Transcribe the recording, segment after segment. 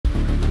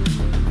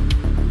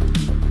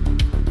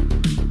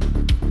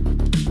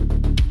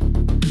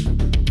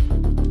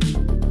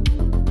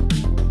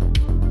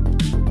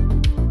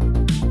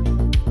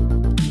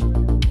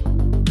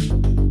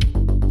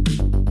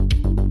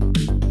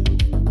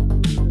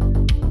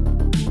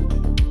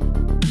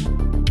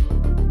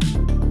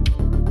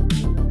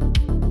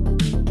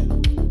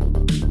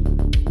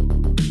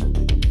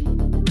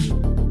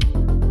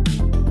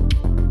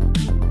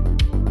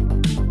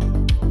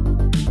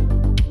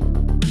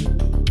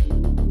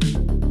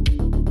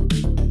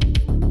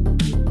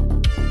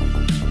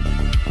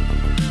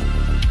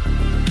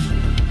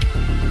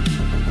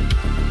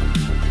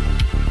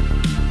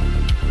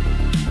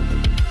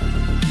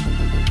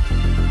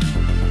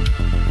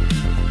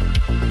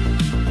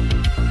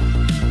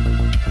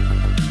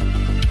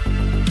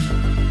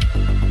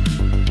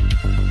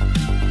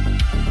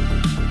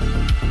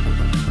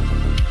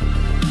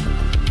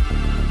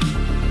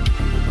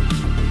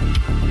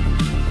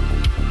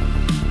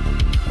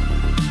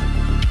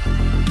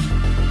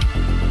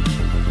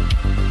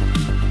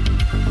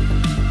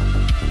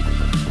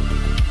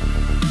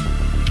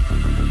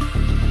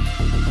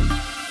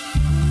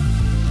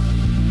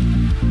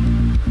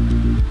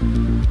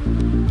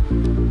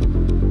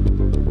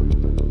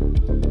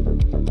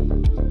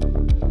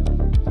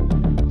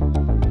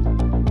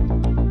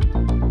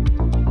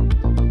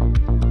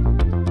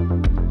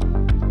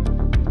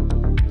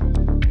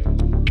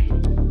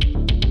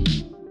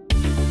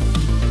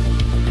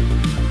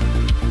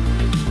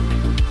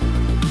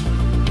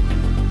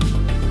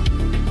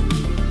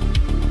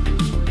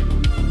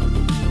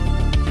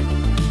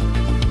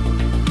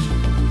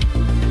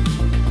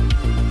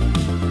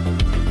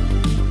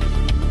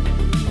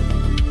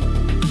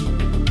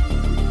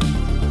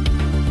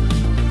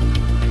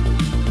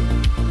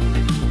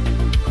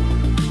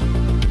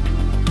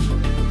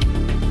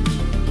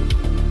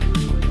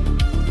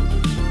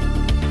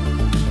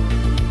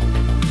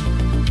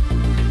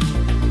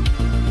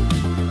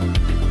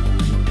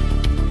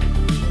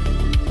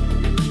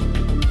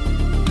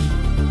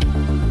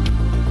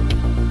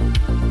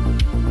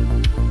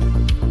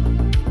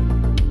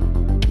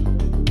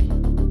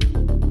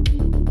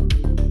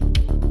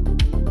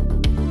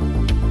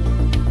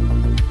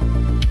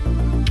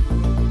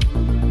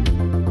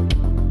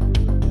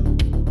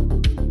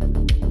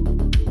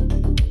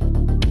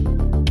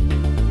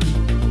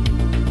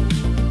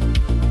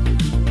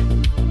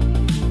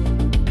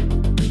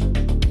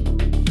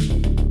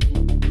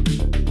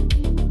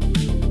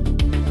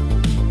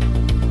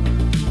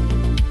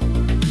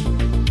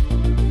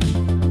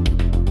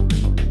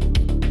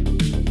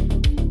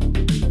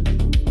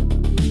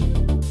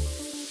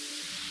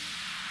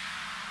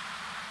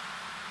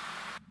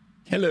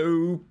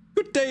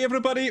Hey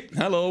everybody!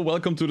 Hello,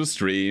 welcome to the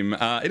stream.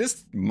 It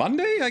is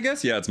Monday, I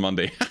guess? Yeah, it's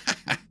Monday.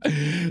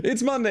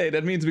 It's Monday,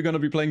 that means we're gonna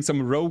be playing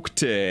some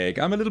Roguetech.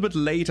 I'm a little bit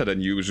later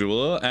than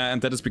usual, and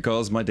that is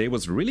because my day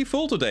was really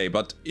full today,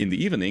 but in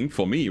the evening,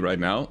 for me right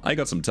now, I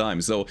got some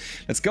time. So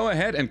let's go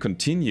ahead and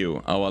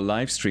continue our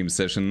live stream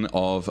session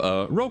of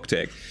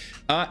Roguetech.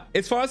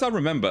 As far as I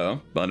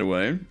remember, by the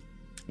way,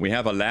 we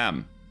have a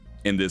lamb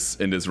in this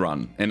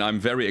run, and I'm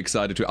very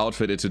excited to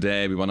outfit it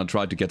today. We want to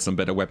try to get some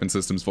better weapon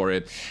systems for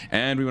it,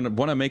 and we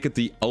want to make it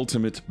the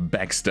ultimate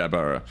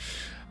backstabber.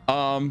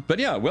 But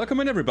yeah, welcome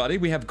in everybody.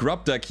 We have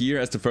Roguetech here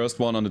as the first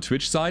one on the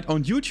Twitch side.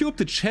 On YouTube,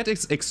 the chat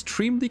is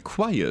extremely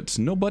quiet.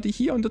 Nobody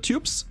here on the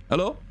tubes?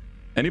 Hello?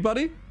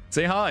 Anybody?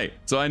 Say hi,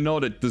 so I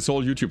know that this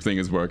whole YouTube thing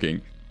is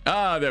working.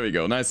 Ah, there we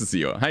go. Nice to see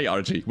you. Hey,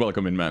 Archie.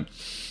 Welcome in, man.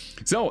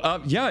 So,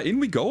 yeah,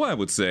 in we go, I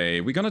would say.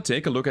 We're gonna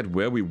take a look at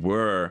where we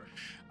were.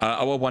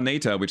 Our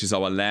Juanita, which is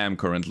our lamb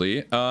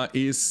currently,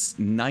 is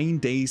 9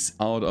 days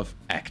out of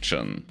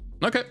action.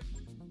 Okay.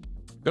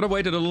 Gotta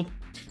wait a little.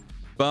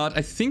 But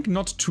I think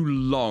not too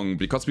long,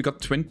 because we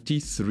got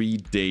 23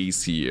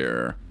 days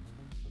here.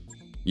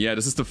 Yeah,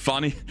 this is the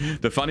funny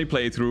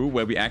playthrough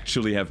where we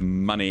actually have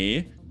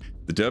money.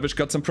 The dervish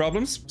got some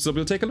problems, so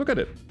we'll take a look at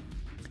it.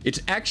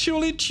 It's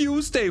actually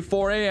Tuesday,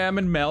 4 AM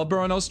in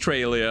Melbourne,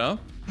 Australia.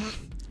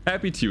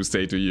 Happy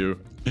Tuesday to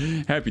you.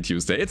 Happy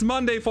Tuesday. It's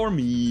Monday for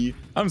me.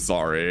 I'm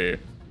sorry.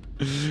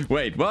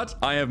 Wait, what?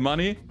 I have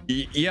money?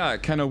 Yeah,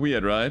 kind of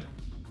weird, right?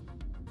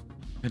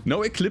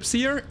 No eclipse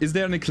here? Is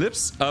there an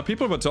eclipse?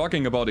 People were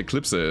talking about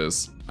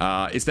eclipses.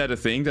 Is that a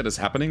thing that is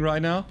happening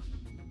right now?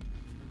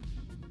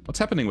 What's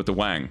happening with the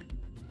Wang?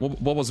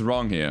 What was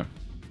wrong here?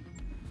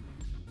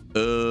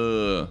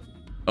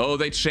 Oh,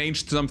 they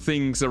changed some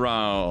things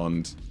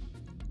around.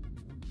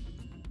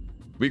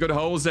 We got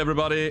hosed,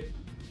 everybody.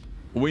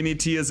 We need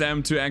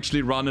TSM to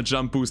actually run a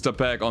jump booster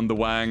pack on the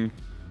Wang.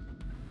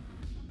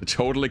 The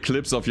total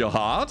eclipse of your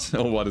heart?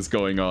 Oh, what is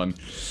going on?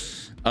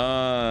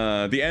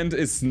 The end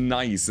is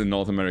nice in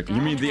North America. You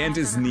mean the end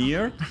is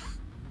near?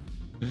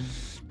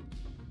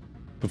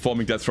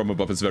 Performing death from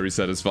above is very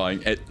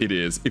satisfying. It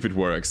is, if it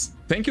works.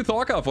 Thank you,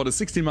 Thorka, for the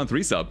 16-month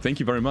resub.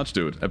 Thank you very much,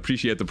 dude.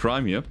 Appreciate the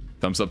prime here.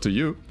 Thumbs up to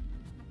you.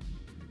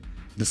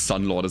 The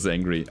Sun Lord is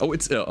angry. Oh,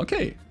 it's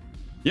okay.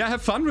 Yeah,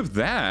 have fun with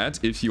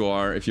that if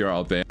you're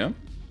out there.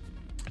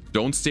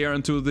 Don't stare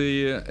into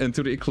the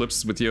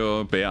eclipse with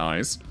your bare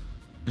eyes.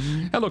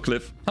 Hello,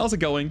 Cliff. How's it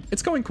going?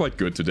 It's going quite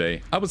good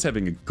today. I was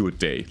having a good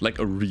day. Like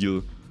a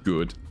real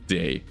good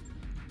day.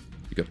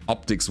 We got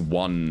Optics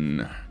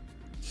 1.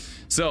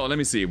 So, let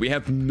me see. We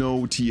have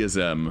no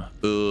TSM.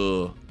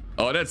 Ugh.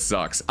 Oh, that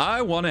sucks.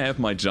 I want to have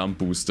my jump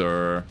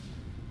booster.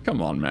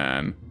 Come on,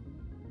 man.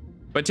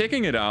 By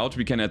taking it out,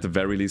 we can at the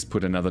very least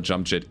put another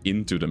jump jet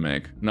into the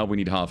mech. Now we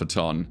need half a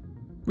ton.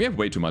 We have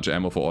way too much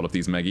ammo for all of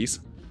these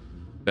Maggies.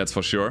 That's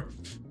for sure.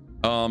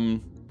 There's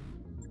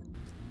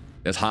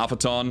half a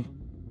ton.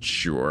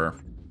 Sure.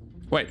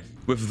 Wait,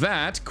 with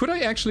that, could I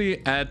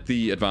actually add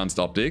the advanced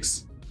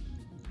optics?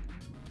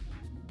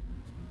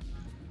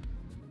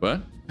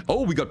 What?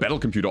 Oh, we got battle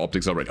computer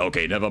optics already.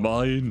 Okay, never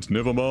mind.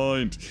 Never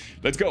mind.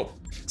 Let's go.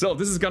 So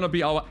this is gonna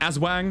be our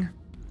Aswang.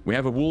 We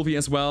have a Wolvie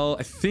as well.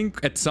 I think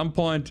at some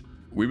point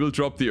we will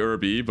drop the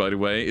Irby, by the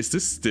way. Is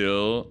this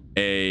still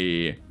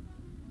a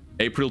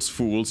April's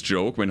Fool's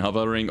joke when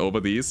hovering over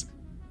these?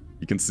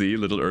 You can see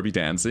little Irby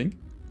dancing.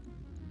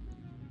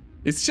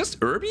 It's just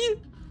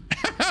Irby?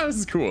 This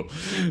is cool.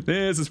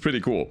 This is pretty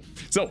cool.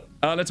 So,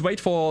 let's wait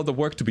for the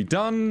work to be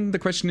done. The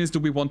question is, do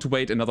we want to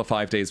wait another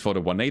 5 days for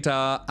the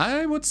Juanita?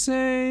 I would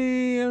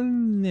say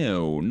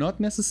no, not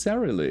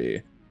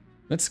necessarily.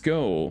 Let's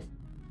go.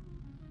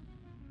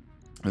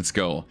 Let's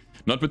go.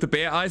 Not with the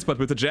bear eyes, but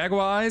with the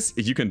jaguar eyes.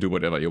 You can do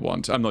whatever you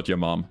want. I'm not your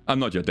mom. I'm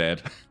not your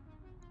dad.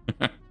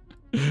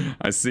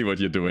 I see what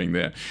you're doing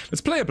there.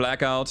 Let's play a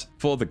blackout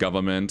for the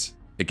government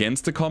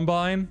against the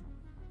Combine.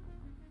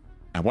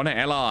 I want to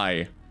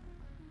ally.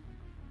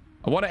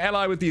 I want to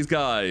ally with these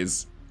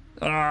guys.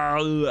 Should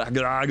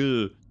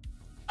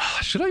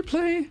I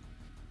play?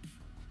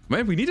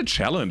 Man, we need a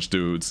challenge,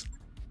 dudes.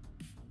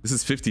 This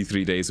is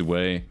 53 days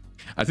away.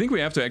 I think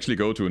we have to actually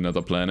go to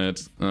another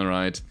planet. All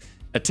right.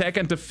 Attack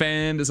and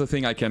defend is a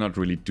thing I cannot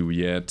really do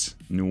yet.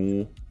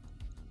 No.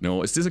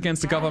 No, is this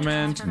against the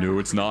government? No,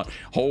 it's not.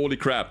 Holy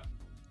crap.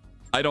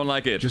 I don't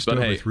like it. Just but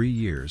over hey. 3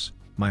 years.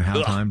 My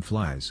how time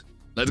flies.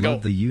 Let's go.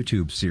 Love the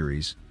YouTube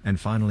series and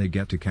finally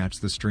get to catch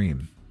the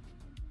stream.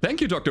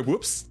 Thank you, Dr.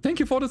 Whoops. Thank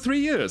you for the 3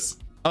 years.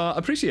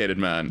 Appreciate it,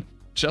 man.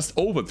 Just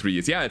over 3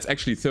 years. Yeah, it's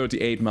actually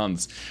 38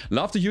 months.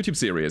 Love the YouTube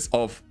series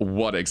of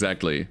what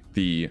exactly?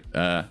 The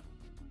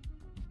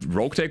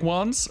Roguetech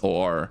ones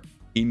or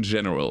in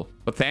general?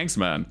 But thanks,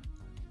 man.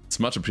 It's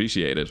much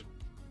appreciated.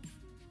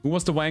 Who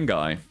was the Wang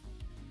guy?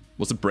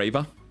 Was it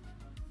Braver?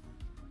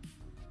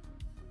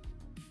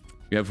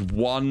 We have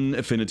one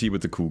affinity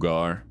with the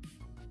Cougar.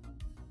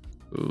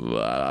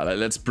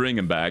 Let's bring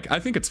him back. I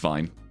think it's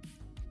fine.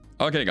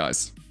 Okay,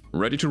 guys.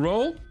 Ready to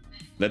roll?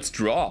 Let's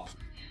drop.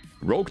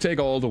 Roguetech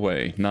all the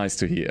way. Nice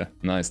to hear.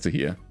 Nice to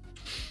hear.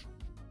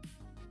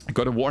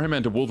 Got a Warhammer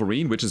and a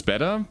Wolverine, which is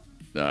better?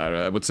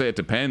 I would say it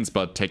depends,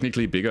 but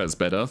technically bigger is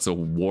better, so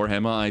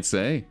Warhammer, I'd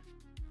say.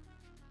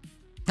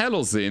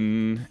 Hello,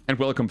 Zin, and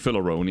welcome,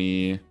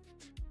 Philoroni.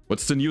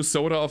 What's the new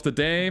soda of the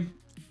day?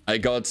 I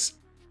got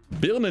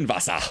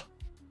Birnenwasser.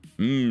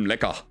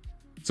 Lecker.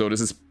 So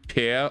this is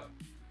pear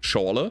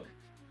Schorle.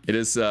 It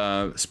is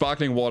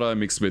sparkling water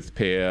mixed with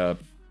pear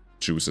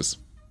juices.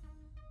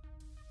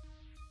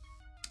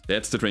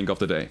 That's the drink of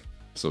the day.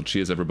 So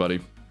cheers, everybody.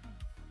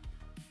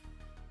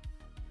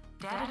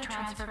 Data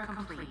transfer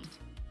complete.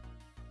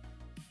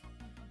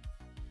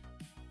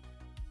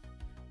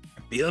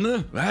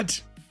 Birne?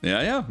 What?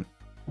 Yeah.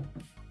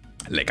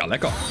 Lecker,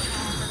 lecker.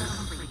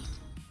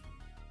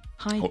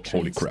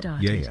 Holy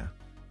crap. Yeah.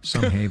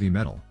 Some heavy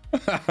metal.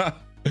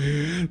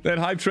 That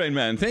hype train,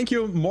 man. Thank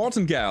you,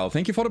 Morton Gal.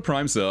 Thank you for the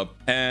Prime sub.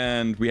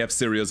 And we have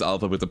Sirius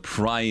Alpha with the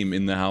Prime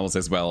in the house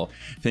as well.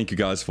 Thank you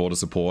guys for the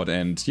support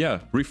and yeah,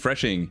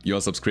 refreshing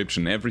your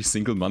subscription every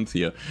single month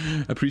here.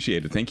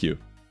 Appreciate it. Thank you.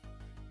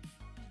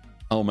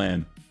 Oh,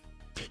 man.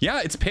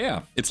 Yeah, it's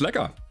pear. It's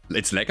lecker.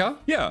 It's lecker?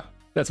 Yeah,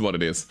 that's what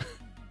it is.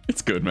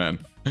 It's good, man.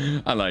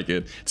 I like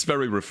it. It's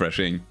very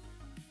refreshing.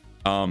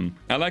 I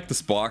like the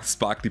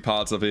sparkly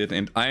parts of it,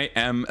 and I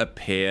am a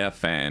pear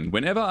fan.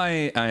 Whenever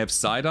I have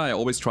cider, I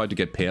always try to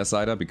get pear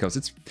cider because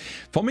it's,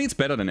 for me, it's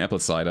better than apple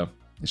cider.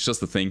 It's just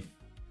the thing.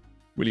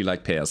 Really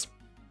like pears.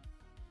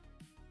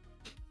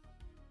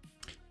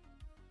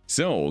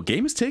 So,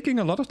 game is taking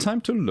a lot of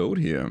time to load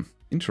here.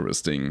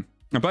 Interesting.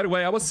 And by the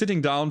way, I was sitting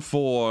down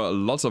for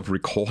lots of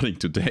recording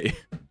today.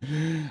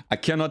 I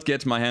cannot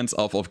get my hands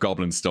off of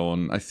Goblin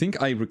Stone. I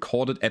think I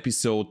recorded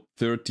episode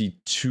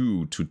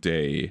 32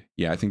 today.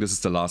 Yeah, I think this is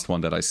the last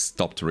one that I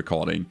stopped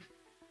recording.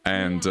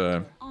 And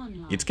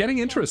it's getting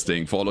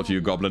interesting for all of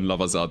you Goblin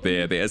lovers out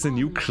there. There's a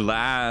new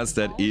class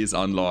that is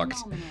unlocked.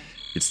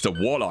 It's the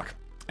Warlock.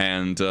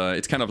 And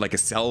it's kind of like a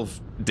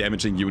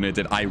self-damaging unit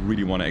that I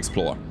really want to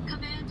explore.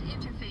 Command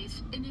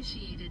interface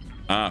initiated.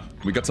 Ah,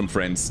 we got some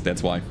friends,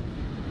 that's why.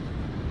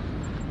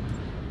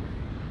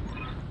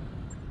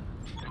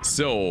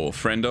 So,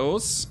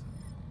 friendos,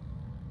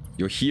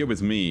 you're here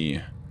with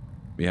me.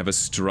 We have a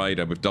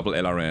Strider with double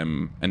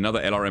LRM,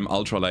 another LRM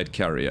ultralight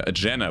carrier, a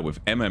Jenna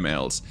with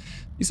MMLs.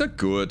 These are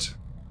good.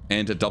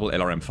 And a double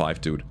LRM5,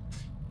 dude.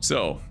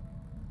 So,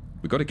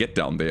 we gotta get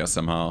down there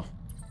somehow.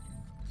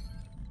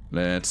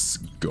 Let's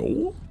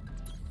go.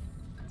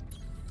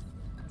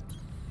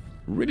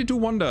 Really do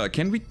wonder,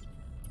 can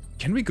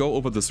we go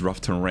over this rough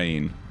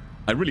terrain?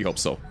 I really hope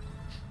so.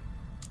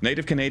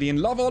 Native Canadian,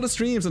 love all the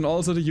streams and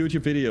also the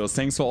YouTube videos.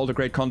 Thanks for all the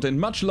great content.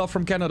 Much love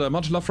from Canada,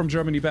 much love from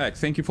Germany back.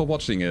 Thank you for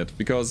watching it.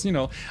 Because, you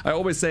know, I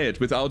always say it,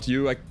 without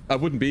you, I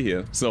wouldn't be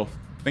here. So,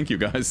 thank you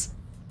guys.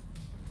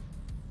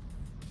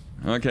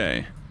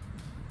 Okay.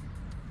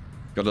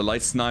 Got a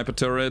light sniper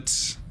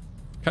turret.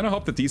 Kind of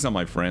hope that these are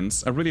my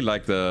friends. I really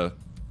like the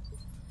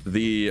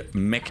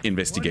mech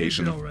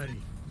investigation.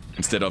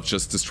 Instead of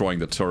just destroying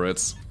the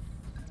turrets.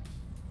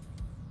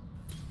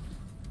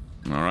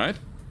 Alright.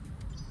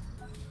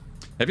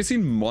 Have you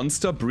seen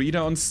Monster Breeder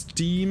on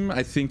Steam?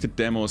 I think the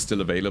demo is still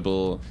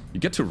available.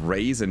 You get to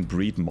raise and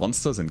breed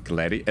monsters and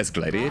as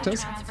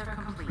gladiators?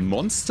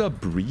 Monster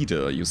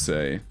Breeder, you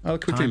say? I'll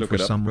quickly look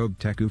it up. Some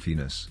Roguetech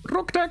goofiness.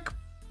 Roguetech!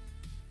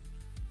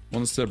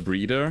 Monster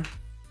Breeder.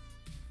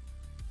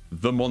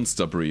 The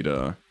Monster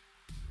Breeder.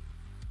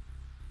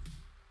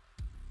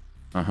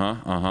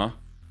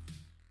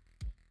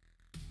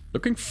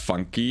 Looking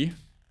funky.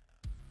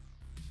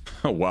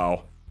 Oh,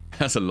 wow.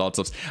 Has a lot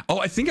of... Oh,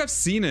 I think I've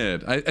seen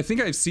it. I think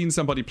I've seen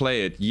somebody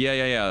play it.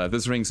 Yeah.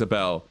 This rings a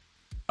bell.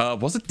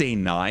 Was it Day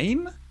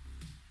 9?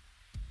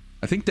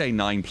 I think Day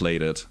 9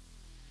 played it.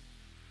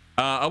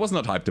 I was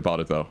not hyped about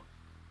it, though.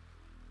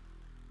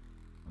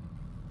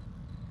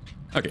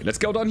 Okay, let's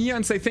go down here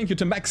and say thank you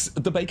to Max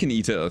the Bacon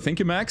Eater. Thank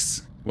you,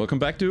 Max. Welcome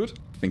back, dude.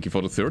 Thank you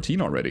for the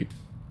 13 already.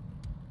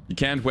 You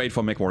can't wait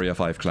for MechWarrior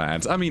 5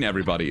 clans. I mean,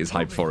 everybody is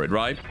hyped for it,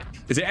 right?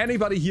 Is there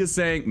anybody here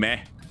saying, meh,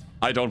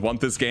 I don't want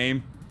this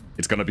game?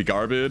 It's gonna be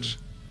garbage.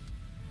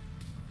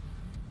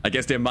 I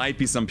guess there might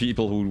be some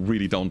people who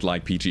really don't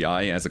like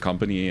PGI as a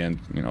company and,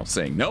 you know,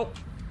 saying, nope,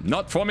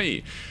 not for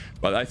me.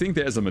 But I think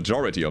there's a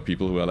majority of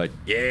people who are like,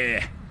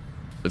 yeah,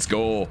 let's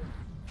go.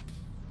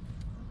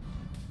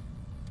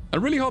 I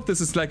really hope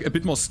this is like a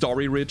bit more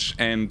story-rich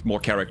and more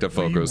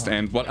character-focused.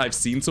 And what I've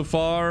seen so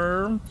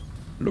far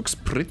looks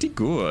pretty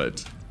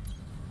good.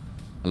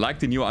 I like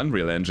the new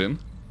Unreal Engine.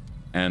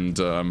 And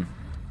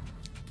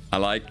I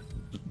like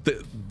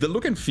the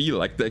look and feel,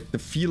 like the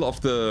feel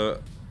of the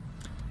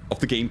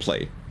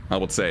gameplay, I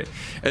would say.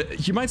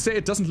 You might say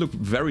it doesn't look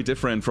very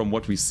different from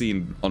what we've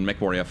seen on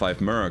MechWarrior 5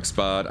 Mercs,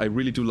 but I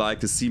really do like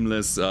the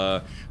seamless,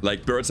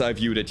 like bird's eye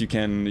view that you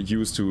can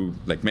use to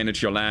like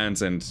manage your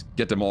lands and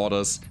get them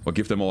orders or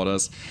give them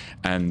orders,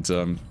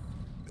 and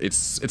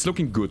it's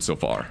looking good so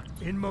far.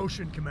 In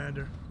motion,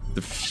 Commander.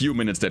 The few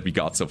minutes that we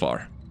got so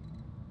far.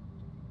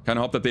 Kind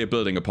of hope that they're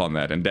building upon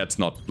that, and that's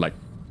not like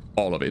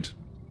all of it.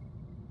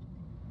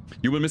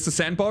 You will miss the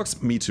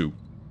sandbox? Me too.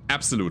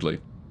 Absolutely.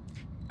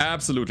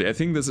 Absolutely. I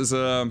think this is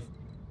a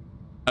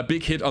a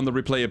big hit on the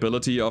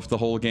replayability of the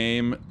whole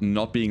game,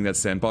 not being that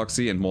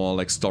sandboxy and more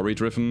like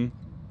story-driven.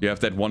 You have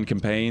that one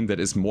campaign that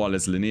is more or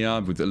less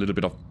linear with a little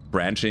bit of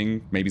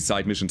branching, maybe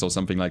side missions or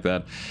something like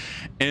that.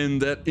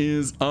 And that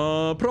is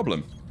a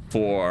problem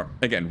for,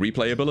 again,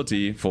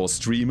 replayability, for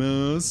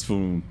streamers,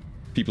 for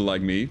people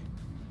like me.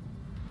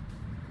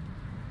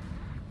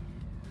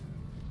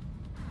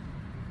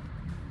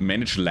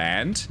 Manage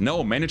land?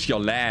 No, manage your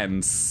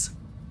lands.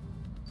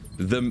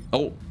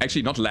 Oh,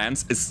 actually not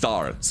lands, a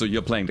star. So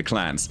you're playing the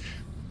clans.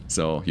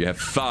 So you have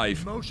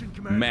 5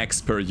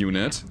 max per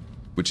unit,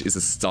 which is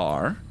a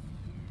star,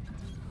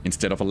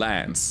 instead of a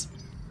lance.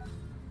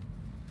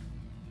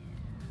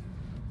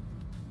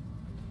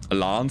 A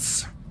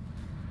lance.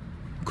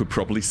 You could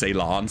probably say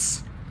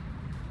lance.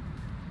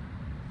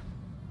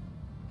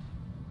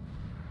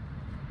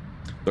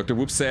 Dr.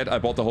 Whoop said, I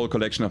bought the whole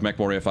collection of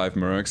MechWarrior 5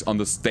 mercs on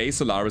the day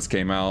Solaris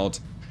came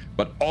out,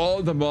 but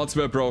all the mods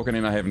were broken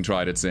and I haven't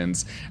tried it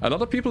since. A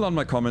lot of people on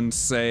my comments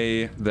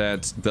say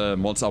that the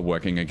mods are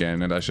working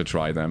again and I should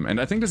try them.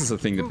 And I think this is a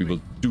thing that we will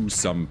do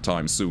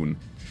sometime soon.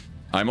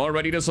 I'm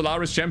already the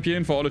Solaris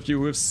champion for all of you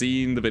who have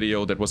seen the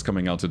video that was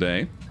coming out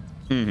today.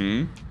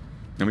 And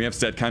we have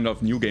that kind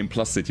of New Game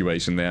Plus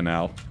situation there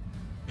now.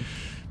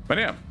 But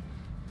yeah,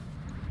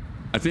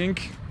 I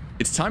think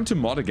it's time to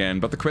mod again,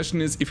 but the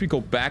question is if we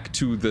go back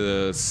to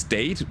the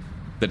state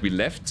that we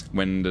left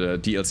when the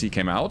DLC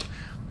came out,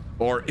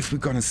 or if we're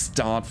gonna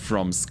start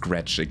from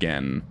scratch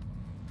again.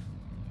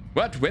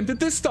 What? When did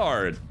this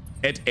start?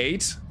 At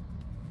 8?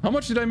 How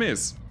much did I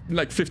miss?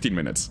 Like 15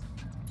 minutes.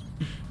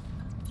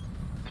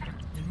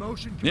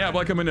 Yeah,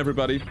 welcome in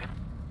everybody.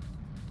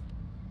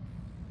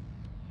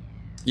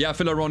 Yeah,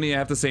 Philaroni, I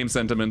have the same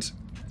sentiment.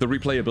 The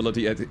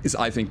replayability is,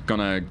 I think,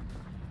 gonna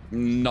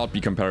not be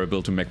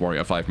comparable to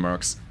MechWarrior 5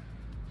 mercs.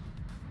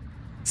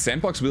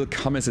 Sandbox will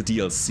come as a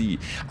DLC.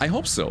 I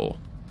hope so.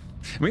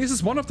 I mean, this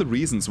is one of the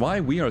reasons why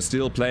we are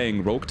still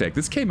playing Roguetech.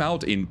 This came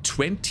out in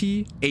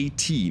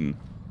 2018.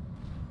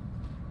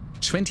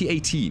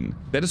 2018.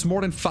 That is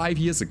more than 5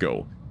 years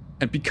ago.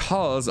 And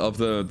because of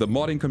the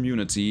modding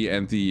community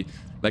and the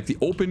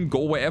open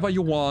go wherever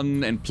you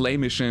want and play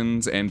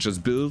missions and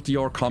just build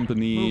your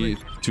company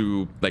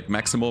to like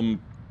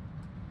maximum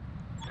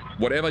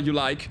whatever you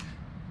like.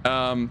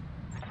 And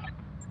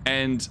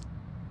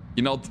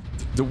you know,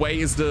 the way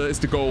is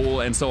the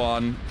goal and so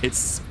on.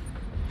 It's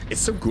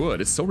so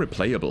good. It's so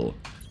replayable.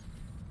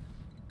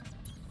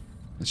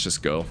 Let's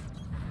just go.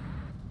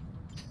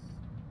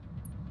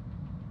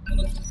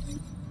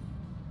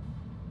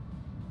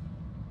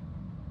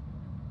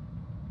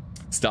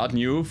 Start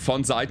new.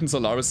 Von Seiten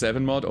Solaris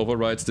 7 mod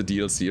overrides the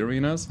DLC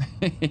arenas.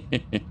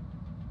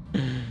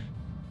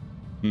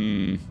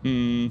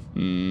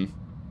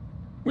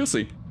 We'll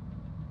see.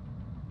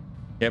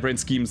 Airbrain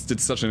Schemes did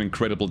such an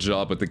incredible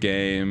job with the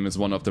game. It's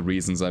one of the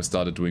reasons I've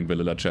started doing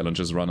vanilla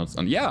challenges run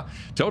on. Yeah,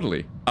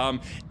 totally.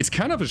 It's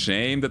kind of a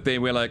shame that they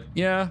were like,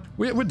 yeah,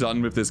 we're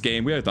done with this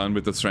game. We are done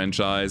with this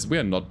franchise. We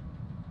are not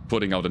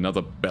putting out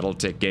another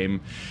Battletech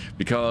game,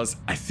 because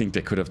I think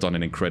they could have done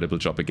an incredible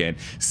job again.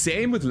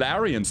 Same with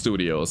Larian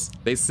Studios.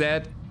 They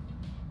said,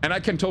 and I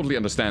can totally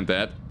understand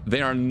that,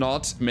 they are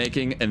not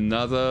making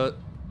another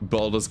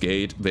Baldur's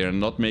Gate. They are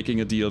not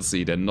making a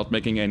DLC. They're not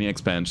making any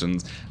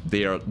expansions.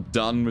 They are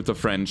done with the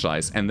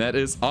franchise. And that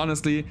is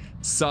honestly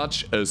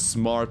such a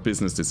smart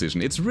business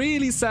decision. It's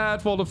really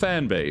sad for the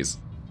fan base.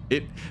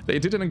 They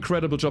did an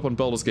incredible job on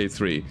Baldur's Gate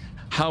 3.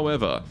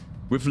 However,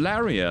 with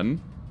Larian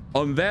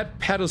on that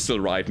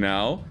pedestal right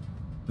now,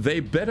 they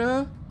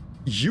better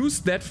use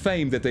that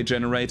fame that they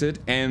generated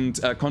and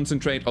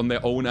concentrate on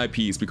their own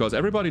IPs, because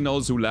everybody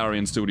knows who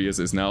Larian Studios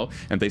is now,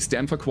 and they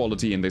stand for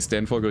quality and they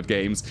stand for good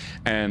games.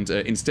 And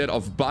instead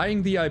of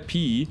buying the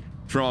IP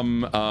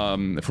from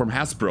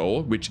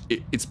Hasbro, which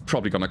it's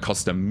probably gonna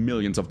cost them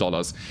millions of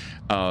dollars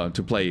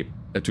to play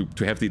to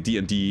have the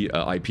D&D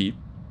IP,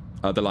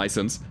 the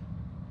license,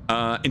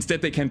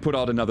 instead they can put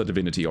out another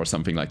Divinity or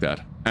something like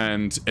that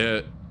and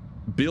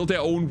build their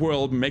own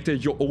world, make their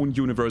own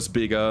universe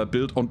bigger,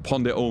 build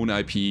upon their own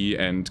IP,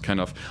 and kind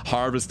of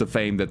harvest the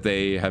fame that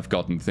they have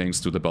gotten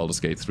thanks to the Baldur's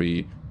Gate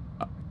 3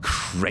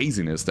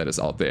 craziness that is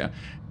out there.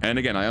 And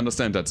again, I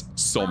understand that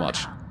so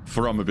much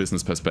from a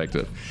business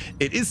perspective.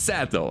 It is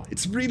sad though.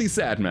 It's really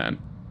sad, man.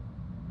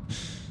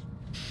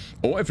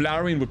 Or if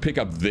Larian would pick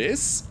up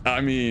this,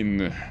 I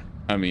mean,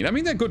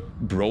 they're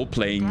good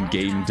role-playing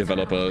game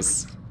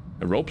developers.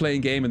 A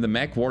role-playing game in the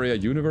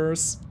MechWarrior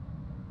universe.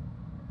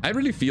 I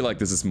really feel like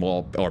this is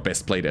more or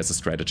best played as a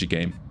strategy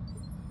game.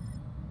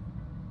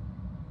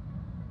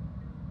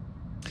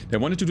 They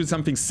wanted to do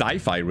something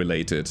sci-fi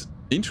related.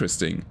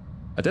 Interesting.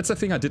 That's a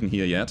thing I didn't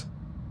hear yet.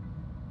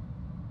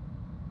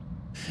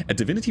 A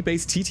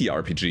Divinity-based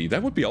TTRPG.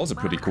 That would be also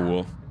pretty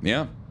cool.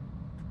 Yeah.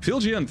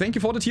 Philgian, thank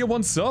you for the tier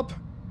 1 sub.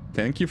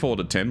 Thank you for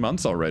the 10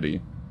 months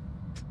already.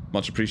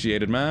 Much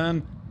appreciated,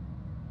 man.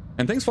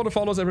 And thanks for the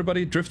follows,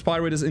 everybody. Drift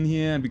Pirate is in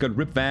here, and we got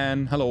Rip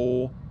Van.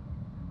 Hello.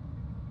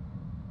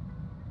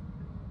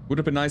 Would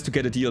have been nice to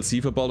get a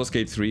DLC for Baldur's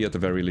Gate 3 at the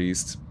very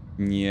least.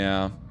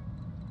 Yeah.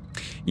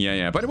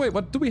 Yeah. By the way,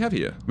 what do we have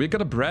here? We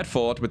got a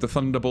Bradford with the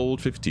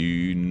Thunderbolt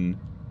 15.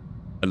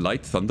 A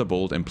light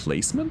Thunderbolt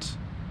emplacement?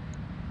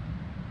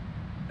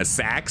 A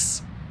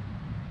Sax?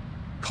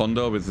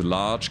 Condor with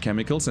large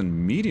chemicals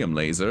and medium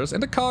lasers.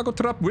 And a cargo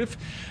trap with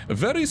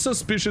very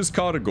suspicious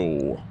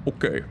cargo.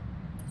 Okay.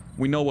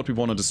 We know what we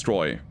want to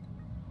destroy.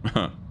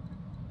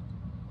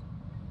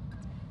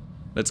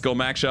 Let's go,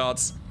 mag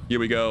shots. Here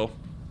we go.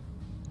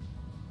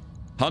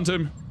 Hunt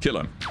him, kill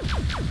him.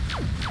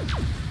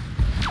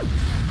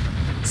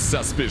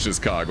 Suspicious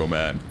cargo,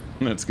 man.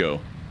 Let's go.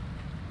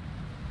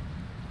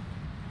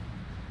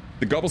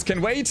 The gobbles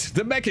can wait.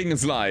 The meching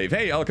is live.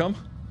 Hey, Alcom.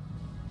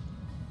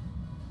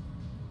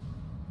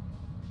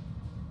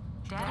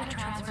 Data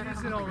transfer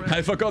complete.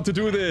 I forgot to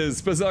do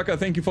this. Berserker,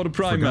 thank you for the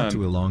prime, Forgot man.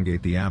 to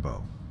elongate the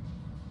abo.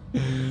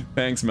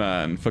 Thanks,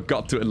 man.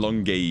 Forgot to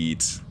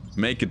elongate.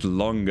 Make it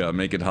longer,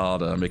 make it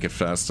harder, make it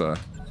faster.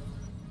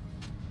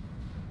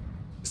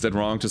 Is that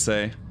wrong to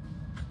say?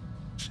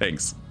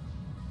 Thanks.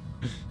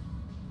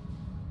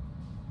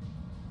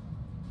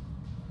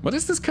 What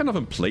is this kind of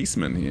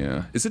emplacement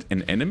here? Is it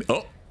an enemy?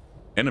 Oh!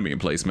 Enemy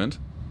emplacement.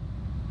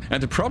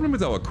 And the problem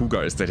with our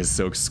Cougar is that it's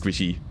so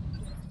squishy.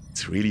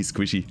 It's really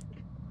squishy.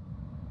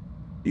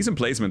 These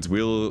emplacements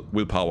will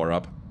power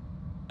up,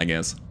 I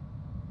guess.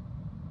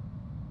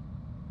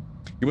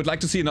 You would like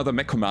to see another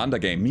Mech Commander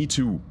game? Me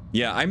too.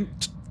 Yeah, I'm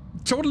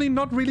totally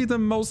not really the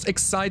most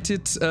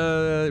excited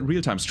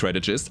real-time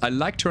strategist. I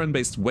like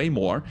turn-based way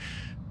more.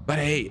 But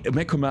hey,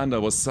 Mech Commander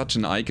was such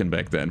an icon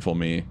back then for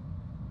me.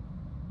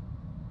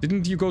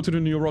 Didn't you go to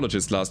the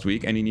neurologist last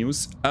week? Any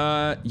news?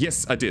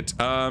 Yes, I did.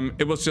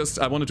 It was just,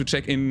 I wanted to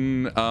check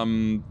in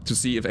to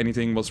see if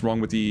anything was wrong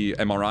with the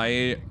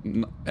MRI.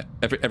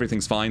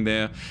 Everything's fine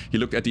there. He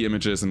looked at the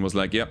images and was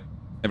like, yep,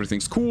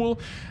 everything's cool.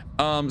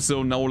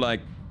 So no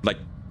like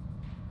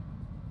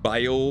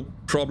bio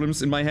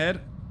problems in my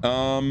head.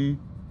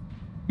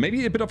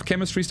 Maybe a bit of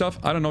chemistry stuff.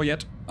 I don't know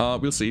yet.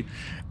 We'll see.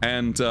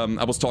 And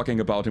I was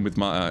talking about him with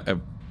my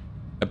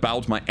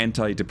about my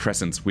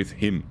antidepressants with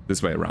him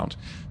this way around.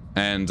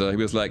 And he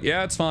was like,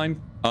 yeah, it's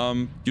fine.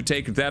 You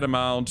take that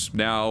amount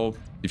now.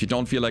 If you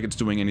don't feel like it's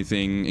doing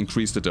anything,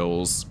 increase the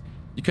dose.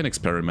 You can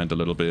experiment a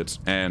little bit.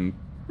 And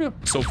yeah,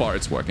 so far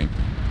it's working.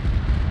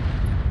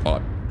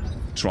 Or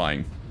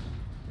trying.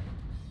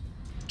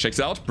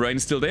 Checks out. Brain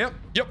is still there.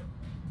 Yep.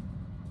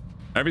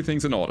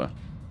 Everything's in order.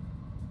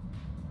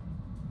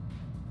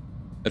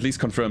 At least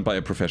confirmed by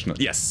a professional.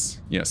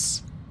 Yes.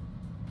 Yes.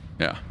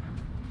 Yeah.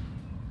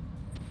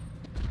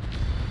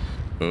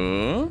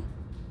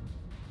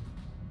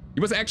 He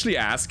was actually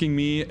asking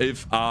me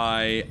if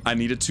I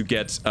needed to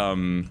get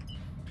to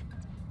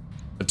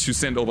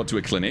send over to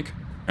a clinic,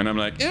 and I'm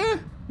like,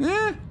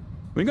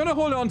 we're gonna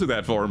hold on to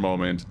that for a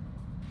moment.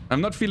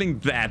 I'm not feeling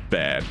that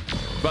bad,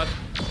 but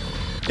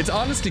it's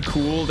honestly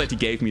cool that he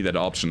gave me that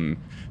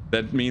option.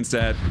 That means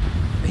that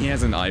he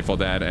has an eye for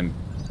that, and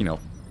you know,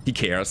 he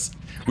cares,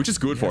 which is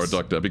good for a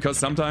doctor, because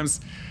sometimes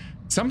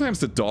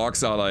the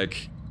docs are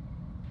like,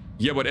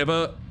 yeah,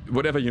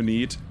 whatever you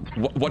need,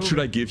 what should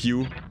I give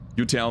you?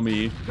 You tell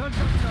me.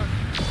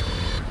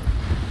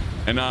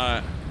 And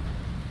I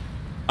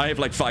have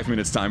like 5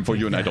 minutes time for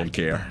you and I don't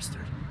care.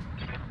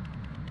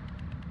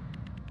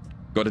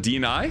 Got a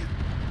DNI?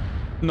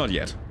 Not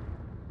yet.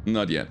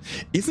 Not yet.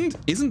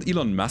 Isn't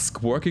Elon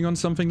Musk working on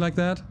something like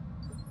that?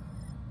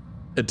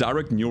 A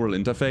direct neural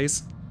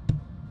interface?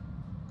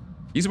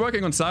 He's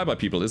working on cyber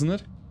people, isn't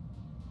it?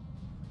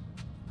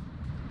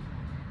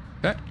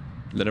 Okay,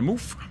 let him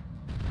move.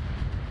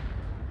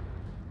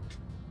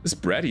 This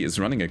Bratty is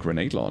running a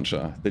grenade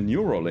launcher. The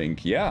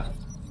Neuralink, yeah.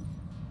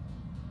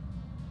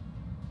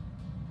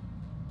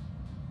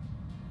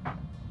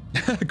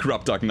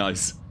 Grub Duck,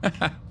 nice.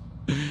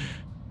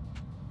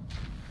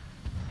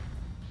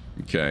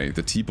 Okay,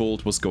 the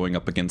T-Bolt was going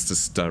up against the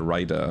Star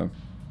Rider.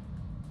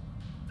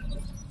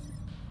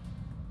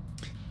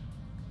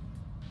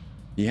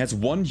 He has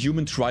one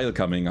human trial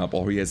coming up,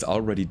 or he has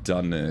already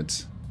done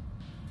it.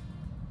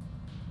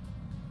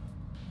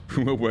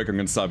 We're working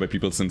on cyber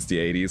people since the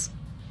 80s.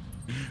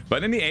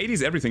 But in the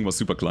 80s, everything was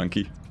super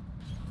clunky.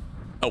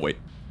 Oh, wait.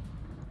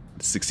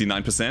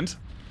 69%?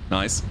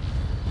 Nice.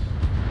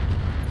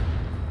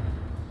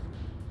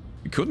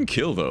 We couldn't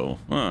kill, though.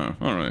 Oh,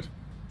 alright.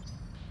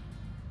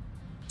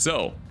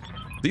 So,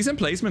 these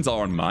emplacements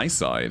are on my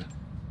side.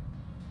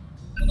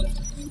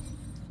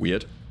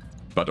 Weird.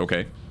 But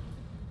okay.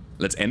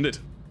 Let's end it.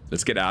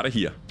 Let's get out of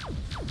here.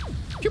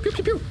 Pew, pew,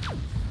 pew, pew.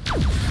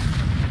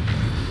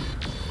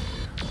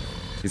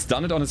 He's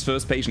done it on his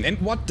first patient. And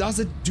what does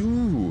it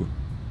do?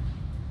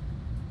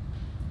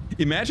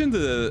 Imagine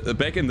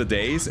back in the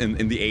days,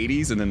 in the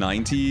 80s and the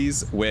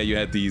 90s, where you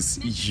had these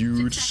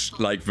huge,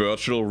 like,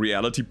 virtual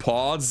reality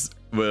pods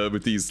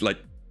with these, like,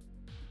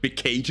 big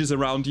cages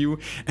around you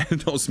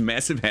and those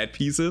massive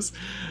headpieces.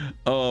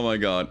 Oh my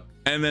god.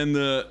 And then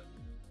the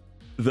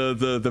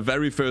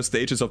very first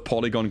stages of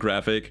polygon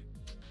graphic.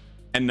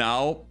 And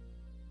now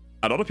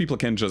a lot of people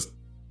can just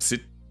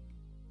sit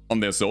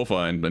on their sofa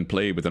and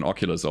play with an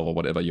Oculus or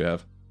whatever you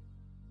have.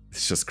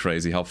 It's just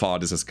crazy how far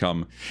this has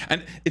come.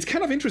 And it's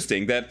kind of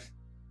interesting that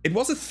it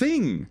was a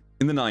thing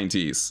in the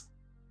 90s.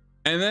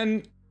 And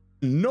then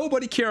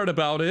nobody cared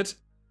about it.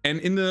 And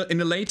in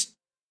the late,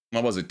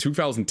 what was it,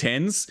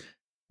 2010s,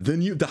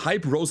 the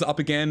hype rose up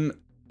again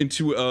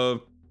into a,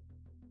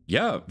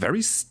 yeah,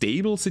 very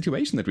stable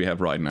situation that we have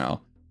right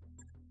now.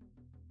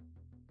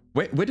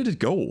 Where did it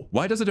go?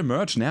 Why does it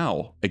emerge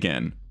now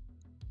again?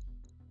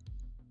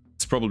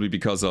 It's probably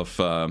because of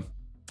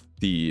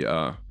the,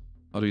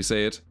 how do you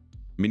say it?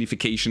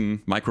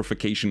 Minification,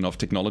 microfication of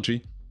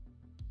technology.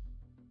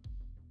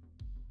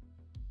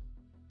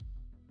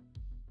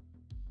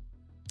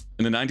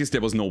 In the 90s,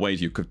 there was no way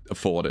you could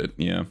afford it,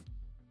 yeah.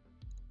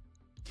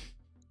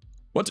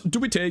 What do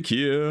we take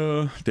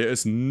here? There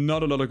is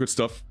not a lot of good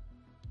stuff.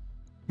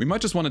 We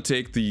might just want to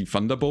take the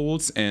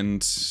Thunderbolts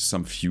and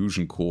some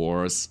fusion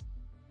cores.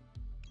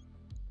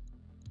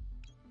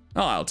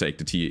 Oh, I'll take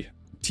the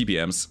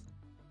TBMs.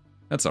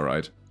 That's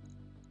alright.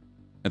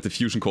 And the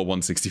Fusion Core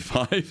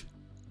 165.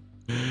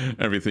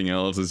 Everything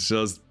else is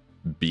just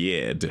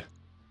bad.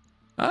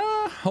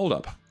 Hold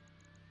up.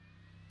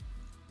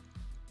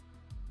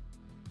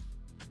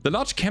 The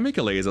large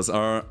chemical lasers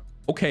are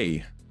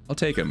okay. I'll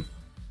take them.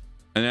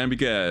 And then we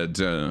get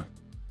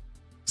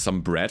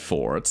some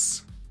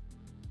Bradfords.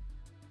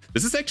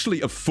 This is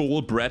actually a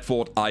full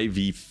Bradford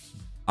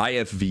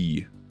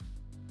IFV.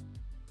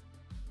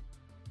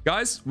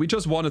 Guys, we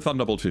just won a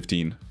Thunderbolt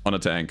 15 on a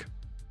tank.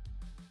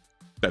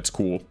 That's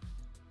cool.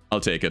 I'll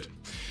take it.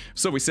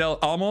 So we sell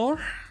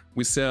armor.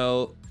 We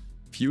sell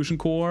fusion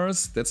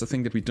cores. That's a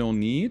thing that we don't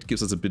need.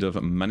 Gives us a bit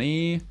of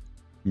money.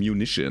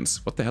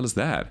 Munitions. What the hell is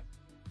that?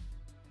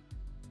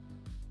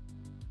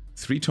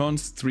 3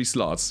 tons, 3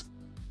 slots.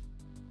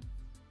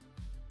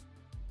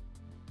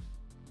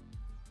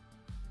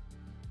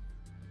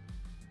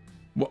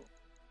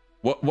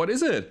 What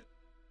is it?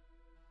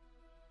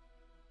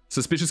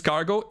 Suspicious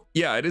cargo?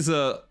 Yeah, it is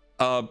a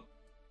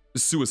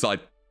suicide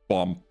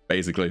bomb,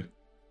 basically.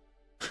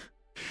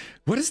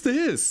 What is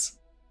this?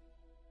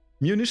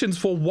 Munitions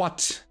for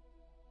what?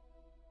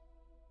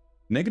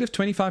 Negative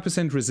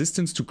 25%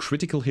 resistance to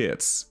critical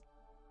hits.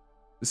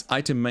 This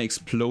item may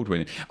explode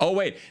when... Oh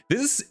wait,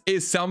 this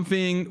is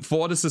something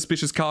for the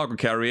suspicious cargo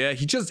carrier.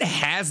 He just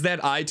has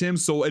that item,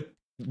 so it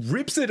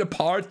rips it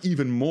apart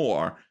even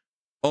more.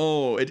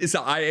 Oh, it is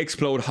an I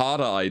explode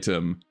harder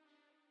item.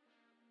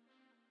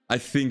 I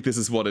think this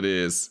is what it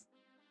is.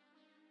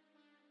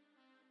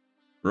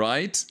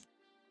 Right?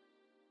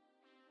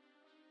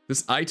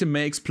 This item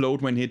may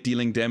explode when hit,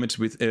 dealing damage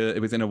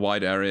within a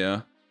wide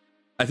area.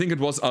 I think it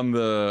was on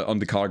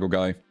the cargo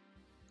guy.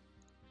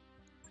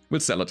 We'll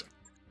sell it.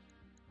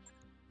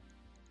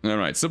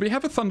 Alright, so we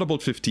have a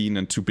Thunderbolt 15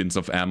 and 2 bins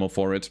of ammo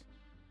for it.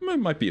 It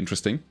might be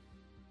interesting.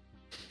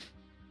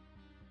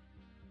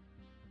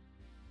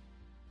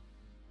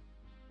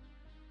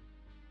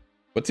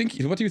 What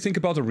do you think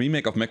about a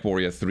remake of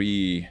MechWarrior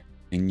 3?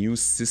 A new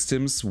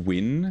systems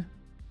win?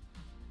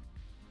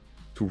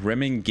 To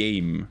Remming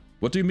game.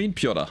 What do you mean,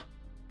 Piotr?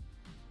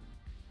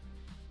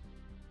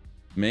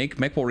 Make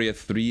MechWarrior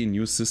 3 in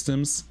new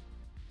systems?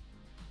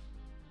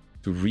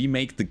 To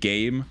remake the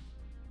game?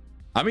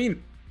 I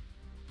mean,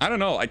 I don't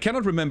know. I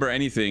cannot remember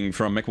anything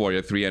from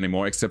MechWarrior 3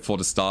 anymore, except for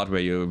the start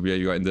where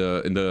you are in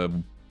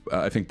the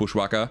I think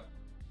Bushwhacker,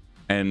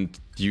 and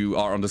you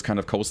are on this kind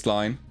of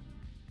coastline.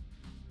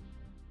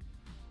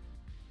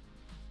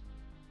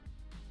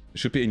 There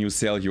should be a new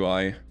Cell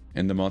UI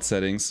in the mod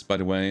settings, by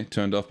the way,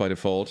 turned off by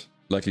default.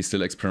 Likely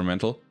still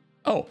experimental.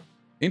 Oh,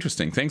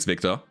 interesting. Thanks,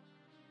 Victor.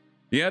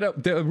 Yeah,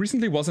 there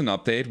recently was an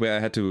update where I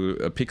had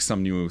to pick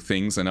some new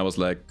things, and I was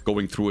like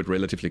going through it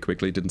relatively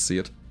quickly, didn't see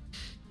it.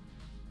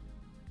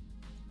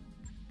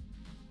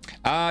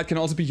 Ah, it can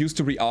also be used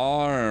to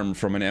rearm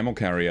from an ammo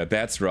carrier.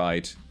 That's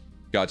right.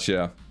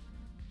 Gotcha.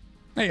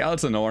 Hey,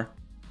 Altanor.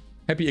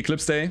 Happy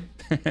Eclipse Day.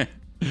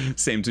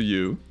 Same to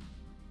you.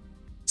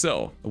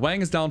 So,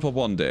 Wang is down for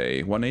 1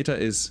 day. Juanita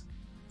is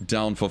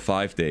down for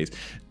 5 days.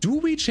 Do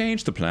we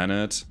change the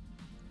planet?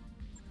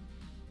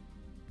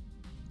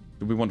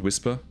 Do we want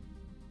Whisper?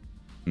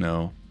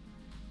 No.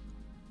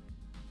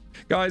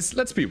 Guys,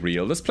 let's be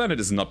real. This planet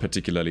is not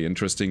particularly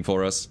interesting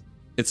for us.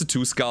 It's a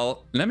 2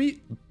 skull. Let me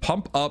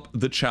pump up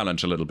the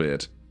challenge a little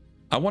bit.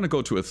 I want to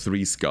go to a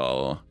 3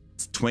 skull.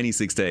 It's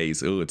 26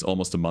 days. Oh, it's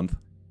almost a month.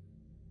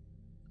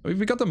 We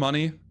got the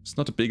money. It's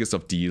not the biggest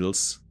of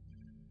deals.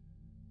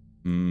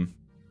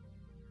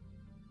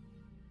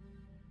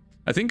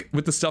 I think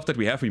with the stuff that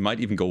we have, we might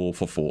even go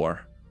for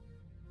 4.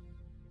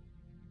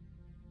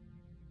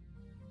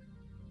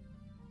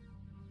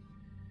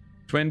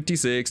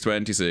 $26,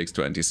 $26,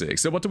 $26.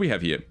 So what do we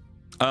have here?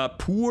 A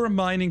poor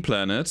mining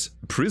planet,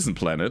 prison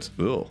planet,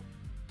 ugh,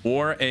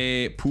 or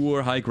a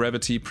poor high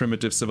gravity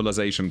primitive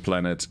civilization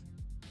planet.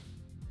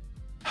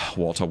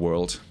 Water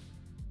world.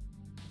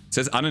 It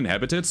says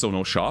uninhabited, so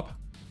no shop.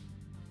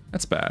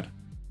 That's bad.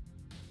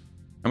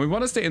 And we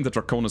want to stay in the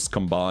Draconis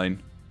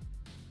Combine.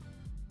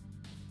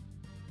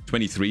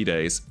 23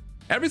 days.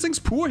 Everything's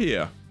poor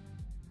here.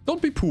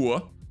 Don't be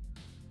poor.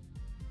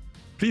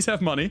 Please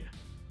have money.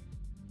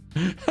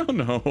 Oh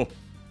no.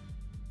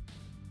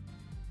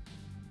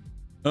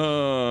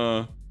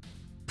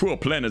 Poor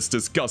planets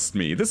disgust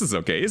me. This is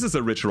okay. This is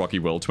a rich rocky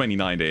world.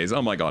 29 days.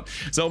 Oh my god.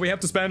 So we have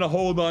to spend a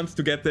whole month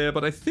to get there,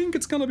 but I think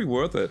it's gonna be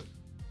worth it.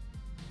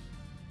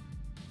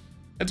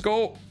 Let's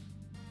go.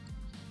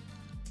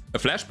 A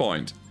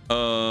flashpoint.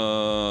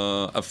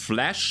 A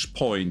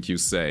flashpoint, you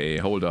say?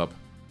 Hold up.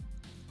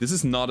 This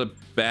is not a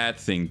bad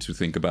thing to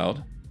think about.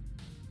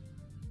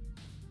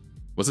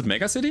 Was it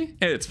Mega City?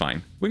 Eh, it's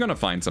fine. We're gonna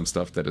find some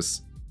stuff that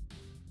is...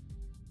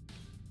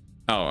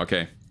 Oh,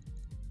 okay.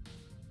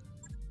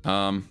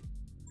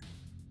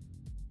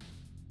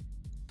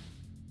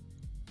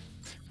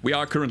 We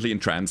are currently in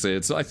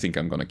transit, so I think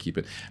I'm gonna keep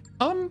it.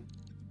 One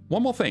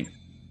more thing.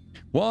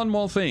 One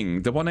more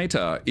thing. The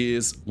 1-8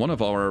 is one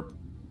of our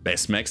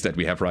best mechs that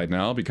we have right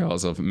now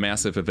because of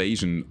massive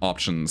evasion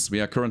options. We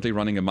are currently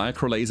running a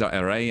micro laser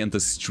array and the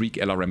Streak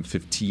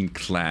LRM-15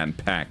 clan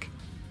pack.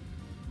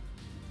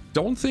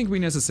 Don't think we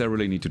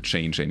necessarily need to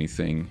change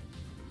anything.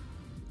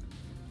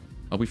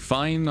 Are we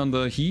fine on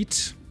the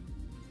heat?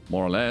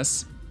 More or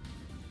less.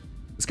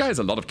 This guy has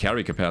a lot of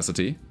carry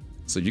capacity,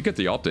 so you get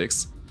the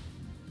optics.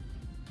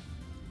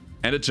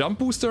 And a jump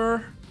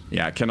booster?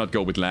 Yeah, I cannot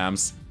go with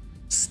lambs.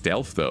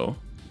 Stealth though.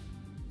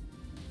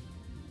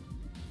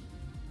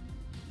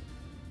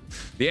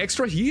 The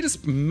extra heat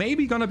is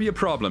maybe gonna be a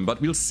problem, but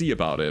we'll see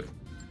about it.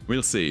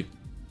 We'll see.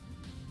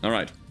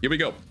 Alright, here we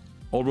go.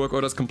 All work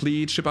orders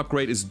complete. Ship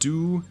upgrade is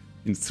due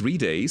in 3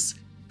 days.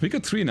 We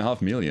got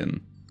 3.5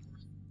 million.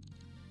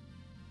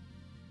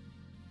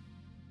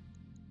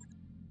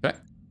 Okay.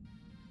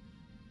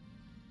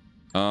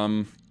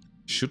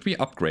 Should we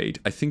upgrade?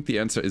 I think the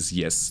answer is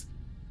yes.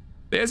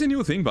 There's a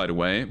new thing, by the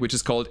way, which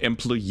is called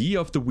Employee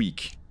of the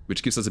Week,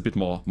 which gives us a bit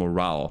more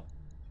morale.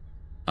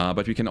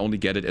 But we can only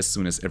get it as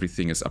soon as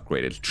everything is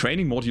upgraded.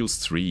 Training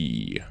modules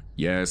 3.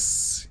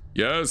 Yes.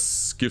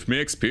 Yes. Give me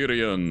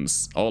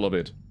experience. All of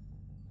it.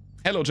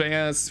 Hello,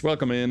 JS.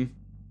 Welcome in.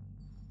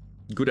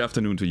 Good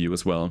afternoon to you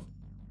as well.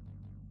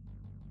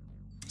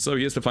 So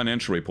here's the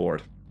financial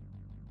report.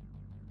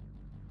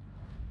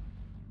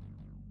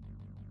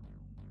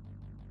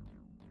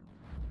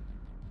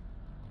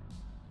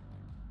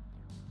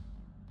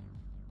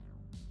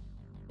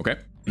 Okay.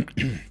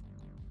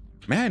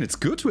 Man, it's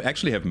good to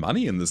actually have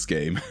money in this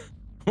game.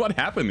 What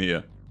happened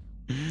here?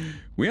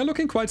 We are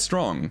looking quite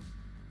strong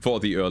for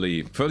the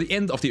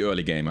end of the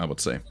early game, I would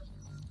say.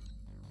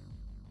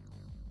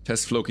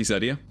 Test Floki's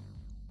idea.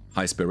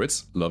 High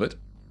spirits, love it.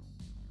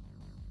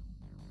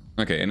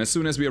 Okay, and as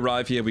soon as we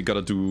arrive here, we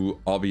gotta do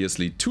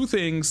obviously 2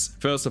 things.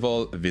 First of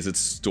all, visit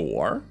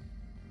store.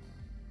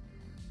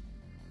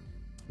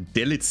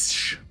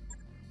 Delitsch.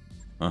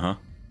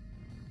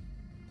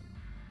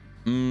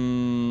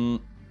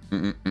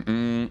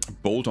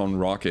 Bolt on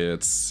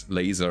rockets,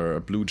 laser,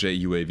 Blue Jay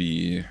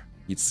UAV,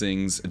 heat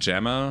sinks,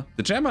 jammer.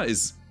 The jammer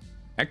is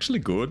actually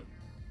good.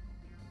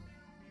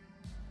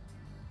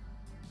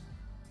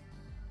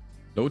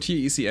 Low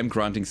tier ECM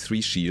granting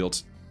 3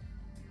 shield.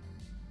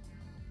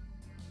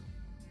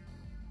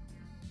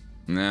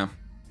 Nah,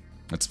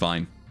 that's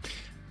fine.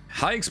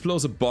 High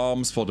explosive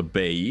bombs for the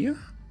bay.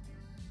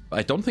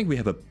 I don't think we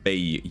have a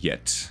bay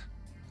yet.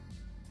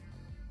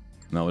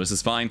 No, this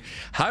is fine.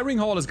 Hiring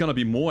hall is gonna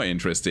be more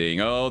interesting.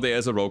 Oh,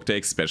 there's a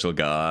Roguetech special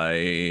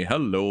guy.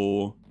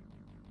 Hello.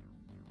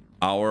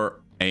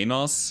 Our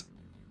Anos?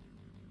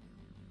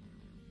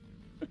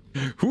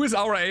 Who is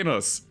our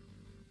Anos?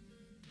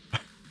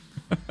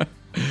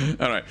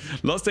 Alright,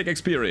 Lost Tech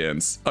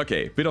experience.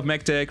 Okay, bit of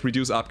mech tech,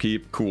 reduce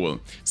upkeep, cool.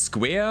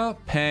 Square,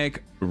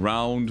 peg,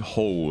 round,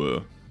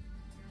 hole.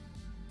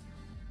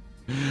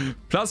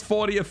 Plus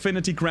 40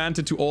 affinity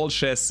granted to all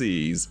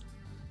chassis.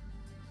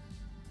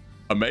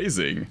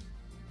 Amazing.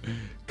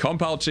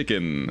 Compound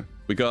chicken.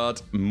 We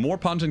got more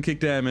punch and kick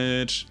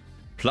damage.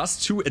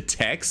 Plus 2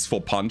 attacks for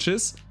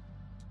punches.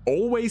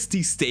 Always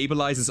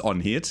destabilizes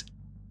on hit.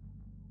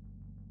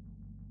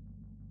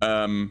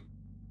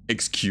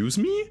 Excuse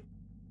me?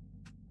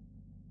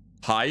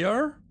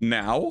 Higher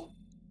now?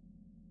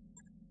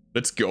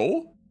 Let's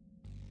go.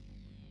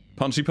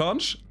 Punchy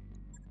punch.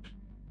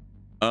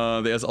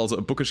 There's also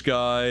a bookish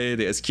guy.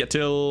 There's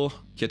Kjetil.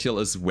 Kjetil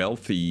is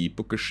wealthy,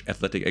 bookish,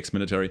 athletic,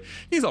 ex-military.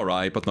 He's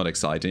alright, but not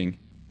exciting.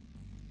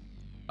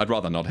 I'd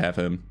rather not have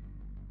him.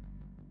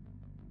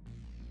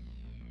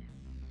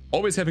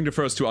 Always having the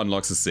first 2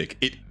 unlocks is sick.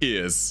 It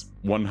is.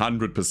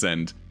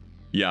 100%.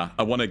 Yeah,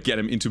 I want to get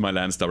him into my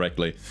lands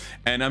directly.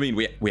 And I mean,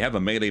 we have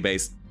a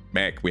melee-based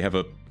mech. We have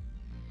a...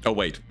 Oh,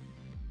 wait.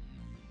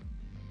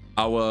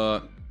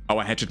 Our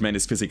hatchet man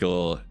is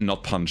physical,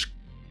 not punch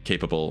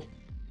capable.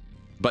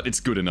 But it's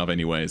good enough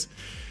anyways.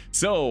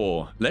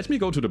 So, let me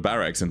go to the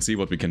barracks and see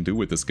what we can do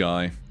with this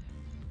guy.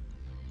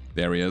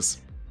 There he is.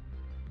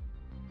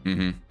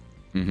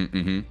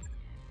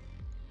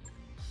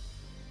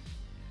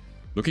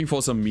 Looking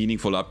for some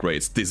meaningful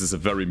upgrades. This is a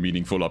very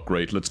meaningful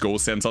upgrade. Let's go,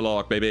 sensor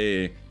lock,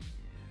 baby.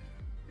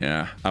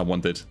 Yeah, I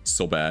want it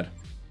so bad.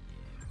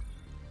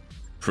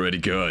 Pretty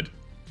good.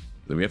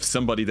 So we have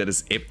somebody that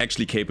is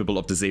actually capable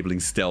of disabling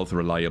stealth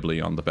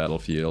reliably on the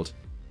battlefield.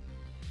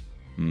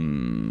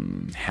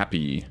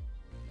 Happy.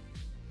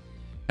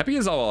 Happy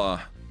is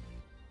our...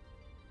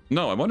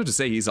 No, I wanted to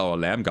say he's our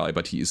lamb guy,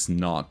 but he is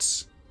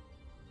not.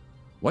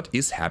 What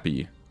is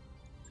Happy?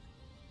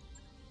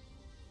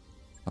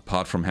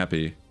 Apart from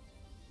Happy.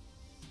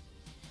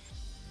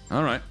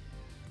 Alright.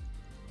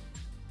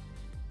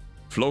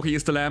 Floki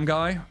is the lamb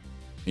guy?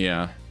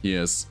 Yeah, he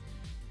is.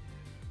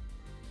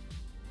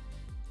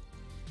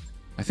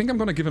 I think I'm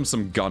gonna give him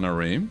some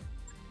gunnery.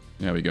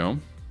 There we go.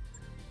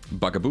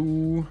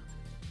 Bugaboo.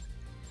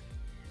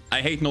 I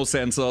hate no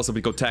sensor, so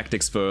we go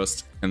tactics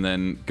first and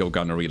then go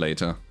gunnery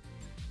later.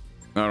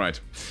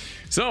 Alright.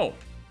 So,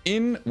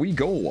 in we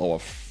go.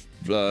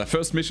 Our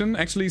first mission,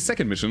 actually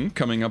second mission,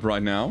 coming up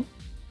right now.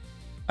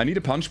 I need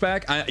a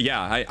punchback.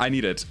 I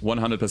need it.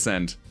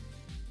 100%.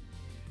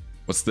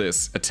 What's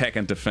this? Attack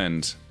and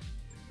defend.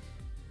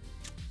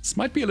 This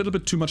might be a little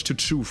bit too much to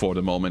chew for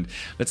the moment.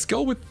 Let's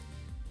go with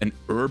an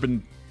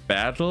urban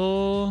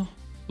battle.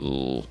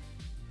 Ugh.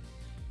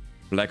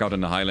 Blackout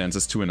in the Highlands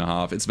is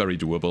 2.5. It's very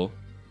doable.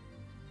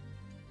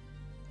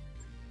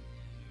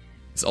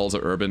 It's also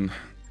urban.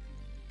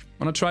 I'm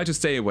gonna try to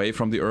stay away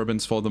from the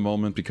urbans for the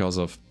moment because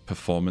of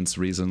performance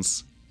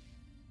reasons.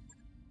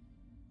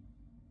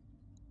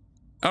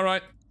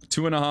 Alright,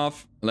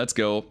 2.5. Let's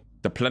go.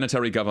 The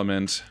planetary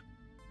government.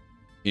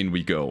 In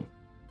we go.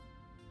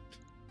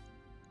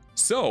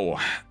 So,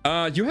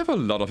 you have a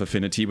lot of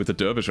affinity with the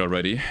dervish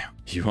already.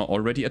 You are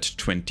already at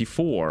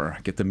 24.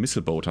 Get the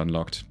missile boat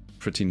unlocked.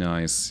 Pretty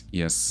nice,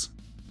 yes.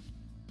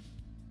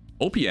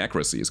 OP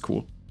accuracy is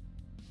cool.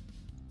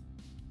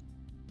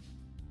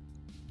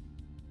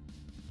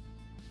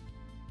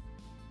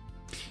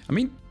 I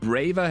mean,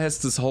 Braver has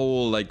this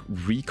whole, like,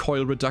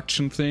 recoil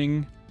reduction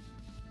thing.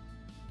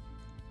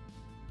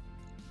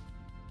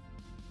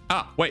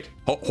 Ah, wait.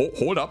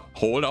 Hold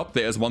up.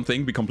 There's one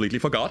thing we completely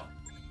forgot.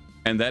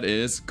 And that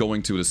is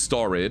going to the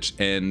storage,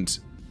 and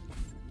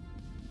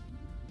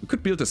we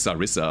could build a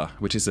Sarissa,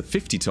 which is a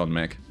 50-ton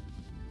mech.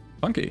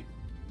 Funky.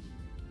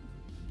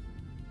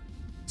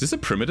 Is this a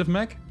primitive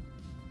mech?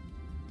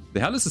 The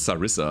hell is a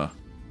Sarissa?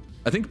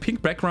 I think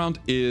pink background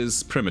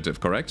is primitive,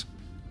 correct?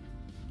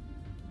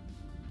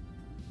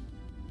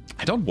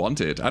 I don't want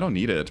it. I don't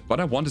need it.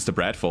 What I want is the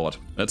Bradford.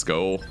 Let's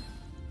go.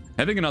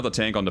 Having another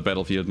tank on the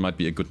battlefield might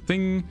be a good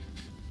thing.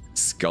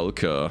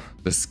 Skulker.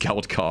 The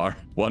scout car.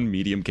 1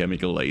 medium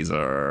chemical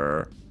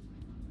laser.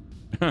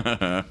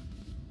 I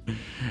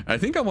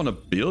think I want to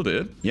build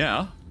it.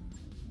 Yeah.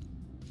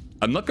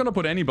 I'm not going to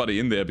put anybody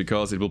in there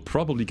because it will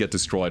probably get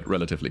destroyed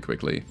relatively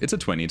quickly. It's a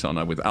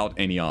 20-tonner without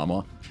any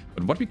armor.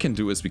 But what we can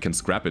do is we can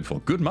scrap it for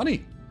good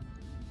money.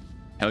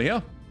 Hell yeah.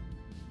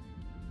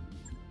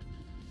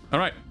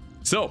 Alright.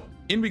 So,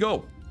 in we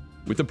go.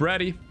 With the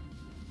Braddy.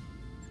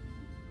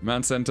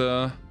 Command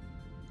center.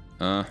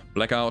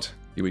 Blackout.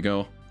 Here we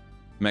go.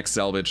 Max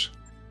salvage.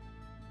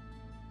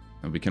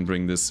 And we can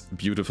bring this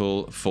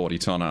beautiful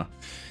 40-tonner.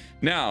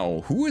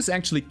 Now, who is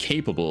actually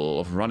capable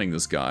of running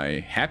this guy?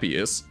 Happy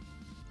is.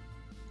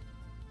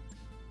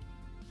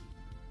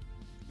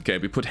 Okay,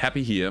 we put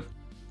Happy here.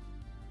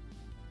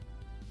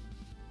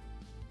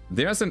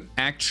 There's an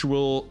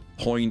actual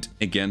point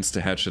against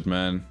the Hatchet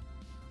Man.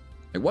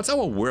 Like, what's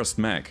our worst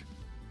mech?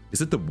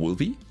 Is it the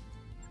Wolvie?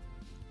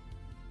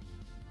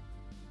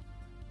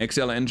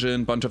 XL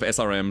engine, bunch of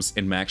SRMs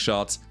in mag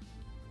shots.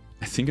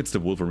 I think it's the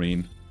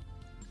Wolverine.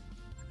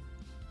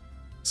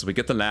 So we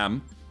get the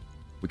Lamb.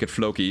 We get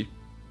Floki.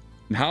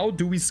 And how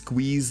do we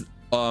squeeze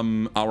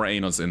our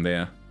Anus in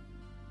there?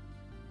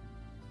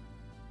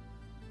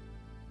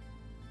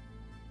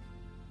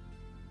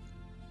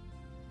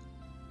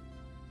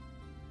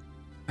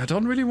 I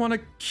don't really want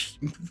to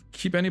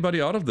keep anybody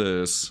out of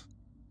this.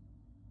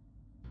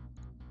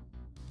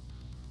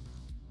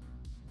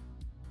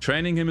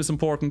 Training him is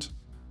important.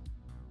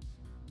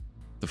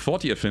 The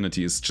 40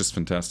 affinity is just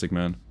fantastic,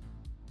 man.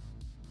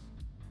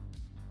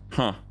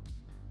 Huh.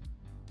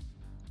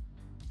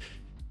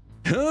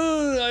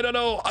 I don't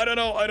know.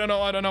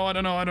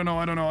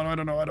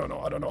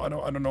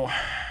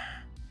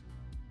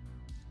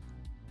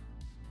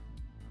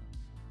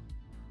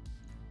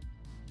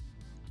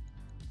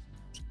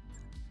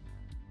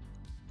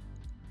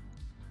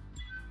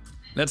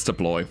 Let's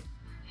deploy.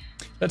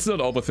 Let's not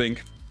overthink.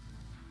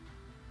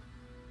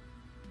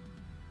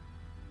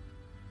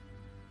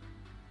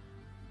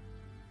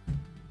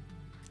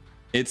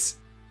 It's...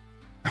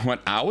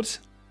 What, out?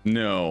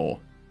 No.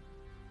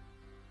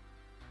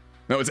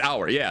 No, it's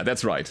our. Yeah,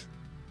 that's right.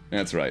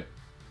 That's right.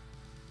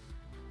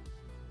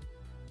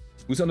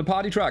 Who's on the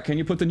party truck? Can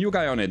you put the new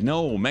guy on it?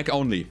 No, mech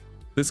only.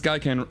 This guy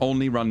can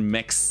only run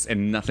mechs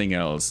and nothing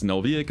else.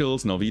 No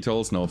vehicles, no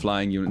VTOLs, no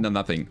flying unit, no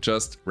nothing.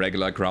 Just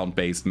regular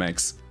ground-based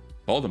mechs.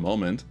 For the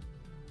moment.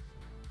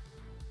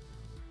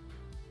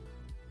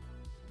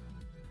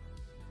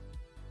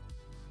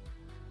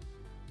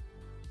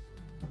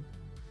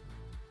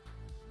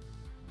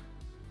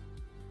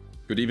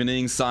 Good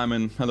evening,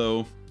 Simon.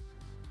 Hello.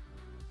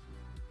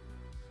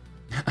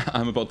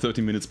 I'm about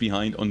 30 minutes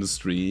behind on the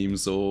stream,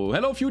 so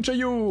hello future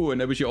you,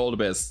 and I wish you all the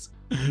best.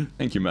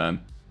 Thank you,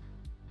 man.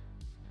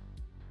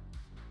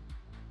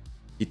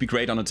 He'd be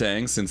great on a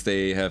tank since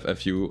they have a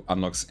few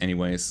unlocks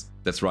anyways.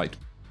 That's right.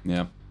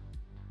 Yeah.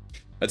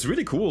 It's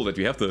really cool that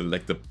we have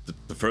the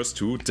first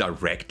two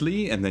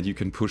directly and then you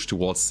can push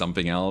towards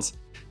something else.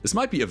 This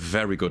might be a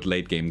very good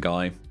late game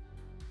guy.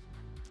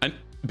 And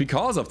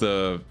because of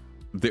the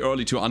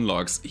early two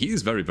unlocks,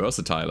 he's very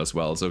versatile as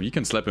well. So you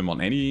can slap him on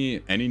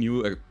any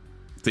new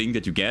thing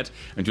that you get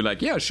and you're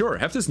like, yeah, sure,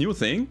 have this new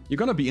thing. You're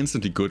gonna be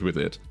instantly good with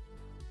it.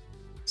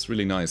 It's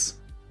really nice.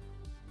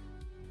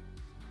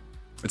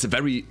 It's a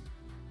very...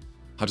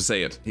 how to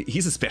say it?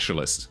 He's a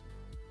specialist.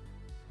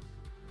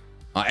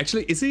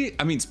 Actually, is he?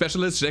 I mean,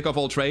 specialist, jack of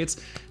all trades.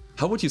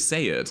 How would you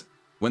say it?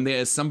 When there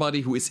is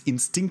somebody who is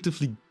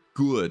instinctively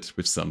good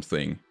with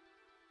something.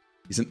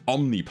 He's an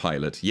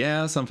omni-pilot.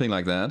 Yeah, something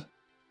like that.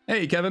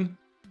 Hey, Kevin.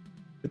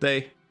 Good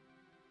day.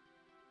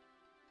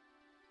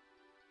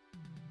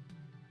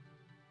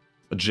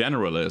 A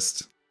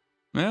generalist.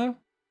 Yeah?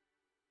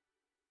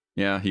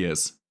 Yeah, he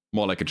is.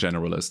 More like a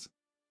generalist.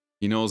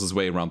 He knows his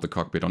way around the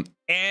cockpit on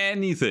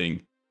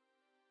anything.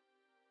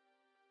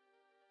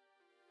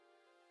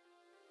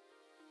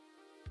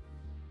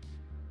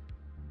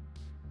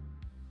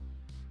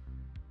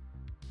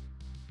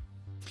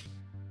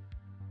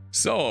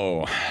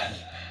 So,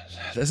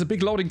 there's a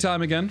big loading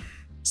time again.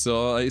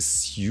 So I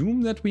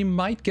assume that we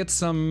might get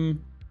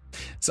some...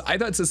 So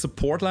either it's a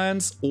support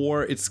lance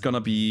or it's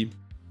gonna be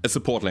a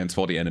support lance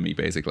for the enemy,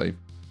 basically.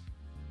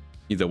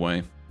 Either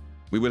way.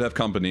 We will have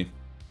company.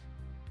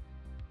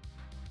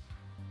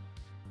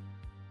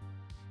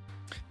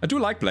 I do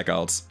like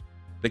blackouts.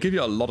 They give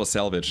you a lot of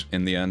salvage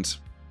in the end.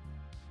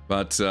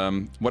 But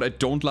what I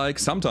don't like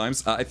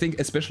sometimes, I think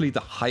especially the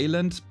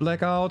Highland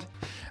blackout,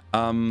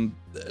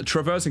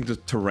 traversing the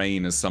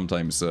terrain is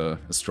sometimes a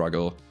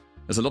struggle.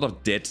 There's a lot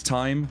of dead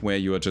time where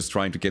you are just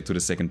trying to get to the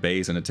second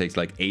base and it takes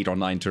like 8 or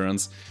 9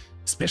 turns.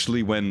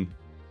 Especially when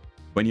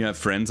you have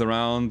friends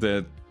around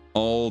that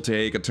all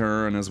take a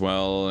turn as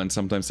well and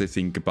sometimes they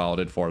think about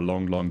it for a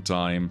long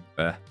time.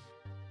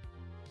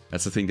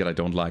 That's the thing that I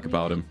don't like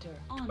about him.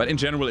 But in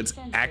general, it's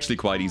actually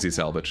quite easy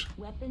salvage.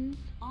 Weapons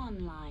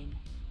online.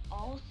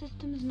 All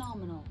systems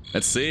nominal.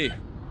 Let's see.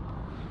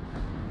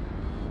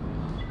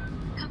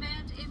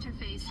 Command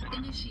interface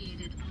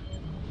initiated.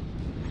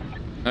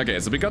 Okay,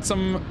 so we got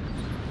some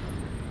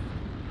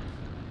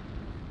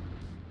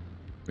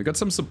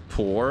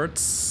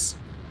supports.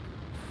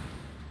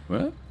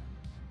 What?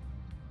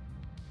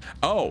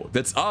 Oh,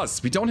 that's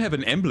us. We don't have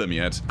an emblem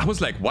yet. I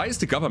was like, why is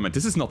the government?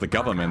 This is not the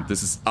government.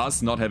 This is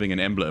us not having an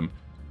emblem.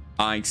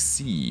 I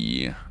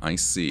see. I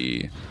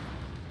see.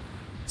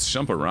 Let's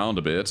jump around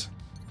a bit.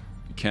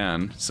 We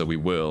can, so we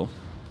will.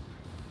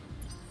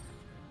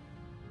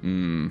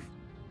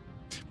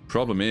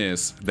 Problem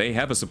is, they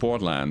have a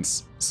support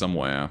lance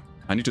somewhere.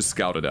 I need to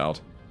scout it out.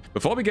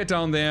 Before we get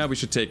down there, we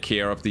should take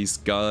care of these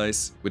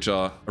guys, which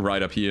are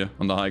right up here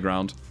on the high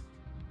ground.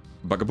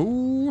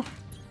 Bugaboo.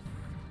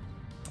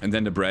 And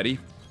then the Brady.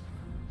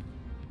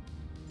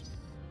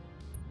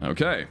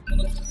 Okay.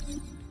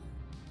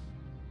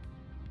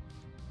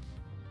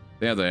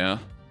 There they are.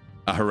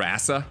 A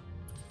harasser.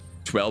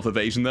 12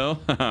 evasion though.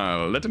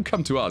 Let them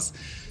come to us.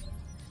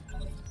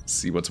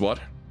 See what's what.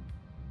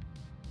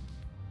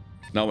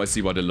 Now I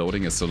see why the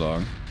loading is so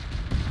long.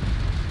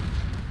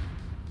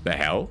 The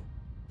hell?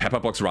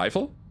 Pepperbox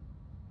rifle?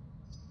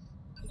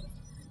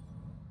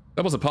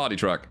 That was a party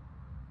truck.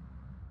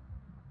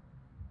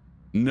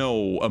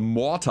 No, a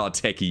mortar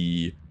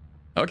techie.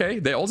 Okay,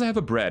 they also have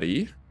a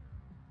Brady.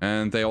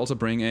 And they also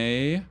bring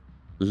a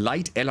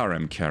light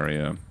LRM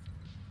carrier.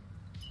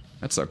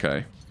 That's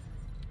okay.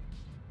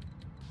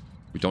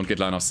 We don't get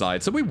line of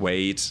sight, so we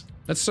wait.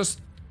 Let's just...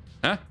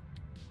 Huh?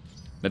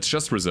 Let's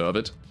just reserve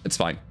it. It's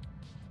fine.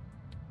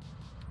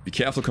 Be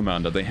careful,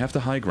 Commander. They have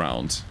the high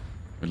ground.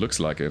 It looks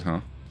like it,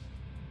 huh?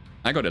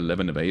 I got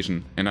 11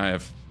 evasion, and I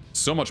have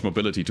so much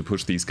mobility to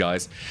push these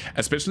guys.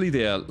 Especially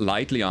their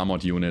lightly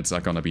armored units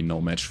are gonna be no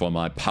match for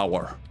my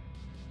power.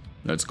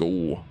 Let's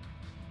go.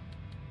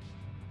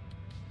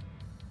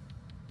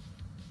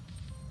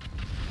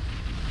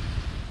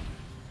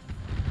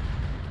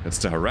 That's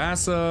the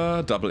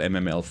harasser, double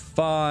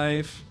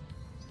MML5.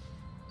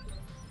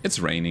 It's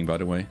raining, by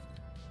the way.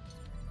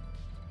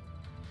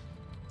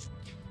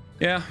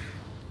 Yeah.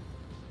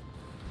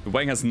 The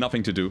Wang has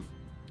nothing to do.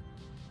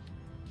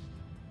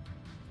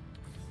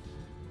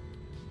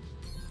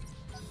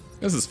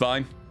 This is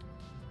fine.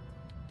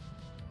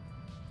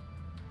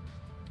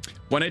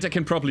 1-8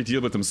 can probably deal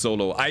with them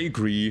solo. I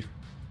agree.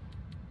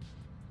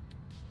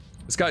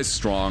 This guy's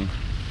strong.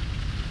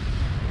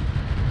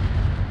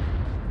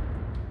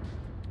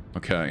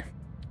 Okay.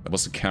 That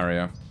was the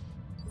carrier.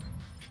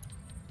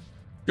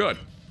 Good.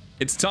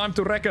 It's time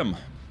to wreck him.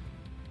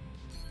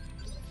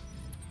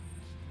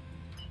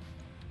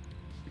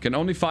 We can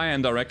only fire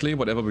indirectly,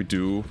 whatever we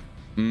do.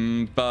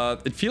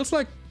 But it feels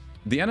like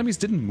the enemies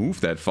didn't move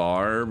that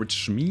far,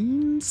 which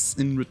means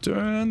in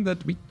return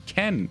that we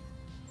can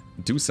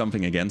do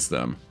something against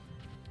them.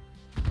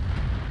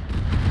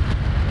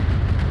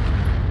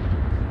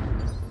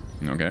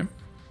 Okay.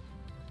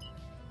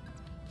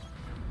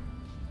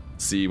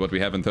 See what we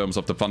have in terms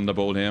of the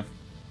Thunderbolt here.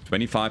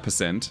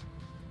 25%.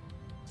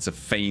 It's a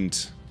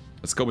feint.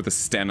 Let's go with the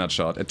standard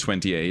shot at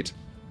 28.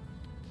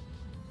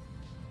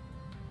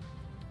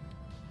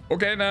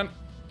 Okay, then.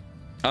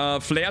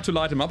 Flare to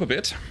light him up a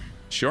bit.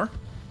 Sure.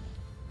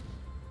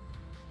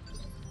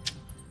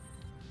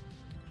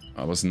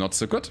 That was not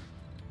so good.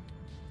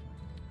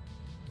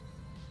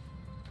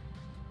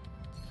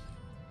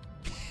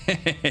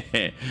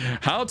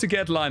 How to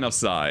get line of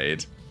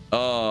sight.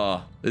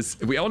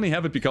 We only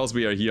have it because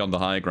we are here on the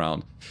high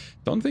ground.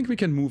 Don't think we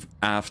can move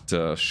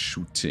after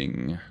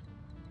shooting.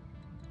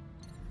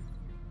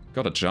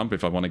 Gotta jump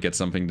if I want to get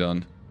something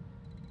done.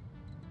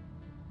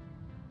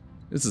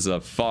 This is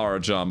a far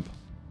jump.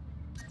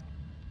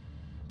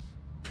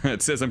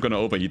 It says I'm gonna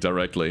overheat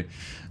directly.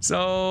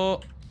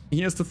 So,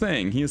 here's the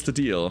thing. Here's the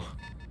deal.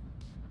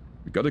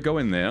 We gotta go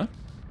in there.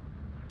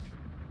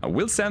 I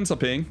will sensor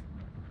ping.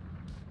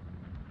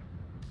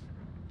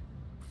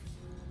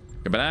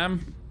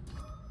 Kabam.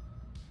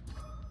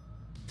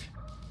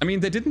 I mean,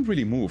 they didn't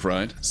really move,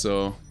 right?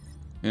 So,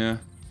 yeah.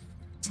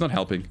 It's not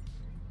helping.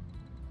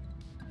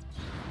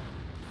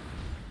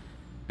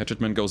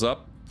 Hatchetman goes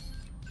up.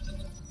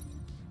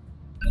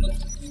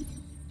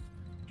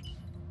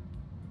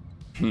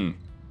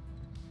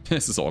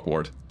 This is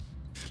awkward.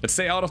 Let's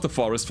stay out of the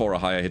forest for a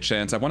higher hit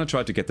chance. I want to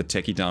try to get the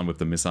techie down with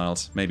the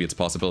missiles. Maybe it's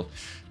possible.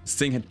 This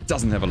thing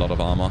doesn't have a lot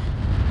of armor.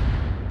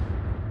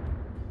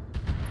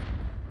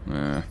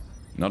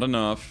 Not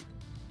enough.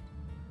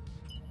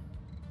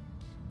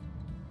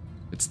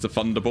 It's the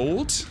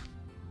Thunderbolt.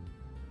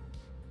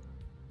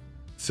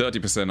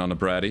 30% on a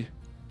Brady.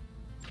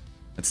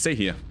 Let's stay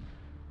here.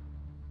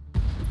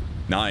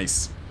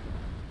 Nice.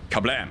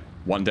 Kablam!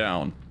 One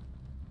down.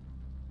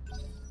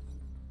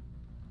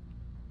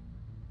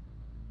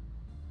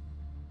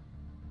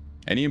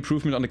 Any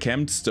improvement on the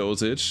camp's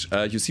dosage?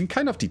 You seem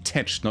kind of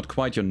detached, not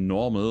quite your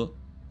normal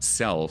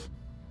self.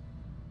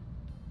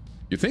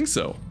 You think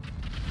so?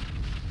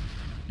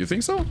 You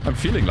think so? I'm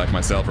feeling like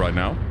myself right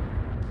now.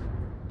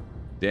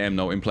 Damn,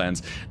 no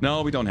implants.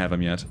 No, we don't have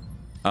him yet.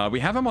 We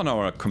have him on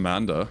our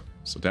commander,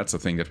 so that's a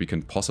thing that we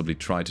can possibly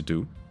try to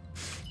do.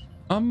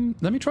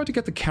 Let me try to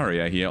get the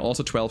carrier here.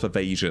 Also 12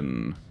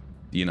 evasion.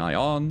 DNI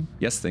on.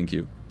 Yes, thank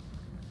you.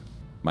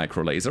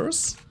 Micro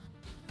lasers.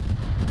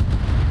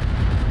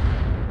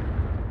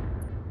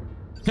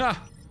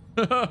 Ha!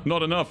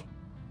 Not enough.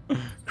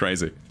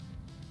 Crazy.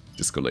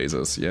 Disco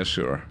lasers. Yeah,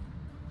 sure.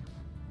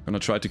 Gonna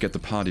try to get the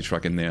party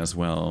truck in there as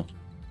well.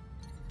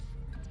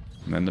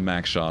 And then the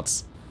mag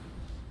shots.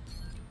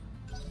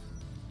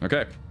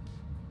 Okay.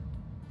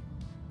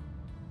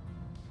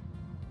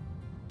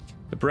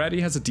 The Brady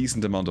has a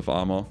decent amount of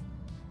armor.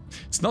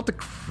 It's not the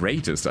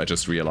greatest, I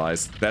just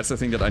realized. That's the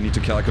thing that I need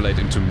to calculate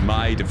into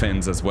my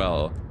defense as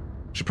well.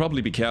 Should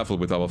probably be careful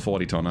with our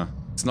 40-tonner.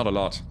 It's not a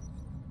lot.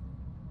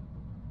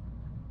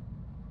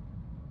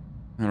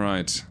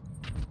 Alright.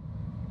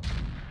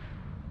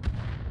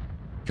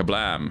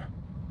 Kablam.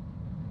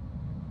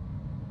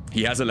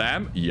 He has a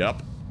lamb?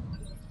 Yup.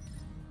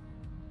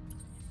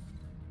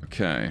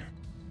 Okay.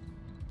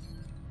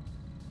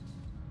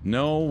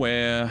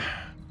 Nowhere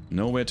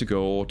to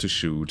go to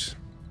shoot.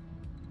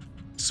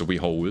 So we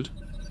hold.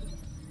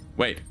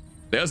 Wait,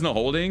 there's no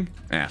holding?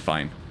 Ah,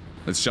 fine.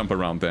 Let's jump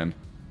around then.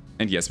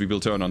 And yes, we will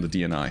turn on the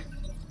DNI.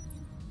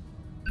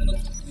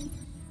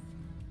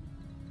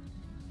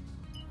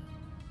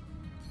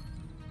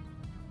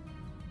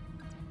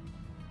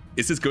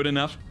 Is this good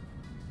enough?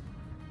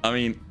 I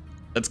mean,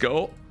 let's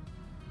go.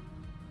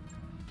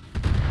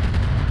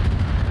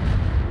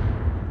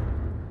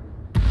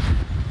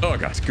 Oh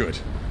god, good.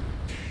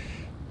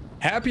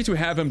 Happy to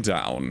have him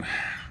down.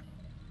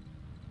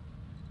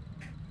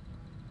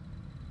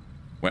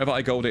 Wherever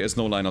I go, there is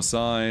no line of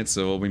sight,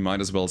 so we might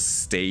as well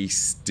stay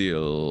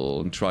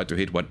still and try to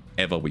hit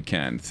whatever we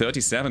can.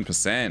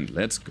 37%,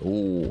 let's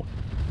go.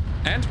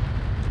 And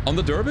on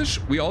the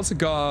Dervish, we also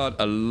got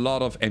a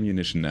lot of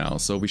ammunition now,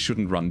 so we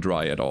shouldn't run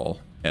dry at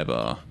all,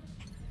 ever.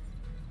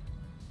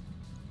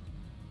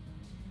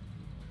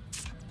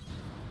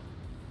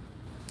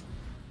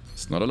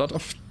 It's not a lot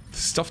of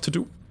stuff to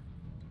do.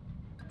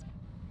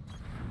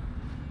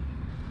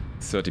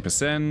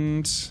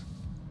 30%.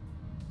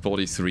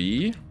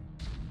 43.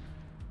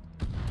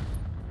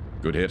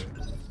 Good hit.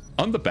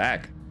 On the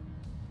back.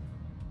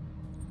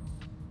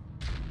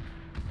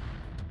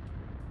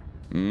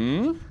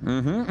 We're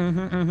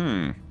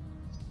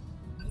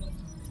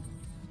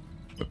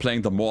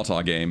playing the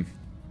mortar game.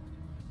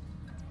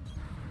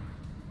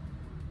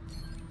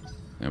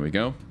 There we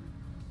go.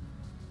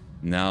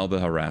 Now the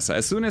harasser.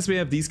 As soon as we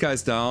have these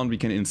guys down, we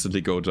can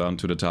instantly go down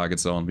to the target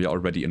zone. We are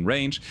already in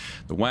range.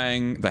 The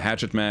Wang, the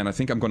Hatchet Man. I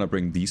think I'm gonna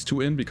bring these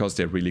two in because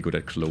they're really good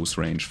at close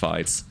range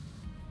fights.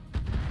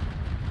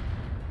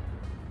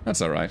 That's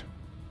alright.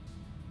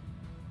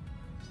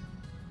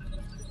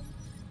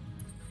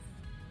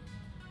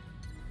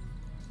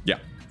 Yeah.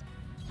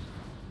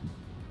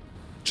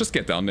 Just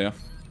get down there.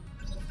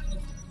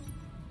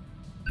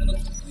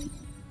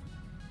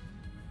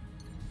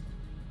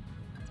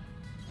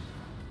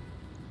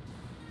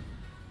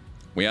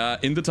 We are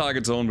in the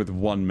target zone with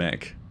one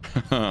mech.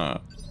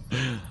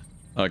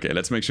 Okay,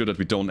 let's make sure that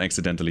we don't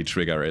accidentally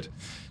trigger it.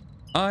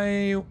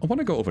 I want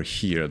to go over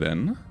here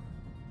then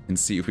and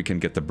see if we can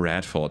get the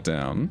Bradford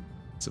down.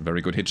 It's a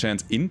very good hit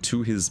chance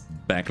into his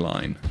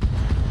backline.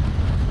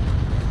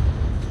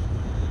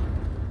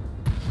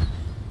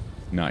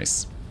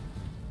 Nice.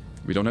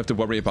 We don't have to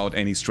worry about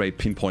any straight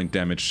pinpoint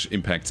damage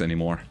impacts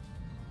anymore.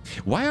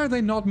 Why are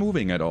they not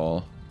moving at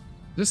all?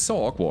 This is so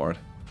awkward.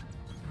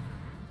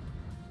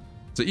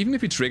 So even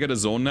if we trigger the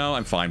zone now,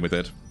 I'm fine with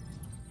it.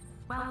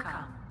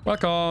 Welcome.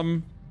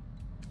 Welcome.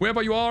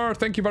 Wherever you are,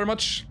 thank you very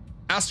much.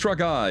 Astra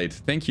Guide,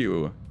 thank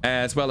you.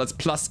 As well as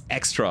Plus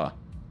Extra.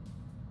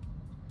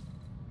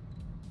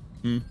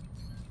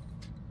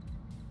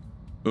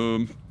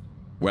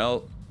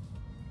 Well...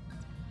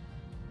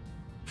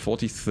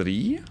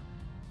 43?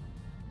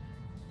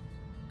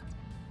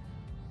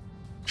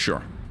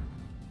 Sure.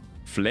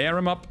 Flare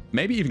him up,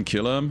 maybe even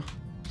kill him.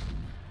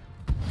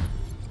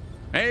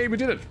 Hey, we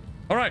did it.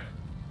 Alright.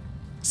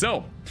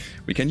 So,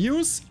 we can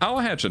use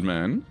our Hatchet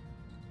Man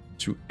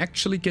to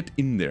actually get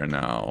in there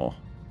now.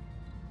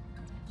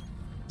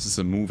 This is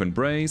a move and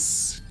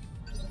brace.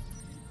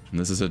 And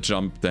this is a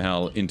jump the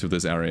hell into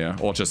this area.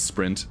 Or just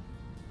sprint.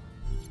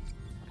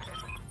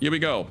 Here we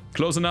go.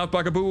 Close enough,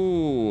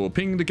 Bugaboo.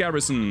 Ping the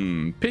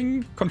garrison.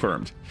 Ping.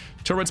 Confirmed.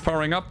 Turrets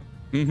powering up.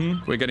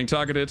 We're getting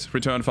targeted.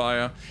 Return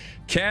fire.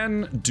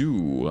 Can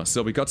do.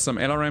 So we got some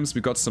LRMs.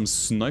 We got some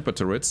sniper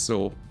turrets.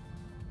 So,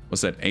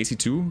 what's that?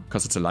 AC2?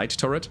 Because it's a light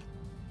turret.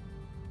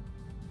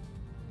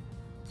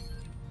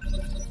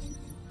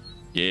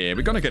 Yeah,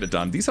 we're gonna get it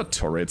done. These are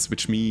turrets,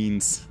 which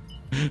means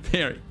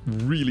they're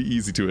really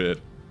easy to hit.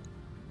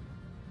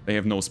 They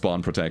have no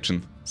spawn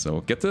protection.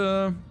 So get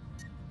the...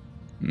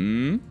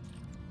 the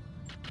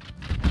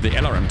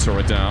LRM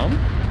turret down.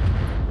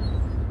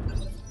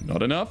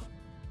 Not enough.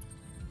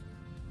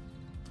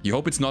 You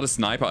hope it's not a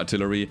sniper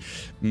artillery.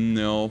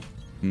 No.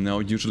 No,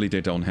 usually they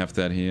don't have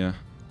that here.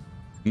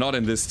 Not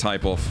in this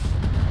type of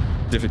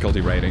difficulty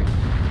rating.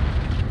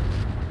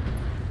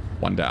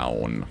 One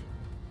down.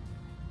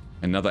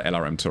 Another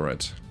LRM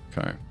turret.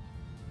 Okay.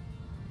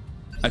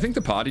 I think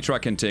the party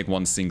truck can take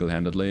one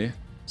single-handedly.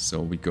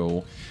 So we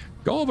go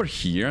over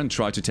here and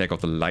try to take out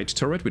the light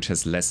turret, which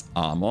has less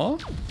armor.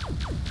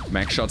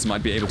 Max shots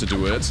might be able to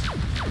do it.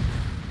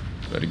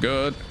 Very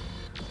good.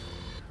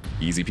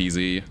 Easy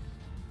peasy.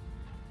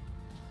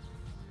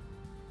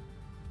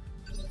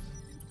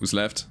 Who's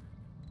left?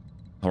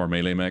 Our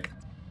melee mech.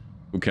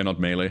 Who cannot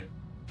melee?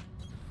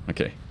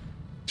 Okay.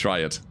 Try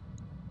it.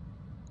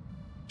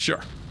 Sure.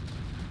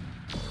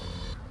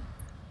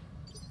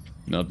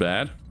 Not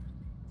bad.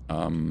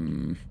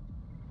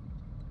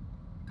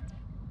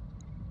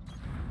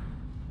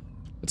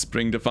 Let's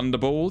bring the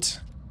Thunderbolt.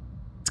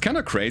 It's kind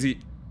of crazy.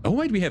 Oh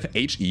wait, we have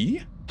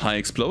HE? High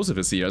explosive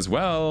is here as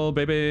well,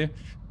 baby.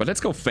 But let's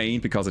go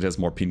Feint because it has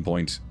more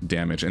pinpoint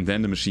damage. And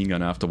then the machine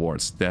gun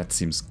afterwards. That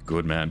seems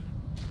good, man.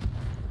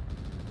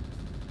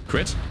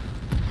 Crit.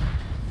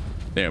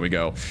 There we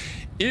go.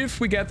 If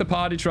we get the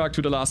party truck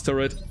to the last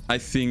turret, I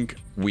think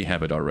we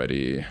have it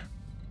already.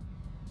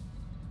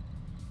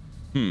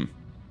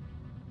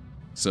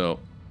 So,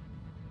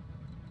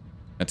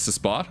 that's the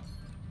spot.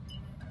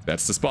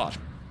 That's the spot.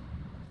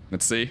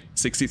 Let's see,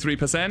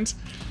 63%.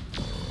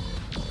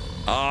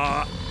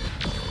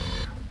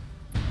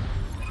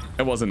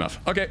 It was enough.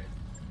 Okay,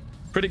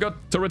 pretty good.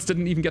 Turrets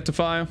didn't even get to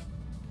fire.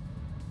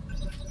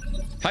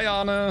 Hi,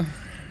 Arne.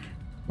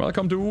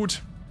 Welcome, dude.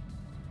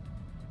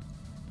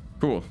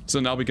 Cool. So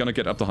now we're gonna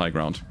get up the high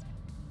ground.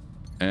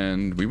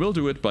 And we will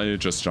do it by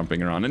just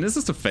jumping around. And this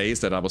is the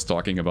phase that I was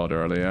talking about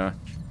earlier.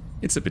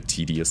 It's a bit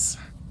tedious.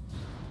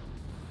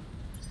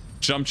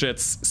 Jump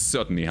jets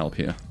certainly help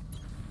here.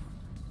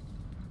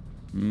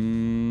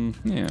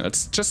 Yeah,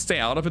 let's just stay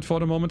out of it for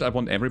the moment. I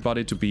want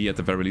everybody to be at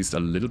the very least a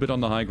little bit on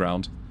the high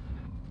ground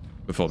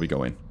before we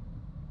go in.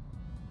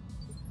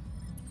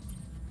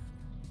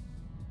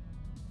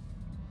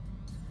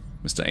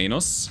 Mr.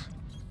 Anos.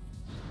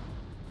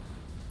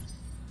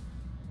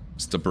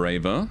 Mr.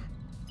 Braver.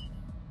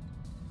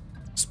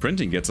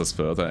 Sprinting gets us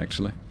further,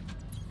 actually.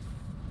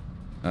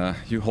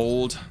 You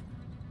hold.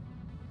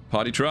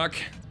 Party truck.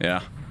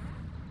 Yeah.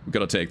 We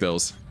gotta take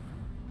those.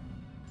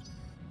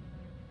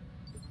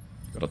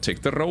 Gotta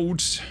take the road.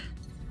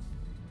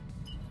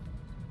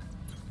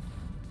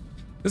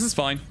 This is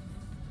fine.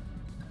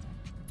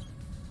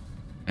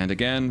 And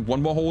again,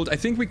 one more hold. I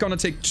think we're gonna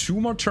take 2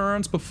 more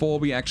turns before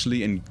we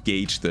actually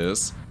engage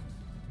this.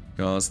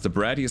 Because the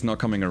Bratty is not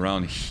coming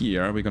around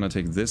here. We're gonna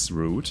take this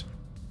route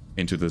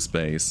into this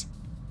base.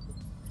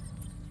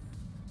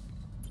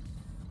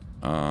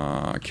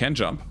 Can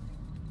jump.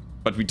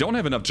 But we don't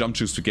have enough jump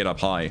juice to get up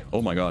high.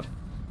 Oh my god.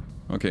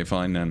 Okay,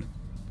 fine then.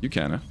 You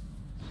can.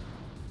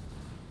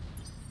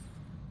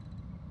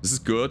 This is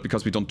good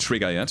because we don't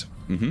trigger yet.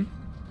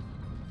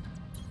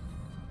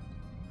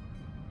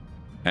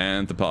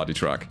 And the party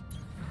truck.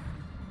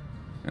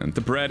 And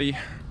the Bratty.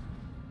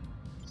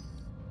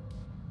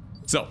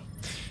 So,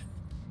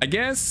 I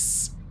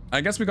guess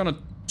we're gonna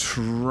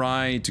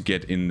try to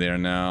get in there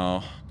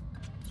now.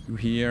 You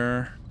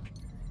here.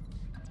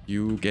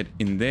 You get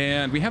in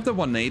there. And we have the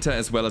one Nater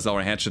as well as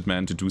our hatchet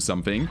man to do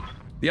something.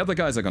 The other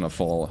guys are gonna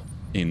fall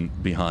in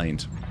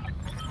behind.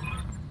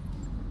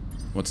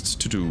 What's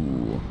to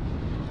do?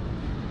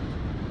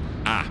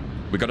 Ah,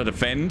 we gotta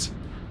defend.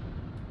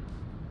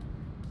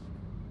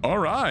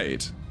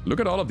 Alright. Look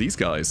at all of these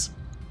guys.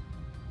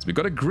 So we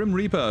got a Grim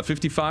Reaper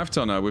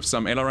 55-tonner with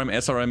some LRM,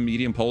 SRM,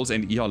 medium pulse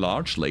and ER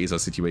large laser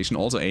situation.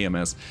 Also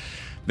AMS.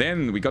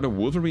 Then we got a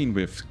Wolverine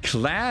with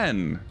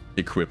clan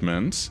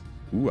equipment.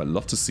 Ooh, I'd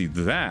love to see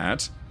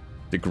that.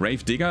 The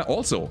Grave Digger,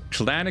 also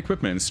clan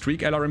equipment.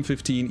 Streak LRM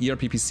 15,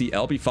 ERPPC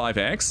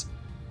LB5X.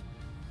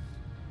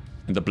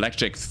 And the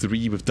Blackjack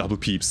 3 with double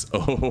peeps.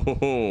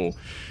 Oh,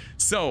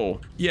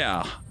 so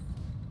yeah.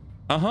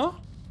 Uh-huh.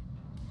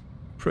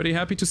 Pretty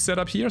happy to set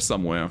up here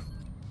somewhere.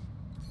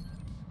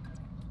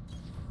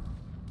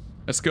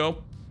 Let's go.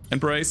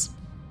 Embrace.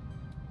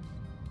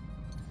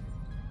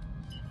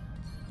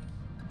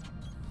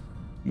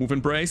 Move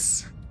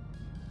embrace.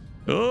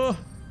 Oh,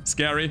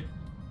 scary.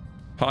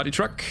 Party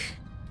truck.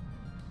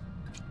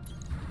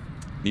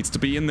 Needs to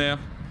be in there.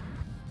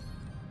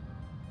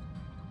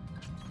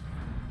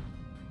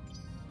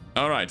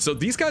 Alright, so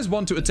these guys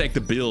want to attack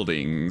the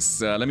buildings.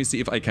 Let me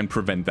see if I can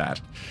prevent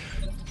that.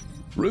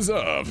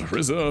 Reserve,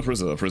 reserve,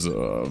 reserve,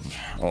 reserve.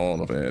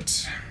 All of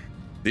it.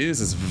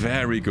 This is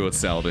very good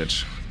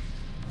salvage.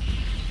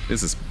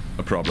 This is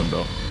a problem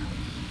though.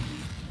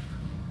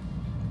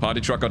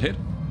 Party truck got hit.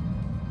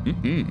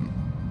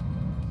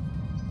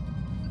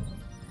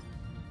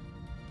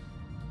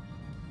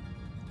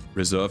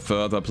 Reserve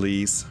further,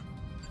 please.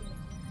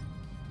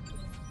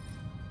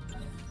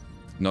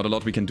 Not a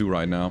lot we can do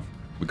right now.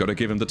 We gotta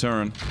give him the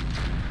turn.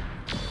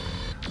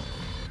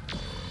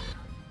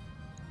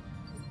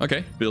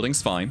 Okay,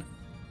 building's fine.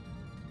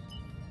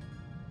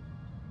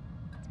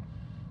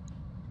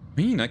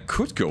 I mean, I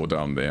could go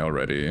down there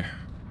already.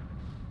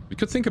 We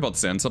could think about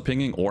sensor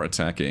pinging or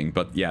attacking,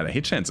 but yeah, the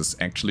hit chance is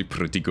actually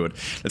pretty good.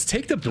 Let's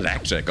take the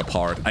Blackjack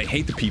apart. I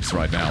hate the peeps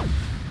right now.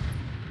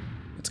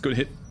 That's a good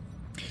hit.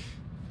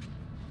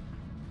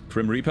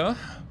 Grim Reaper,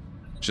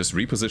 just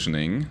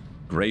repositioning.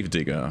 Grave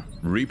Digger,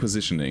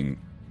 repositioning.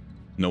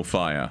 No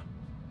fire.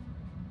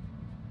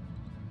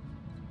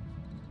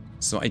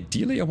 So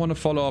ideally I want to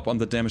follow up on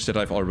the damage that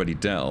I've already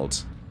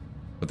dealt.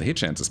 But the hit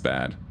chance is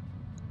bad.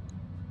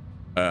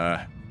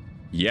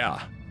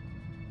 Yeah.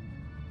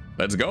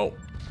 Let's go.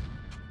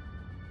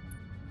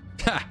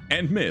 Ha!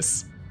 And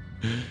miss.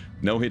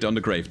 No hit on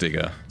the Grave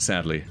Digger,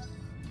 sadly.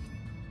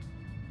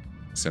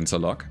 Sensor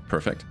lock,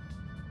 perfect.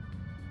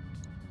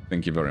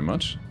 Thank you very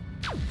much.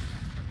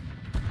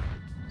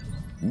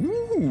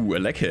 Ooh, a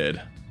leg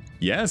head.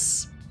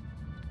 Yes.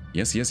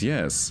 Yes, yes,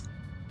 yes.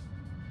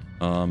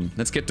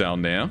 Let's get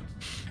down there.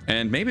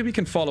 And maybe we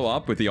can follow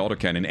up with the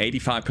autocannon.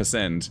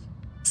 85%.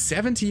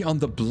 70 on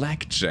the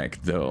Blackjack,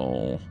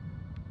 though.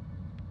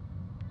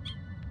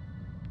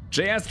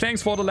 JS,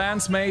 thanks for the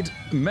Landsmade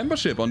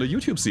membership on the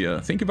YouTube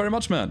here. Thank you very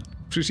much, man.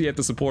 Appreciate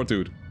the support,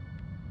 dude.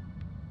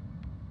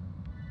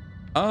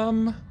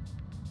 How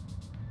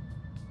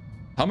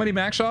many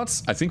mag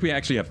shots? I think we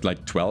actually have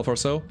like 12 or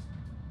so.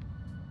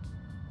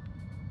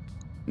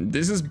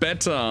 This is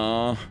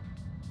better.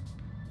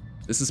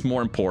 This is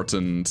more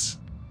important.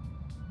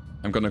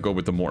 I'm gonna go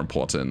with the more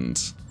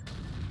important.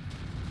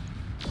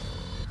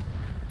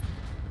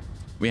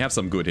 We have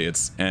some good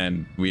hits,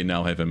 and we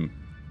now have him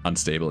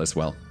unstable as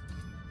well.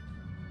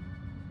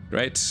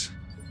 Great.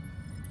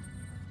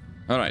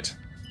 Alright.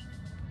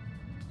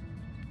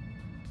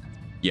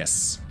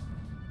 Yes.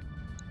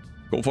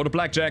 Go for the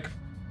Blackjack.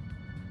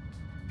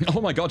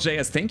 Oh my god,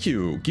 JS, thank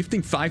you.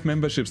 Gifting 5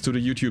 memberships to the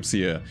YouTubes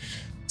here.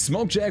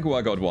 Smoke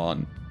Jaguar got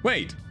one.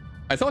 Wait,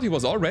 I thought he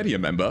was already a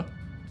member.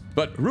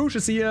 But Rouge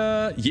is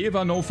here,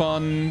 Yeva No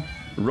Fun,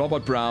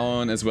 Robert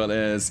Brown, as well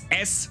as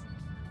S.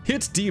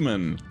 Hit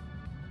Demon.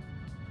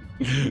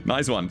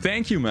 Nice one.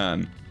 Thank you,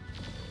 man.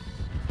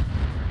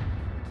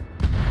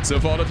 So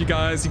for all of you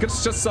guys, you get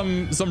just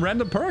some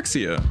random perks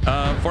here.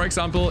 For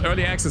example,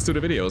 early access to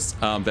the videos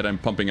that I'm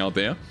pumping out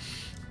there.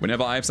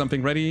 Whenever I have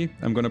something ready,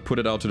 I'm gonna put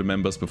it out to the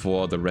members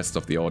before the rest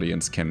of the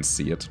audience can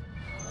see it.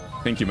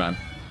 Thank you, man.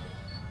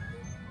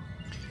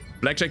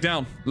 Blackjack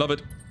down. Love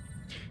it.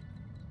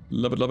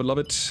 Love it, love it, love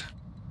it.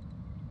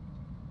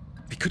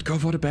 We could go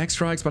for the back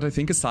strikes, but I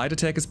think a side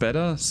attack is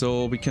better.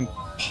 So we can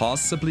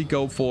possibly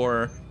go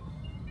for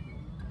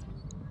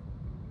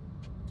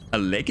a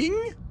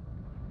legging?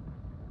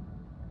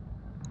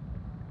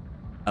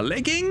 A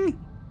legging?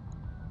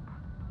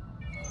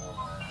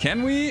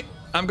 Can we?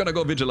 I'm gonna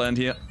go vigilant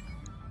here.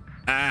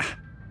 Ah,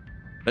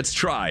 let's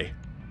try.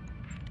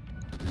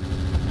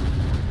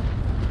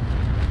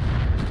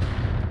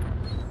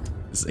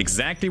 This is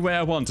exactly where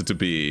I want it to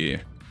be.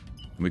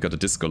 We got the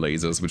disco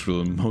lasers, which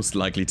will most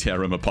likely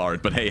tear him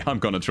apart, but hey, I'm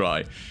gonna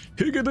try.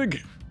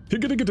 Higgadig,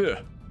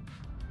 higgadig.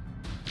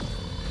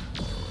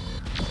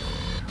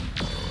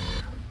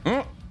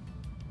 Oh.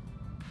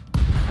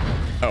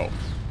 Oh.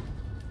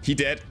 He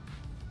dead.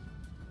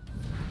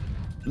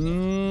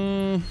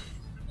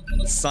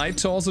 Side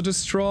torso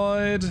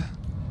destroyed.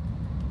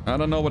 I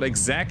don't know what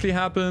exactly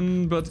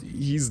happened, but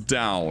he's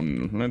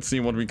down. Let's see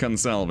what we can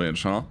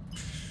salvage, huh?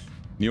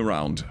 New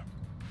round.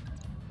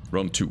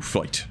 Round 2,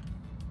 fight.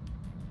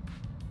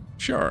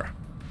 Sure.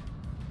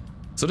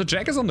 So the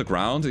Jack is on the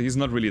ground. He's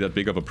not really that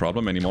big of a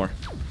problem anymore.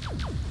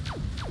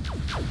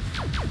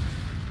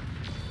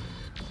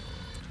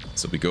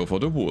 So we go for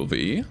the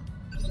Wolvie.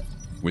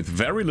 With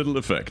very little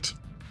effect.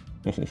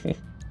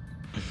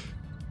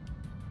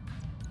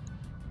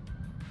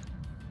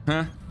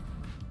 Huh?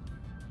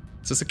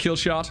 Is this a kill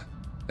shot?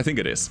 I think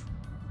it is.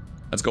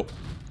 Let's go.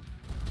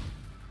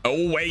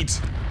 Oh, wait.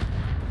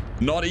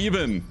 Not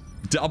even.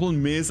 Double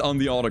miss on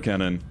the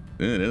autocannon.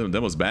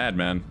 That was bad,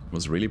 man. It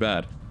was really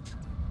bad.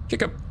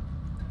 Kick him.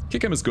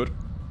 Kick him is good.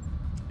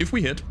 If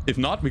we hit. If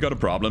not, we got a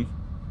problem.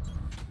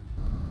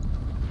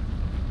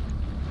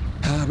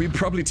 We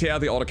probably tear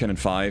the autocannon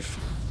 5.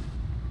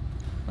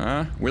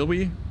 Will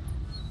we?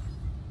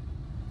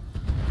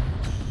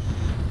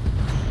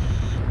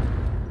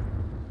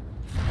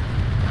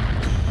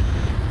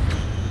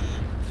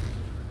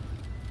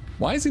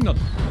 Why is he not...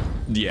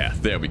 Yeah,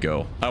 there we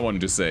go. I wanted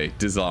to say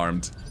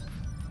disarmed.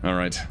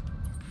 Alright.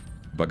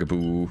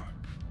 Bugaboo.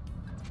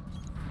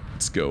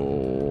 Let's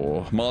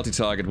go.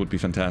 Multi-target would be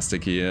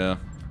fantastic here.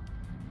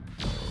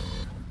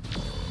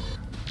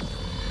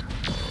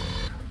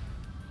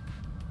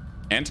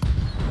 And?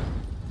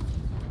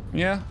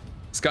 Yeah.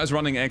 This guy's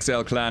running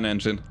XL clan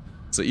engine.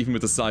 So even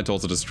with the sight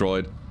also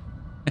destroyed.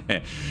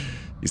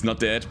 He's not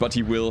dead, but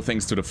he will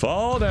thanks to the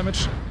fall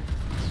damage.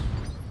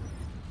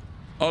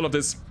 All of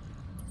this.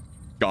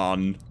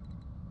 Gone.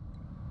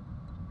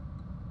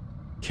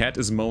 Cat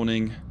is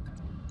moaning.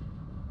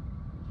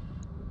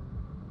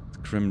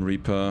 Grim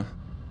Reaper.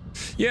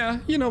 Yeah,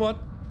 you know what?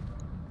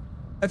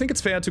 I think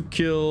it's fair to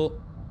kill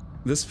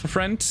this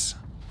friend.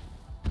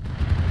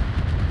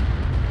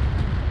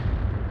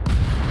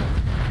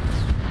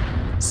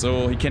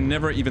 So he can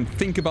never even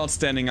think about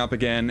standing up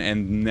again,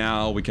 and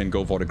now we can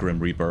go for the Grim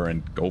Reaper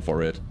and go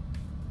for it.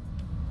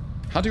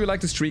 How do you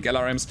like the streak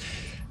LRMs?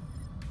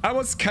 I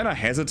was kind of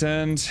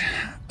hesitant,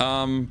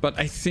 but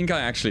I think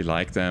I actually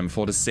like them.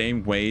 For the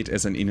same weight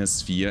as an Inner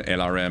Sphere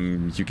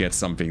LRM, you get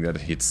something that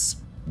hits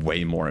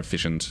way more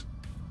efficient.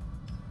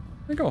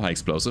 I go high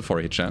explosive for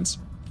a hit chance.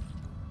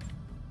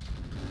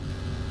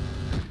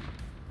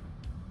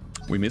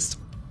 We missed.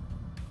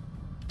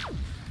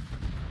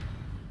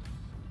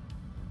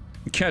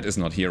 Cat is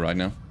not here right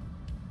now.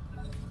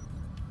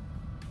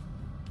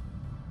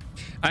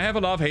 I have a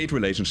love-hate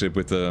relationship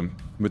with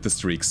the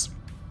streaks.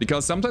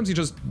 Because sometimes you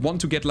just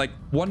want to get like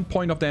 1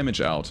 point of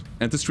damage out.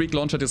 And the streak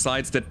launcher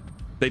decides that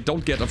they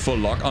don't get a full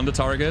lock on the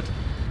target.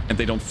 And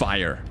they don't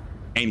fire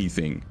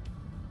anything.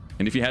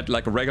 And if you had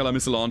like a regular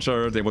missile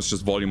launcher, there was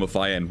just volume of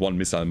fire and one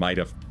missile might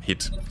have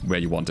hit where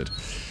you wanted.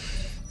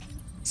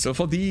 So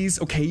for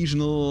these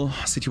occasional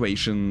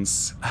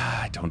situations,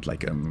 I don't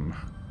like them.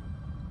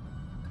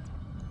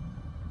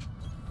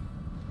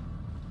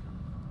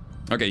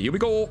 Okay, here we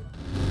go.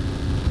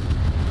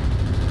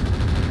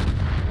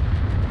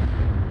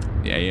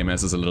 The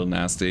AMS is a little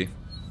nasty.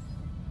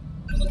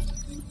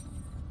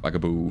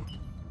 Bugaboo.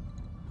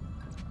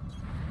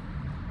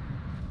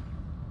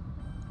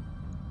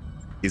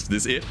 Is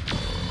this it?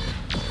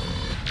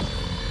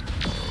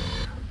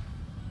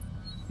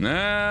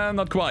 Nah,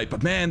 not quite.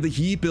 But man, the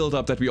heat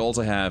buildup that we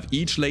also have.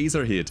 Each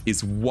laser hit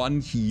is 1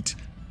 heat.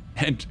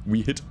 And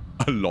we hit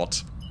a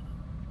lot.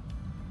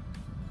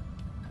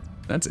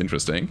 That's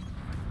interesting.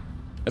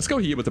 Let's go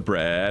here with the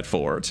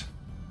Bradford.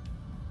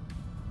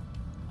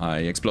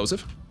 High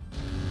explosive.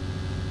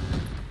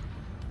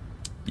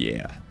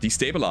 Yeah,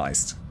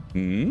 destabilized.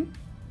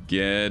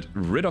 Get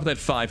rid of that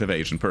 5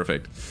 evasion.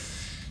 Perfect.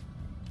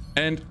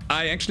 And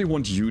I actually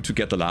want you to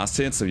get the last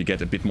hit, so you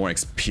get a bit more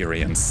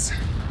experience.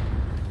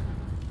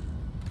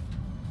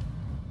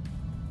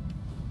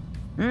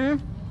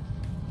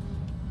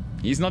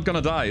 He's not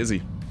gonna die, is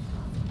he?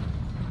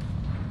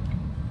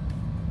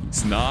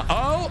 He's not.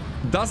 Oh!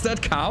 Does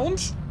that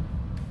count?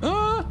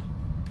 I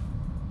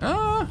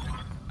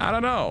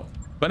don't know.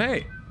 But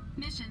hey.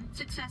 Mission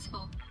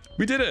successful.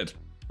 We did it.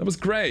 That was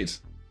great.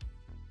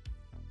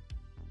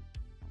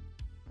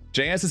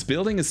 JS's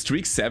building is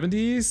streak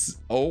 70s?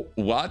 Oh,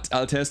 what?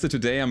 I'll test it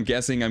today. I'm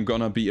guessing I'm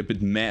gonna be a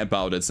bit meh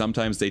about it.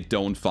 Sometimes they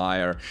don't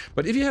fire.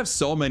 But if you have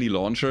so many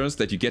launchers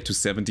that you get to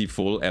 70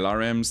 full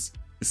LRMs,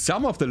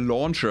 some of the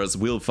launchers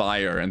will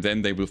fire and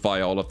then they will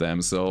fire all of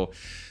them. So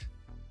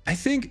I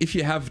think if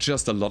you have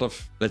just a lot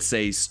of, let's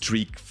say,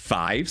 streak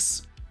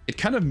 5s, it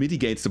kind of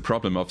mitigates the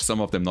problem of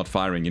some of them not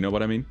firing. You know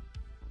what I mean?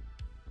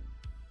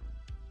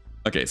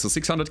 Okay, so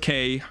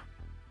 600k.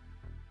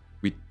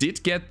 We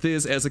did get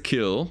this as a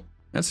kill.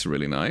 That's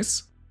really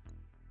nice.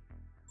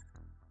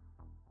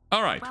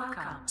 All right.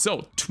 Welcome.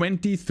 So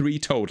 23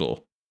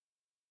 total.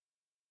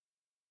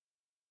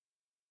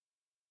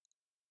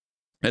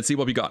 Let's see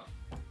what we got.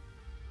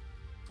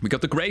 We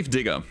got the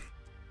Gravedigger.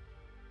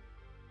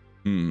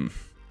 Got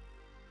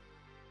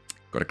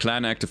a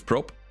Clan Active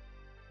Probe.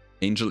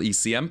 Angel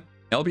ECM.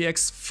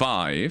 LBX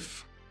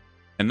 5.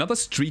 Another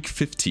Streak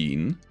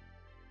 15.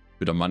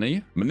 Bit of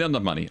money. No,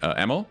 not money.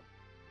 Ammo.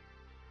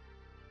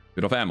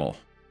 Bit of ammo.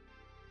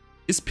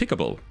 Is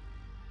pickable.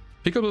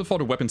 Pickable for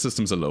the weapon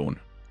systems alone.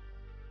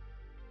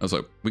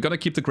 Also, we gotta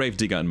keep the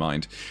Gravedigger in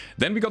mind.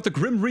 Then we got the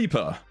Grim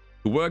Reaper,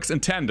 who works in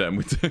tandem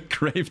with the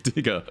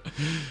Gravedigger.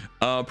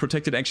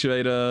 Protected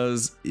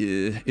actuators.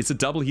 It's a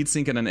double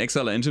heatsink and an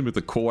XL engine with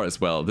the core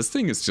as well. This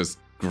thing is just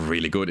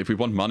really good if we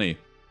want money.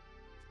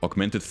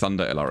 Augmented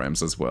Thunder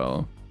LRMs as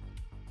well.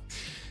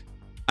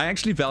 I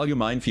actually value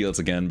minefields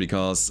again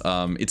because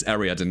it's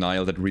area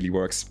denial that really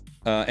works.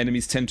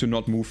 Enemies tend to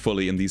not move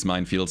fully in these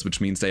minefields,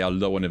 which means they are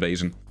low on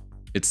evasion.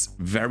 It's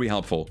very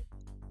helpful.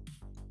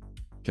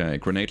 Okay,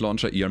 Grenade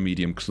Launcher, ER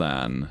Medium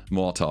Clan,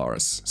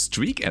 Mortars,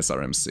 Streak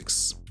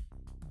SRM6.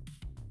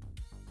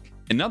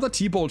 Another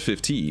T-Bolt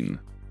 15.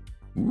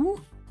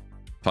 Ooh.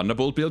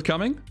 Thunderbolt build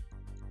coming.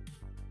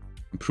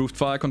 Improved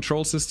fire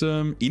control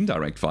system,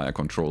 indirect fire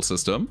control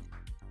system.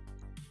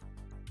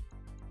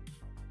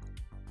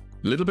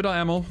 Little bit of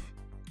ammo.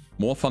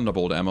 More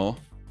Thunderbolt ammo.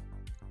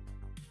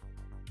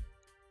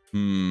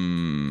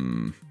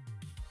 And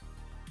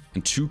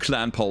 2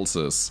 clan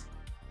pulses.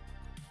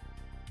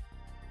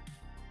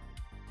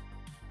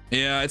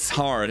 Yeah, it's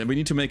hard and we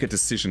need to make a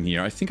decision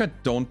here. I think I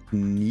don't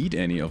need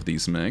any of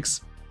these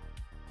mechs.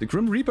 The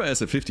Grim Reaper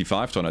is a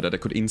 55-tonner that I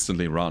could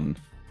instantly run.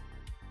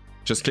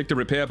 Just click the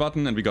repair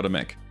button and we got a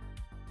mech.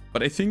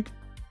 But I think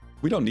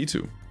we don't need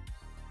to.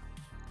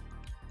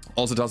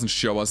 Also doesn't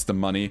show us the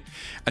money.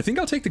 I think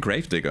I'll take the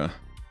Gravedigger.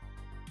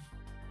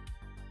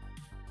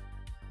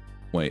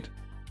 Wait.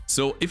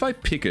 So if I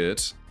pick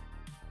it,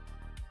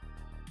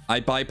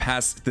 I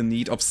bypass the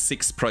need of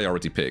 6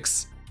 priority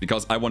picks.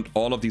 Because I want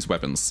all of these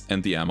weapons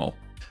and the ammo.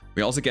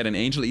 We also get an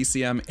Angel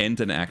ECM and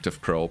an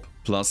active probe.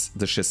 Plus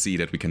the chassis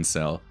that we can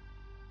sell.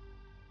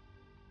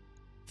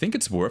 I think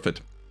it's worth it.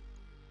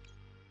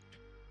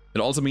 It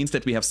also means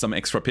that we have some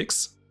extra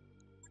picks.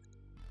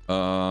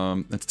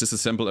 Let's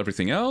disassemble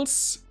everything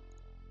else.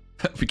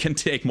 We can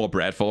take more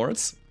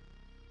Bradfords.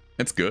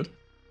 That's good.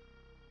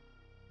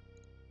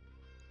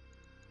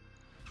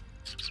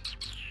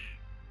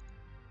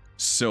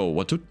 So,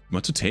 what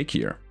to take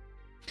here?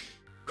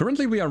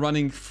 Currently we are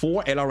running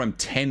 4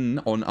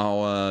 LRM-10 on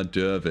our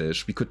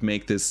Dervish. We could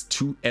make this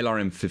 2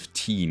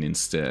 LRM-15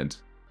 instead.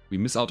 We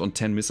miss out on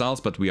 10 missiles,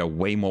 but we are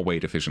way more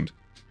weight efficient.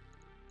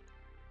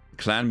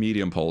 Clan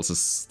medium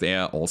pulses,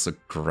 they're also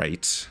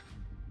great.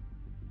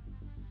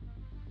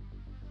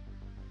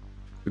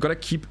 We gotta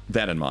keep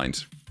that in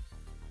mind.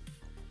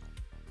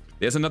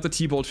 There's another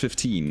T-Bolt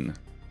 15.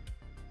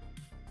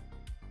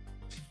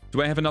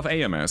 Do I have enough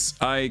AMS?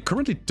 I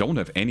currently don't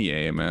have any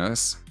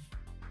AMS.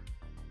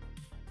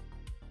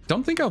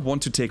 Don't think I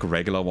want to take a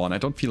regular one. I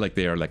don't feel like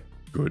they are like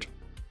good.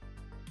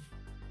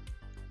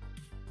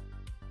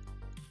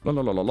 La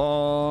la la la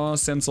la.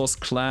 Sensor's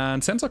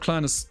Clan. Sensor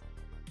Clan is...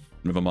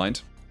 Never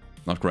mind.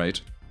 Not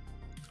great.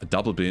 A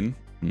double bin.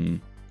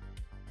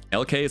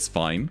 LK is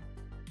fine.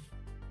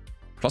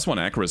 +1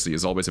 accuracy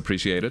is always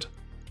appreciated.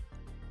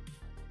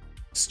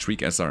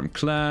 Streak SRM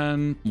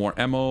Clan. More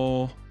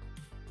ammo.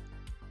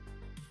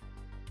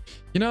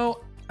 You know,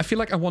 I feel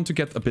like I want to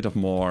get a bit of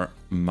more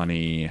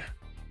money.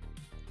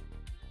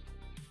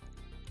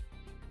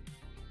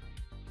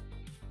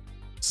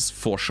 This is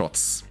 4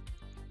 shots.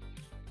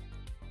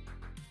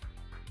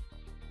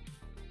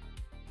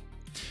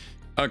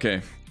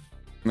 Okay.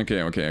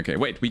 Okay.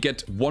 Wait, we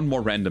get 1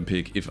 more random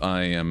pick if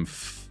I am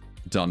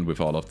done with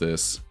all of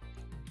this.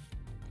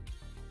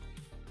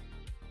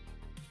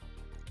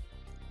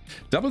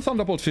 Double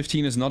Thunderbolt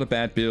 15 is not a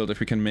bad build if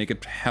we can make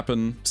it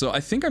happen. So I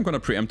think I'm gonna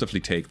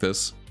preemptively take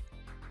this.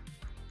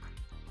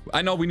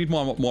 I know we need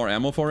more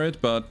ammo for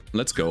it, but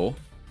let's go.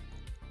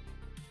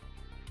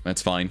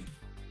 That's fine.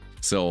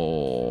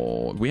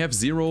 So we have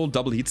 0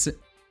 double heatsink.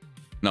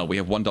 No, we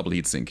have 1 double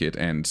heatsink kit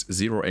and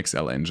 0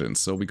 XL engines.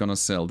 So we're gonna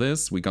sell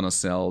this. We're gonna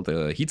sell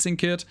the heatsink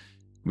kit.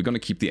 We're gonna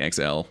keep the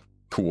XL.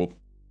 Cool.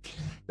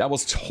 That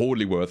was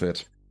totally worth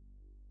it.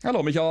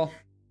 Hello, Michael.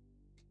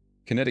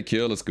 Kinetic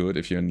kill is good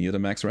if you're near the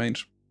max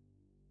range.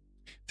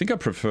 I think I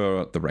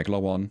prefer the regular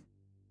one.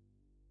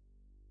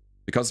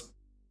 Because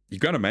you're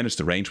gonna manage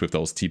the range with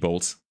those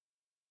T-bolts.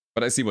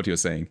 But I see what you're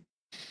saying.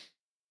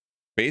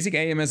 Basic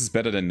AMS is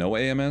better than no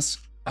AMS.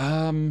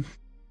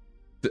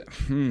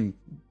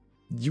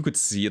 You could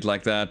see it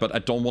like that, but I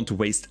don't want to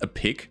waste a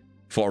pick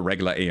for a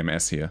regular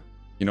AMS here.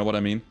 You know what I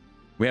mean?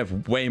 We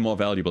have way more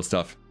valuable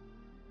stuff.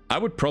 I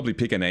would probably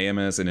pick an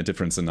AMS in a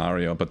different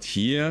scenario, but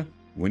here,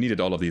 we needed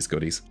all of these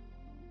goodies.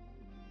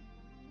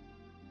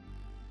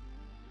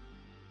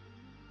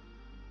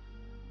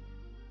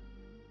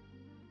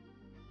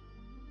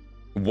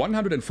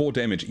 $104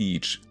 damage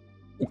each.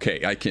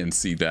 Okay, I can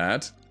see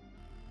that.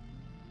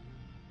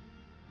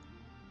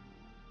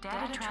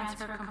 Data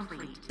transfer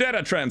complete.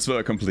 Data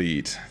transfer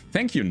complete.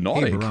 Thank you,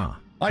 Nordic. Hey, Barah,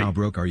 how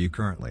broke are you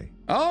currently?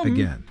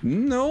 Again.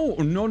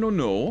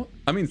 No.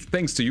 I mean,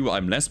 thanks to you,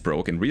 I'm less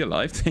broke in real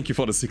life. Thank you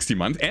for the 60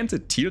 month and a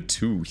tier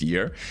 2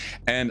 here.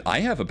 And I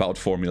have about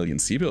 4 million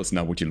C-bills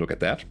now. Would you look at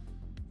that?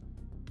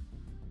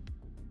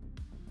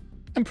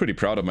 I'm pretty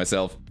proud of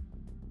myself.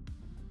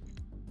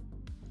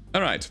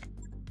 All right.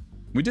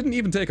 We didn't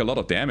even take a lot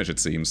of damage, it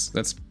seems.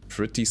 That's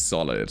pretty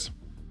solid.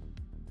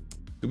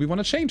 Do we want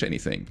to change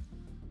anything?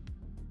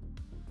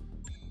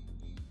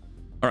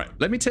 Alright,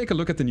 let me take a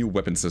look at the new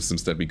weapon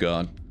systems that we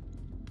got.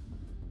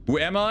 Who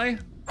am I?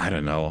 I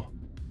don't know.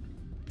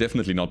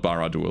 Definitely not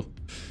Baradul.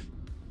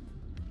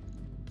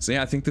 So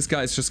yeah, I think this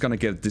guy is just gonna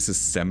get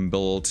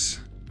disassembled.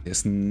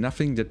 There's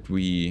nothing that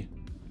we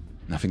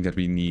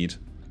need.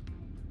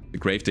 The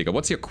Gravedigger,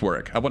 what's your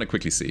quirk? I want to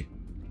quickly see.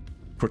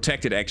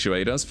 Protected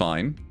actuators,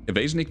 fine.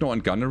 Evasion, ignore,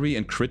 and gunnery,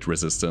 and crit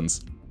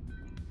resistance.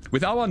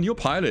 With our new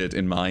pilot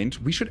in mind,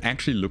 we should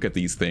actually look at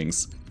these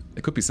things.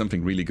 There could be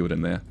something really good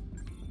in there.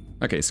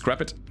 Okay,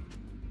 scrap it.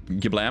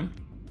 Giblam.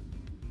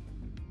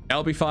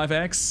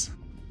 LB5X.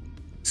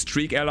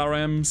 Streak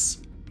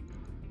LRMs.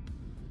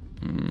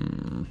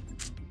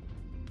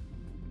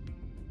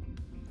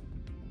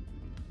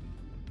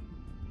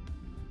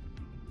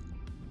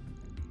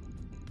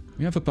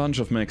 We have a bunch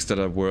of mechs that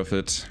are worth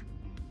it.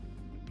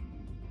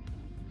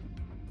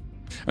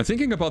 I'm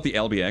thinking about the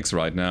LBX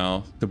right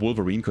now. The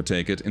Wolverine could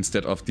take it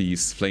instead of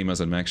these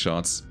flamers and mech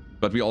shots.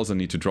 But we also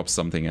need to drop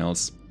something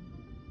else.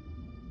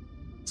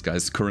 This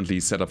guy's currently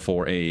set up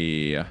for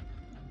a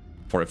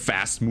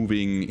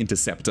fast-moving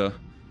interceptor.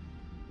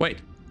 Wait,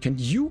 can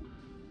you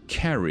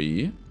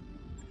carry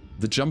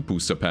the jump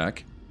booster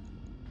pack?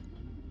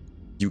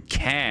 You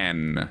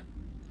can. I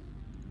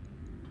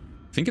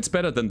think it's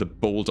better than the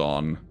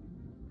bolt-on.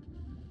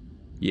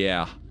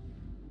 Yeah.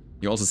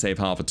 You also save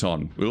half a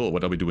ton. Oh,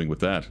 what are we doing with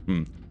that?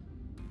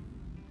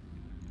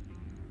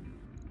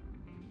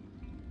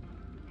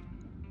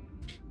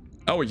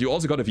 Oh, you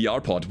also got a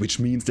VR pod, which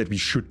means that we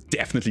should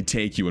definitely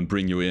take you and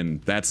bring you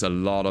in. That's a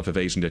lot of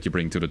evasion that you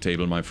bring to the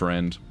table, my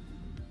friend.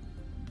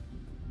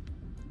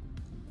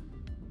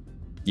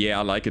 Yeah,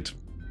 I like it.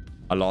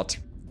 A lot.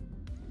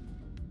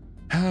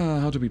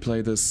 How do we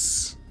play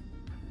this?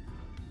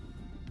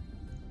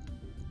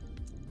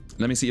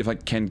 Let me see if I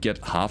can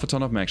get half a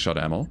ton of max shot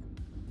ammo.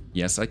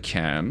 Yes, I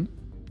can.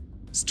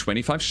 It's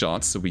 25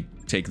 shots, so we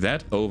take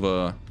that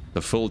over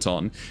the full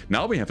ton.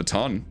 Now we have a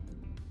ton.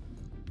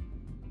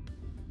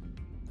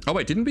 Oh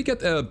wait, didn't we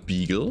get a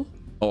Beagle?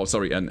 Oh,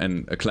 sorry,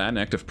 and a Clan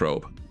Active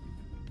Probe.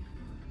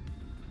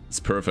 It's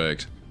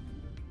perfect.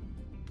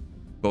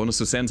 Bonus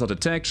to sensor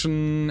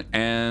detection,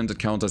 and it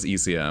counters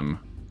ECM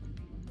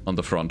on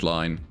the front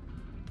line.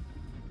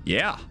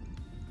 Yeah!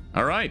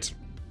 Alright.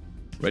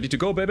 Ready to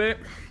go, baby!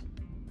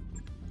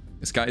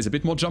 This guy is a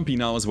bit more jumpy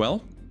now as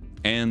well.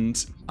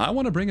 And I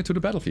want to bring it to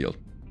the battlefield.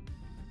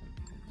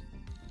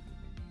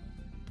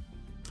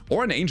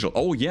 Or an Angel.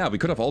 Oh yeah, we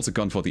could have also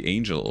gone for the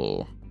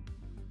Angel.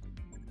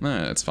 Nah,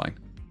 that's fine.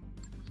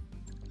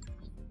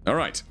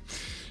 Alright.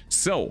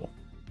 So,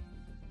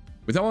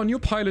 with our new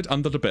pilot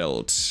under the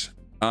belt,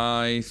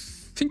 I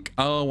think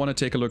I'll want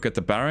to take a look at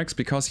the barracks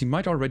because he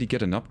might already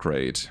get an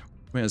upgrade.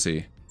 Where is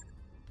he?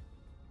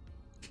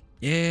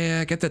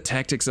 Yeah, get the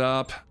tactics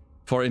up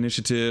for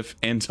initiative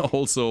and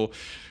also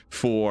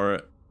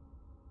for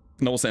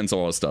no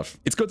sensor stuff.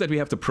 It's good that we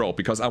have the probe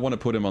because I want to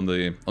put him on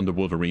the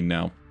Wolverine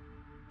now.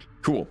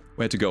 Cool.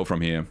 Where to go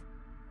from here?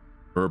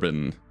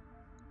 Urban.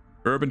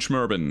 Urban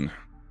Schmurban.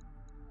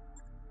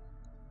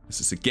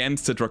 This is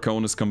against the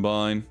Draconis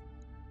Combine.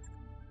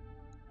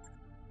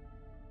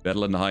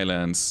 Battle in the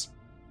Highlands.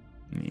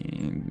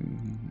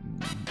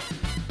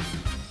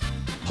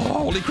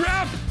 Holy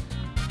crap!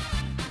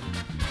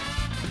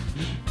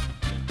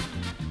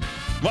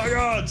 My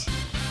god!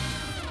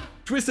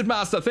 Twisted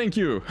Master, thank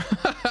you!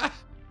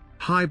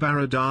 Hi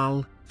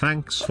Baradul,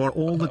 thanks for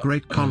all the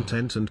great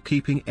content and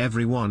keeping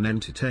everyone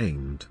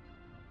entertained.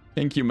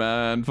 Thank you,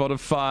 man, for the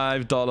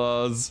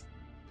 $5.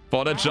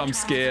 For the jump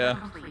scare.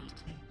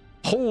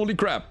 Holy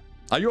crap.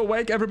 Are you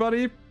awake,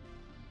 everybody?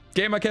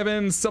 Gamer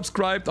Kevin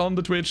subscribed on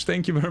the Twitch.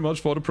 Thank you very much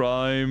for the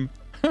Prime.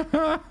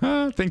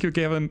 Thank you,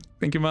 Kevin.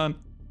 Thank you, man.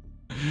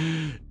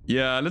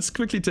 Yeah, let's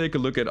quickly take a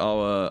look at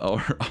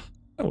our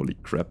holy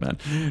crap, man.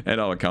 At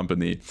our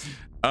company.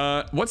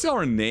 What's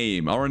our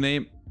name? Our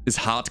name is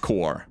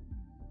Hardcore.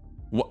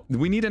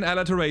 We need an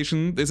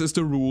alliteration. This is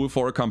the rule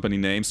for a company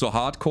name. So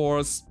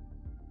Hardcore's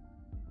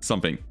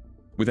something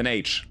with an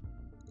H.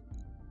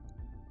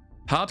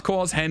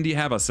 Hardcore's Handy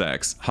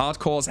Haversacks.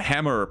 Hardcore's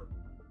Hammer.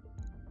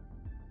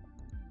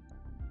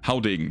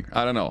 Howding.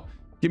 I don't know.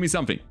 Give me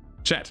something.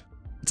 Chat.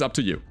 It's up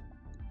to you.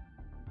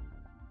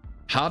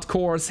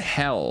 Hardcore's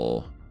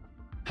Hell.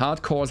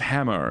 Hardcore's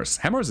Hammers.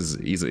 Hammers is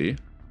easy.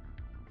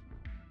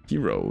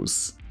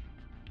 Heroes.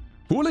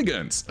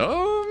 Hooligans.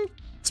 Oh,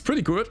 it's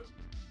pretty good.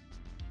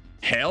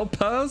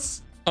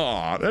 Helpers?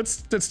 Oh,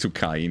 that's too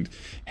kind.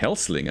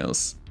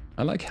 Hellslingers.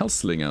 I like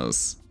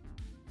Hellslingers.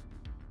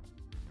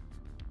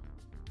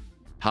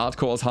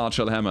 Hardcore's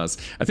Hardshell Hammers.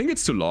 I think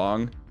it's too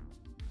long.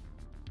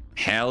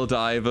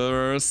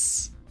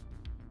 Helldivers.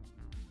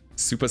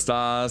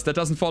 Superstars. That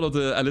doesn't follow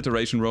the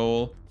alliteration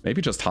rule. Maybe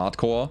just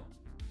Hardcore.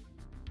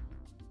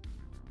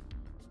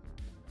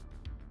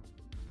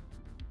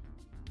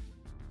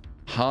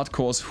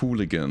 Hardcore's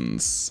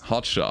Hooligans.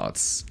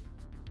 Hotshots.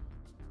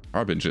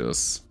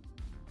 Harbingers.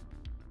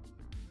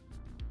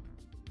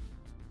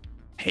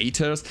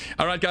 haters.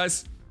 All right,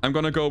 guys, I'm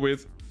gonna go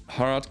with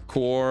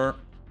hardcore.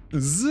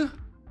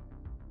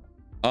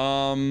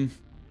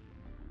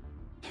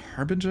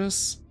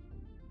 Harbingers.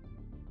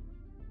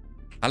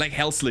 I like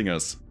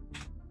Hellslingers.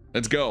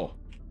 Let's go.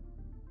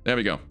 There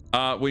we go.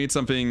 We need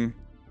something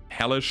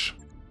hellish.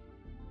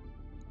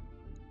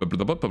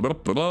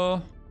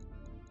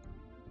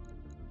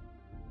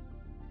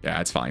 Yeah,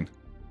 it's fine.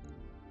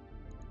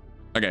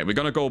 Okay, we're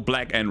gonna go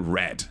black and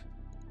red.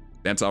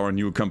 That's our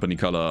new company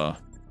color.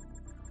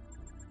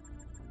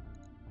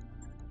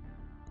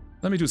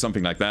 Let me do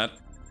something like that.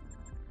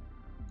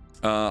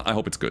 I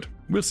hope it's good.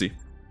 We'll see.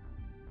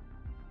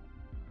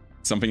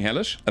 Something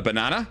hellish? A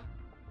banana?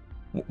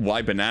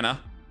 Why banana?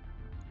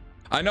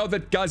 I know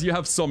that, guys, you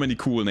have so many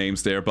cool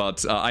names there,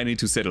 but I need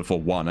to settle for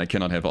one. I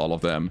cannot have all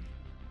of them.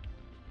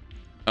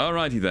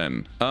 Alrighty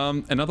then.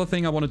 Another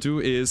thing I want to do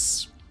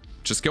is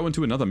just go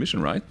into another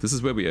mission, right? This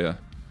is where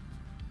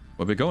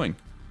we're going.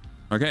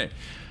 Okay.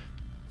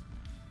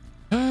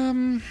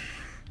 Did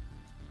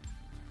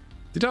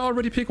I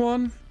already pick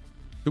one?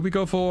 Do we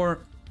go for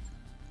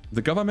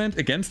the government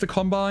against the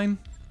Combine?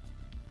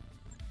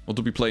 Or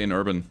do we play in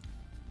urban?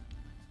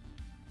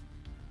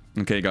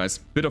 Okay, guys.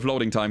 Bit of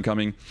loading time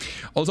coming.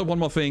 Also, one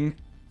more thing.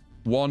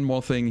 One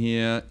more thing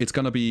here. It's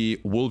gonna be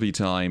Wolvie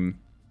time.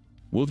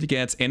 Wolvie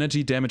gets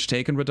energy damage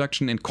taken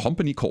reduction and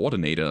company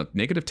coordinator.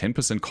 Negative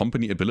 10%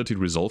 company ability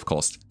resolve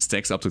cost.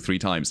 Stacks up to 3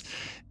 times.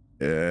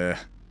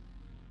 It's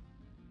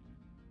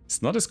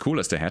not as cool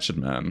as the Hatchet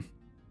Man.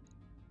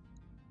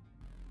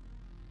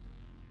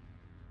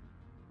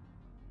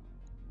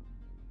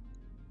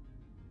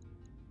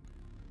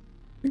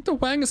 I think the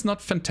Wang is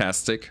not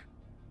fantastic.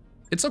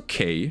 It's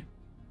okay. It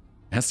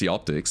has the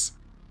optics.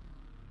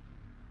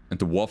 And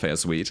the warfare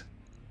suite.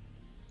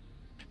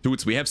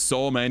 Dudes, we have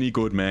so many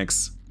good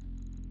mechs.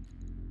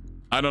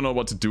 I don't know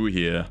what to do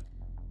here.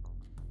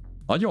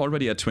 Are you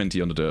already at 20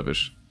 on the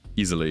Dervish?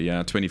 Easily,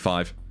 yeah,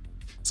 25.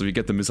 So you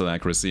get the missile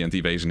accuracy and the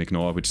evasion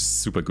ignore, which is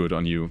super good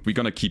on you. We're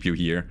gonna keep you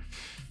here.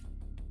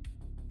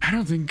 I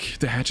don't think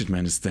the Hatchet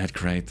Man is that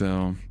great,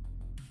 though.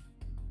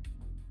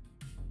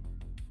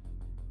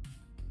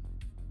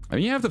 I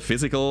mean, you have the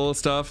physical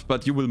stuff,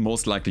 but you will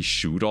most likely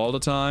shoot all the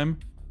time.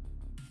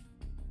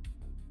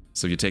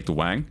 So you take the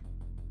Wang.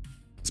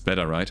 It's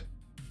better, right?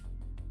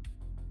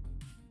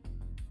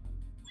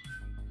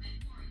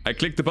 I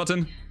clicked the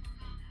button.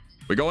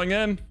 We're going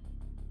in.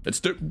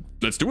 Let's do it.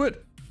 Let's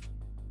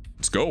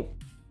go.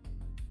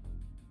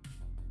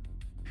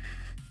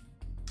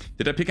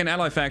 Did I pick an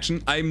ally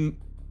faction?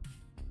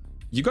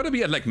 You gotta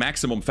be at like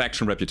maximum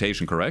faction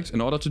reputation, correct? In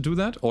order to do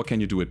that? Or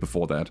can you do it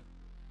before that?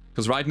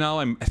 Because right now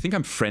I think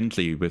I'm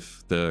friendly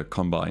with the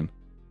Combine.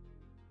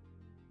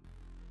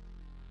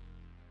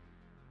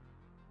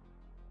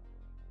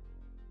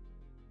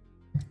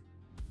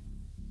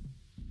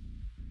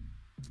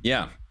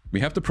 Yeah,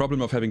 we have the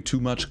problem of having too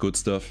much good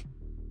stuff.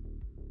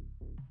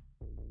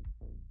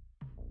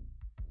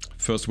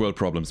 First world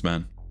problems,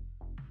 man.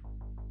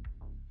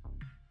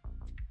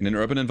 In an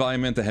urban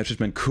environment, the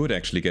Hatchetman could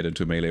actually get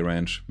into melee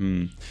range.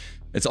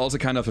 It's also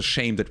kind of a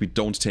shame that we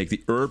don't take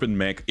the urban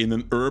mech in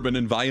an urban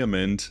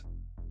environment.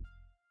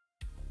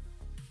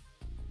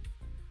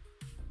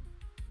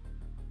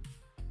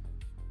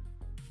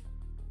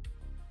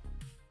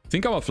 I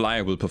think our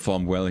flyer will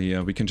perform well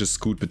here. We can just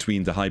scoot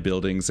between the high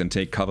buildings and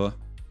take cover.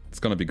 It's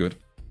gonna be good.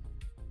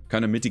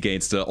 Kind of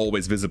mitigates the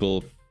always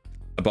visible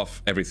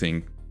above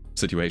everything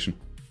situation.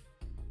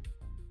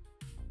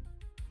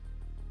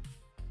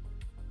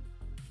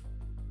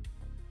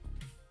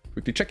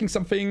 Quickly checking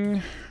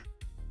something.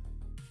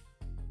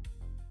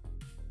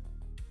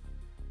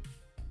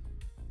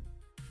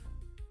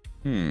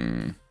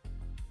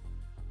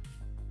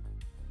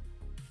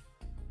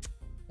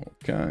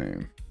 Okay.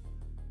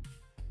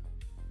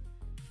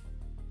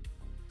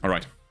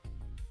 Alright.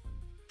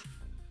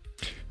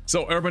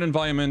 So, urban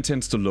environment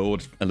tends to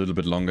load a little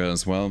bit longer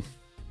as well.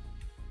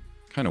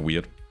 Kind of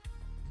weird.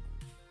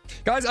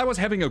 Guys, I was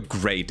having a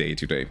great day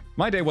today.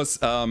 My day was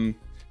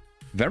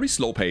very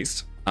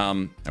slow-paced.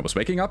 I was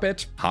waking up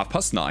at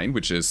 9:30,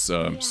 which is,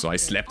 so I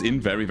slept in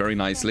very, very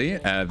nicely.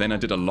 Then I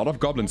did a lot of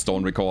Goblin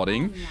Stone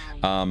recording.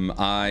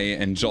 I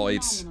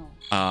enjoyed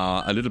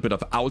a little bit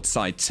of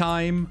outside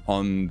time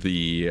on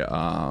the,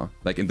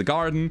 like in the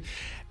garden.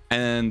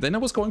 And then I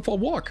was going for a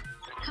walk.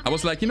 I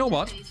was like, you know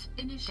what?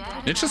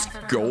 Let's just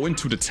go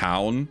into the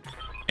town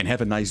and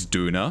have a nice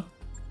döner.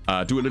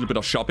 Do a little bit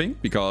of shopping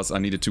because I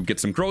needed to get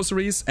some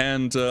groceries.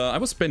 And I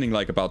was spending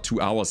like about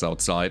 2 hours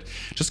outside,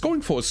 just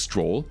going for a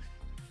stroll.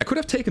 I could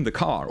have taken the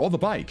car or the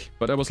bike,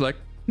 but I was like,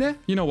 nah,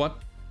 you know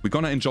what? We're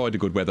gonna enjoy the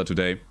good weather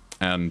today.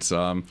 And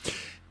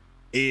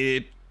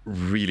it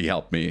really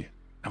helped me.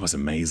 That was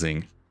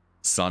amazing.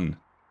 Sun.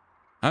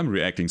 I'm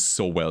reacting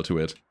so well to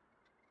it.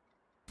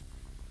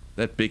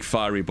 That big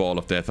fiery ball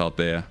of death out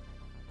there.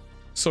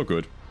 So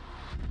good.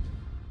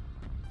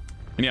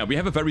 And yeah, we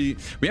have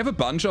a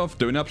bunch of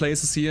doner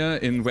places here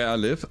in where I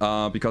live,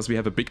 because we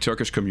have a big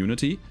Turkish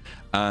community.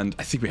 And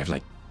I think we have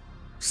like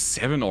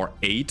 7 or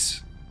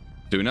 8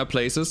 doner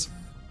places.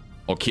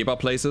 or kebab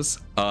places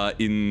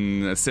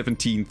in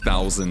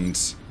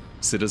 17,000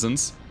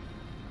 citizens.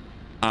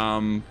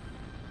 Currently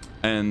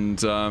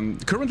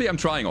I'm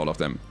trying all of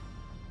them.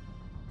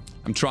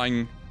 I'm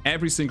trying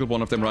every single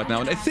one of them right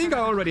now, and I think I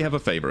already have a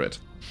favorite.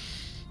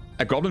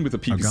 A goblin with a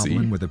PPC. A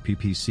goblin with a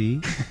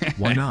PPC?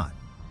 Why not?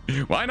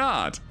 Why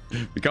not?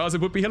 Because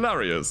it would be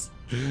hilarious.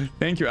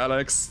 Thank you,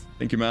 Alex.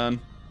 Thank you, man.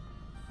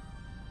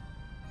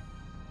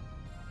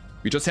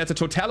 We just had the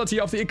totality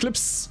of the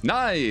eclipse.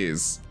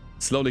 Nice.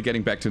 Slowly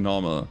getting back to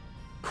normal.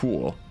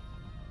 Cool.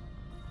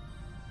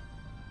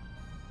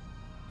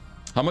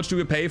 How much do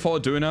we pay for a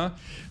döner?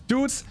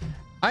 Dudes,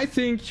 I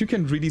think you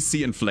can really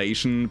see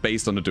inflation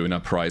based on the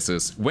döner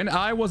prices. When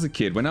I was a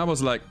kid, where I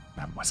was like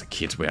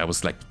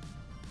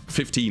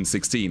 15,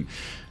 16,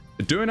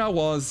 a döner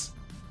was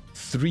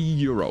 3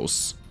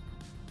 euros.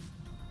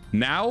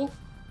 Now,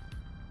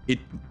 it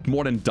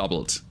more than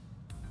doubled.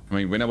 I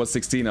mean, when I was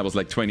 16, I was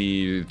like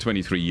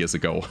 23 years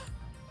ago.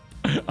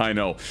 I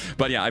know.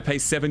 But yeah, I pay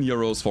 7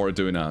 euros for a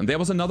döner. And there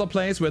was another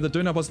place where the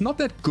döner was not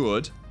that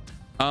good.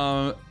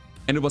 And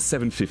it was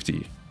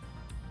 7.50.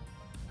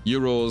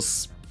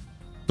 Euros,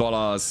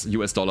 dollars,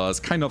 US dollars,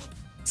 kind of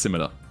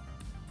similar.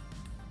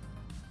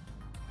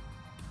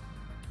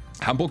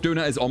 Hamburg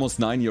döner is almost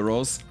 9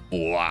 euros.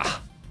 Wow.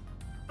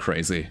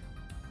 Crazy.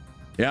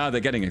 Yeah, they're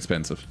getting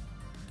expensive.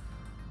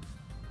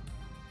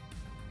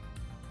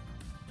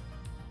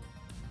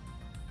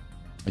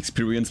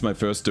 Experienced my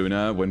first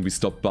döner when we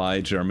stopped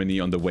by Germany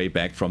on the way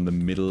back from the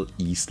Middle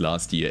East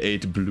last year.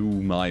 It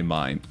blew my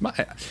mind.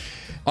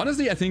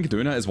 Honestly, I think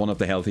döner is one of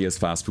the healthiest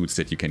fast foods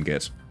that you can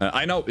get.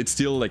 I know it's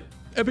still like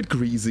a bit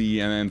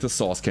greasy and the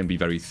sauce can be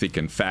very thick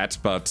and fat,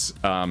 but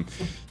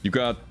you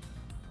got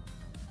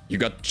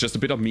just a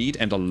bit of meat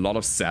and a lot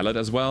of salad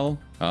as well,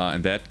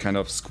 and that kind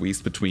of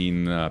squeezed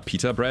between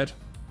pita bread.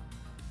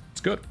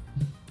 It's good.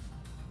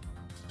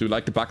 Do you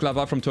like the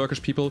baklava from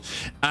Turkish people?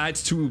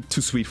 It's too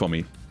sweet for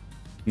me.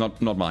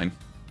 Not mine.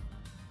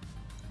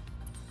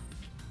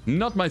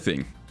 Not my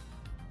thing.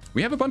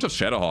 We have a bunch of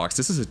Shadowhawks.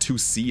 This is a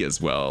 2C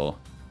as well.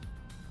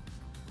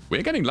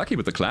 We're getting lucky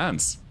with the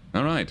clans.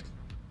 Alright.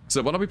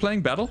 So what are we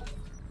playing? Battle?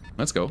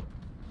 Let's go.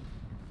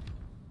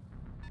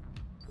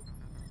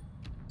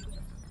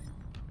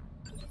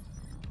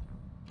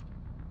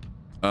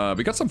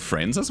 We got some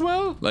friends as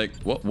well? Like,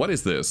 what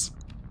is this?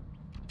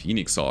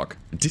 Phoenix Hawk.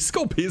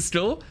 Disco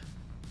pistol?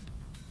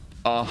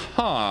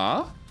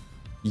 Uh-huh.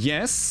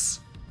 Yes.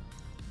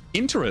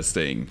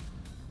 Interesting.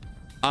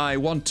 I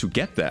want to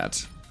get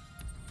that.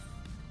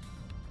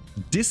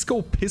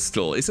 Disco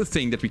pistol is a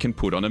thing that we can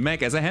put on a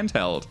mech as a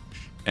handheld.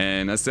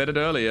 And I said it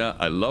earlier,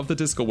 I love the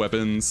disco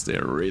weapons.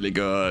 They're really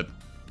good.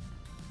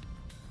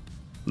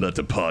 Let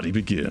the party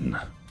begin.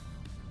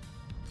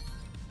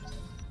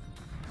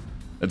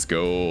 Let's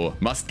go.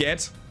 Must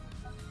get.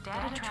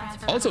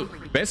 Also,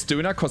 best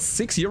döner costs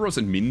 6 euros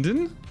in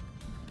Minden?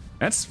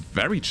 That's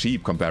very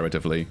cheap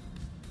comparatively.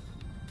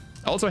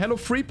 Also, hello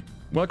Freep.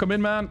 Welcome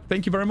in, man.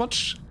 Thank you very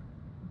much.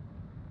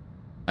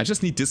 I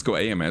just need Disco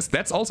AMS.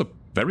 That's also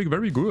very,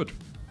 very good.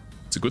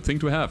 It's a good thing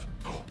to have.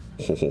 Ho,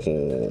 ho,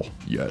 ho.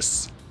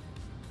 Yes.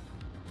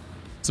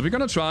 So we're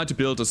gonna try to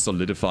build a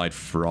solidified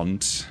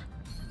front.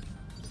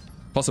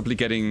 Possibly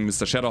getting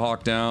Mr.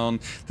 Shadowhawk down.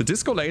 The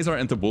Disco Laser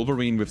and the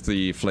Wolverine with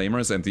the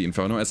Flamers and the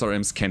Inferno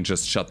SRMs can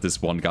just shut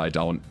this one guy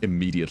down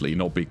immediately.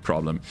 No big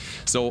problem.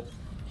 So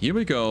here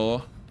we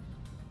go.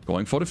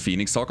 Going for the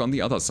Phoenix Hawk on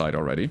the other side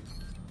already.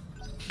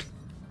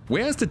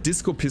 Where is the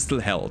Disco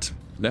Pistol held?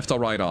 Left or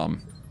right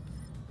arm?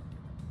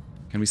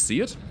 Can we see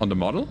it on the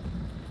model?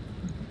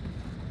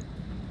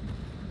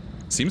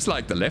 Seems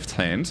like the left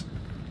hand.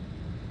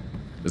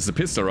 This is a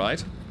pistol,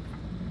 right?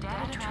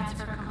 Data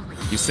transfer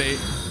complete. You say...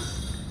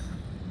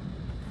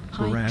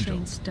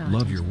 Baradul,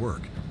 love your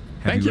work.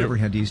 Have Thank you you. ever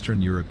had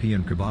Eastern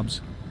European kebabs?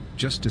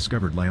 Just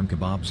discovered lamb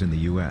kebabs in the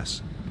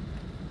US.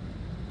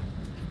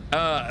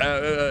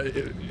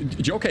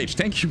 Joe Cage,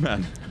 thank you,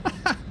 man.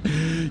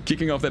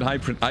 Kicking off that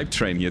hype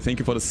train here. Thank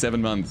you for the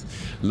 7 months.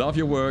 Love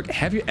your work.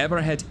 Have you ever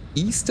had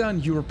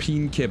Eastern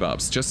European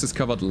kebabs? Just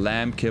discovered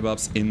lamb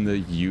kebabs in the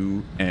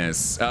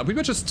US. We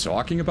were just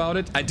talking about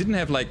it. I didn't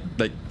have like,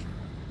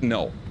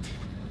 no.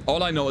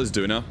 All I know is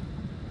döner.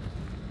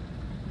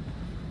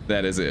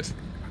 That is it.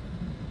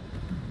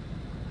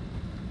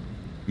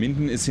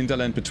 Minden is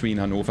hinterland between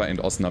Hannover and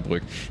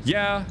Osnabrück.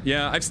 Yeah,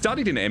 I've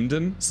studied in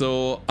Emden,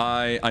 so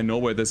I know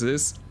where this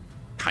is.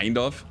 Kind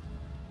of.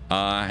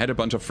 I had a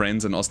bunch of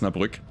friends in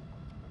Osnabrück.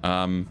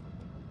 I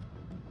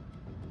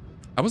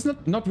was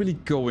not really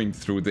going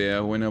through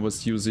there when I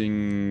was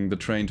using the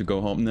train to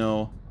go home.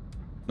 No,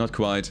 not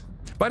quite.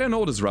 But I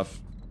know this rough,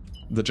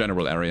 the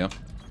general area.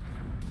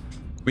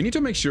 We need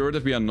to make sure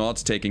that we are not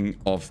taking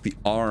off the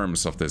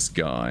arms of this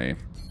guy.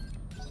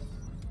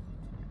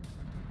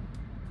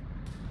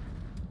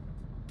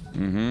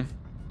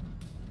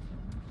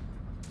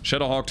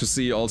 Shadowhawk to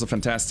see, also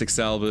fantastic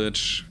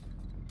salvage.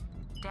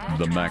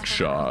 The mech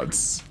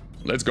shots.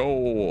 Let's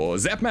go.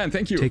 Zapman,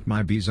 thank you. Take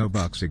my Bezo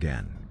bucks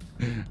again.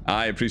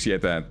 I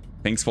appreciate that.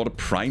 Thanks for the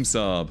Prime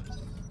sub.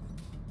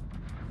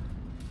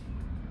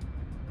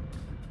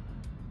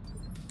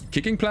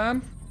 Kicking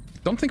plan?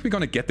 Don't think we're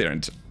gonna get there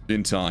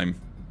in time.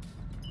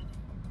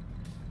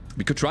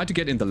 We could try to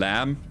get in the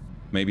lamb.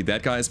 Maybe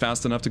that guy is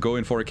fast enough to go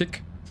in for a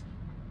kick.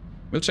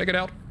 We'll check it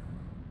out.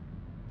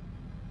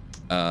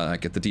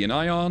 Get the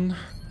DNI on.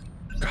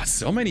 God,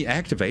 so many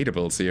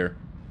activatables here.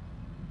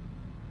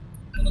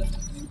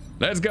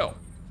 Let's go.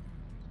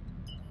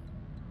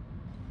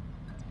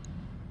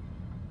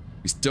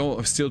 We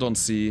still don't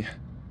see...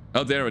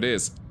 Oh, there it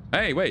is.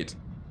 Hey, wait.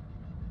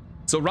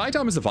 So right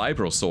arm is a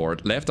vibro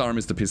sword, left arm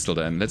is the pistol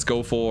then. Let's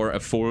go for a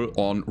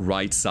full-on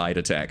right side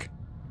attack.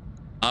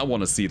 I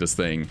want to see this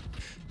thing.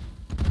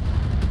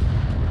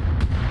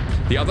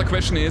 The other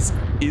question is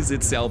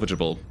it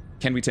salvageable?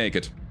 Can we take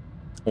it?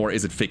 Or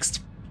is it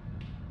fixed?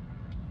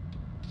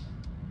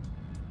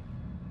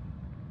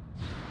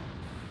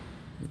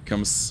 Here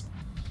comes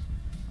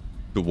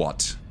the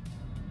what?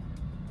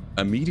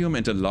 A medium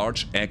and a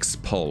large X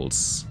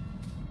pulse.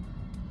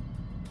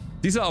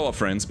 These are our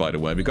friends, by the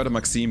way. We got a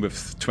Maxime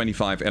with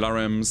 25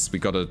 LRMs. We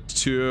got a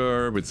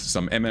Tur with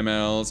some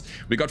MMLs.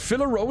 We got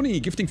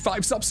Philaroni gifting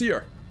 5 subs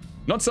here.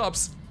 Not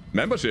subs,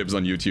 memberships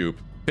on YouTube.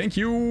 Thank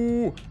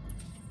you.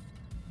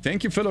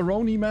 Thank you,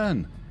 Philaroni,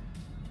 man.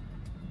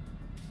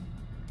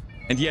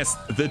 And yes,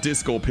 the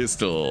disco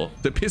pistol.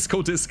 The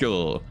Pisco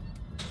Disco.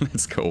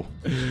 Let's go.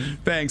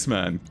 Thanks,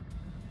 man.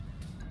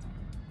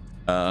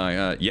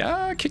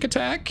 Yeah, kick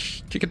attack.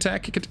 Kick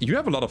attack, kick attack. You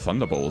have a lot of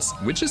Thunderbolts,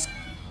 which is...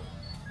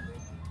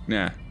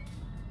 Nah.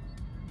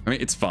 I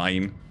mean, it's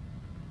fine.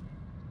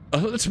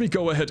 Let me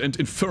go ahead and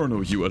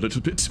inferno you a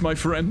little bit, my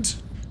friend.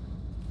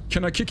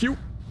 Can I kick you?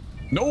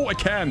 No, I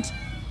can't.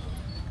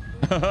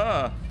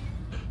 Haha.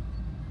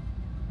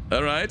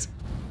 Alright.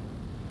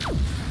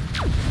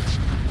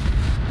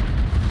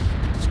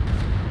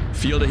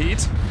 Feel the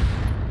heat?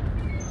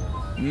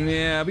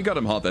 Yeah, we got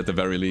him hot at the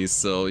very least,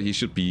 so he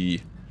should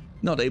be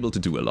not able to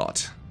do a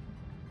lot.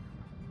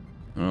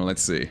 Oh,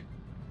 let's see.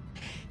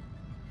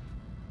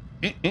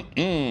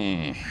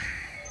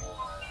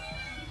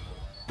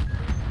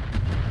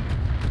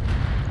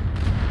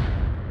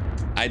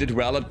 I did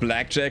well at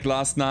blackjack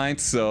last night,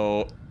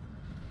 so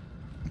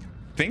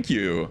thank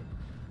you.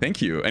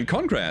 Thank you, and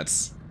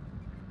congrats.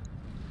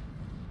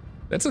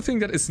 That's a thing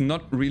that is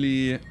not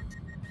really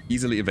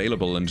easily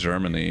available in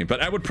Germany,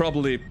 but I would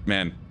probably,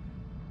 man,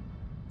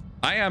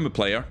 I am a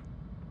player,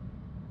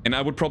 and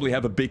I would probably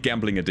have a big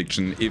gambling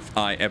addiction if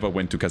I ever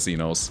went to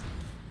casinos.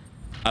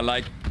 I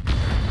like,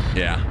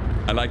 yeah,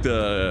 I like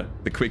the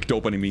quick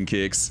dopamine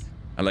kicks.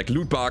 I like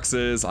loot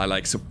boxes, I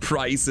like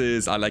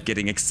surprises, I like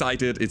getting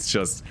excited. It's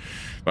just,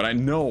 but I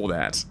know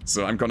that,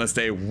 so I'm gonna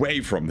stay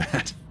away from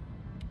that.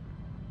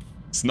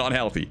 It's not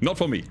healthy, not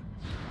for me.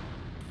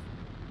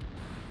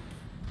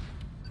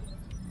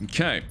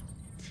 Okay.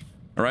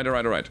 Alright,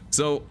 alright, alright.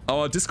 So,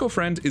 our disco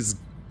friend is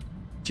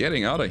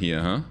getting out of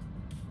here, huh?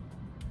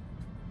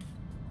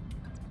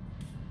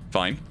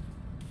 Fine.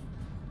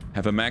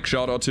 Have a mag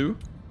shot or two.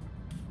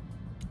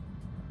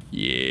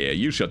 Yeah,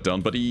 you shut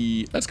down,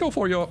 buddy. Let's go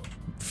for your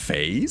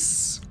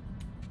face.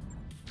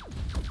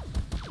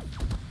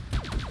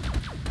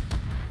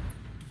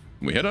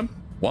 We hit him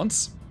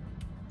once.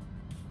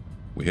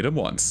 We hit him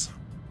once.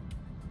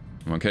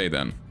 Okay,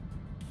 then.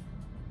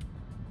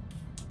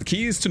 The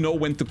key is to know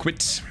when to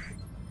quit.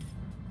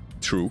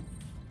 True.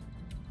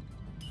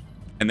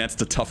 And that's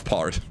the tough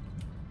part.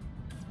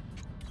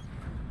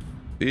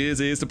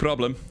 This is the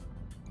problem.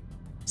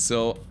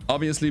 So,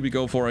 obviously we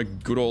go for a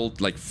good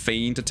old, like,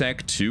 feint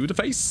attack to the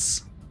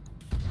face.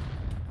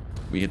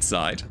 We hit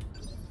side.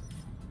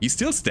 He's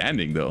still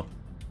standing, though.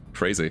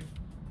 Crazy.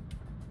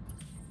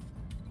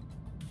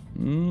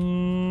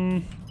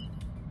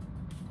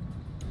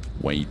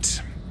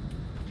 Wait.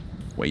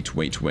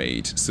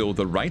 Wait. So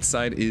the right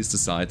side is the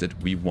side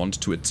that we want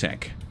to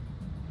attack.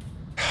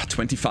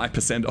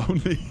 25%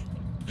 only.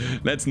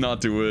 Let's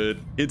not do it.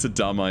 It's a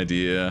dumb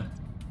idea.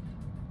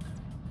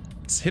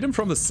 Let's hit him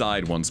from the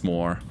side once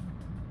more.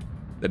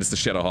 That is the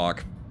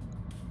Shadowhawk.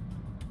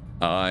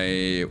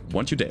 I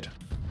want you dead.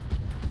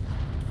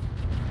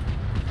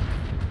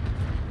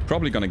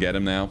 Probably gonna get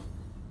him now.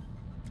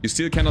 You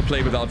still cannot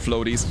play without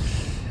floaties.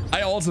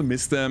 I also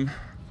miss them.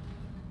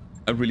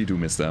 I really do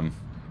miss them.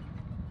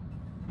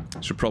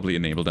 Should probably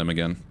enable them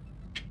again.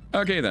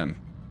 Okay then.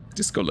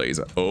 Disco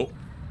laser. Oh.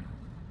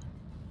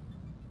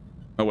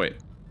 Oh wait.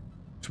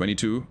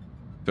 22.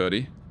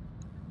 30.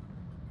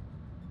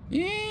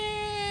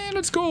 Yeah,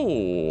 let's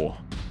go.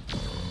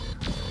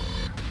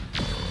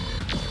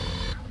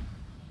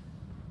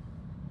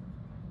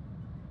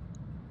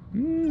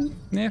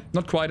 Yeah,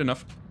 not quite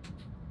enough.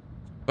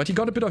 But he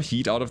got a bit of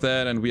heat out of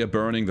that, and we are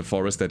burning the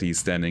forest that he's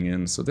standing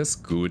in, so that's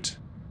good.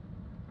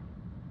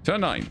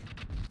 Turn 9.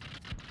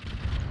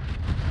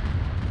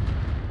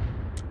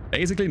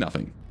 Basically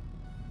nothing.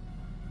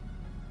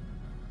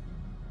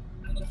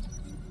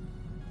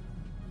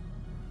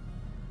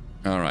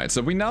 Alright,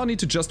 so we now need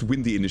to just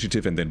win the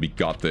initiative, and then we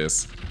got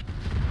this.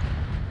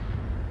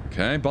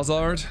 Okay,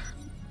 Buzzard.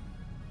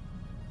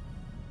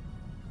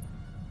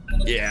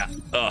 Yeah,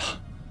 ugh.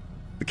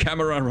 The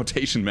camera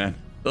rotation, man.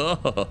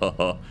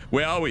 Oh,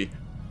 where are we?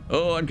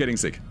 Oh, I'm getting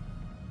sick.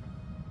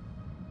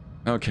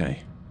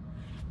 Okay.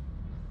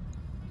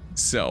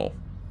 So.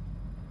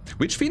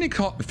 Which Phoenix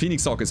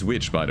Hawk is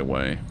which, by the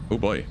way? Oh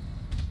boy.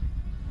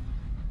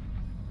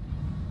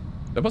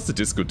 That was the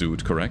disco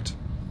dude, correct?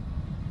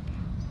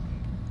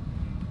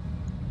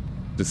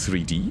 The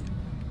 3D?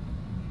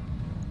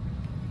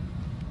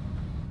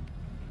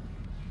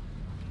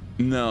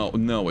 No,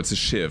 no, it's a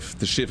Shiv.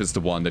 The Shiv is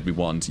the one that we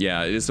want.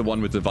 Yeah, it is the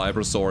one with the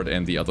Vibro Sword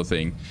and the other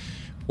thing.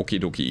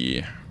 Okie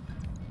dokie.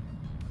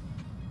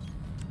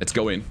 Let's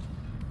go in.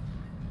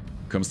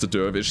 Comes the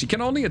Dervish. He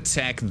can only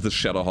attack the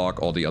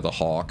Shadowhawk or the other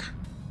Hawk.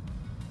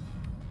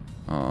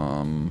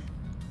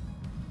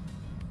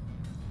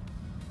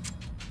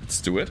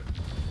 Let's do it.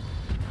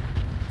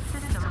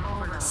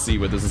 See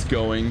where this is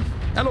going.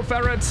 Hello,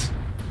 Ferret!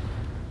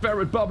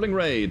 Ferret Bubbling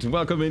Raid.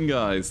 Welcome in,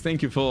 guys.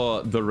 Thank you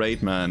for the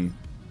raid, man.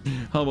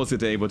 How was your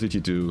day? What did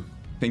you do?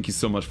 Thank you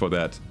so much for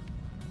that.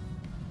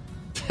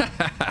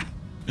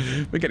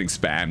 We're getting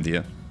spammed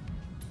here.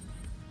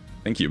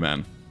 Thank you,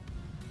 man.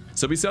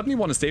 So we certainly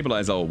want to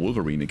stabilize our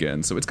Wolverine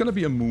again. So it's going to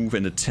be a move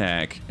and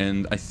attack.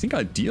 And I think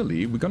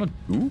ideally we're going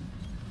to... Ooh.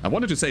 I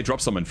wanted to say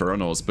drop some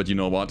Infernos, but you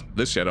know what?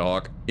 This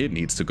Shadowhawk, it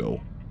needs to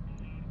go.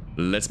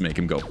 Let's make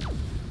him go.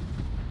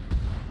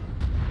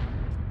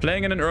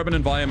 Playing in an urban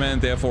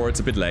environment, therefore it's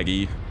a bit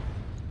laggy.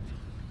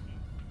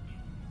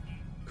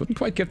 Couldn't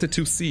quite get the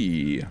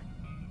 2C.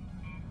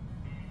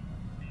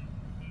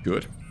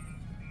 Good.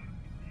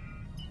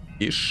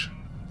 Ish.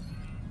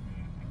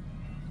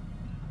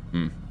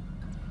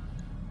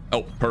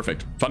 Oh,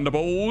 perfect.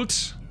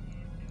 Thunderbolt.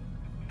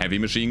 Heavy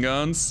machine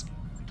guns.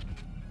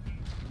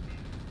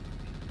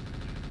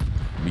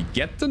 We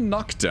get the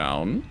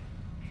knockdown.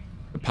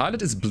 The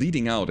pilot is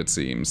bleeding out, it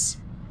seems.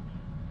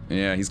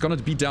 Yeah, he's gonna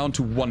be down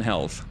to 1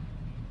 health.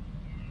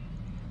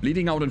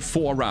 Bleeding out in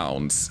 4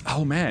 rounds.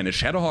 Oh man, a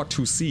Shadowhawk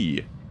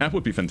 2C. That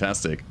would be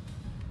fantastic.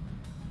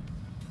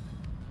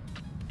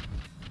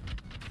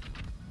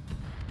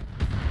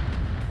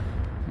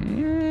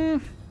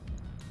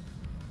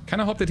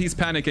 Kinda hope that he's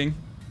panicking.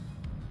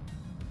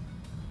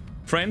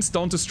 Friends,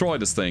 don't destroy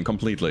this thing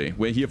completely.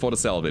 We're here for the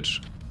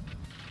salvage.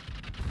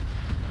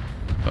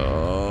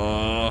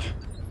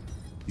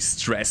 He's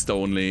stressed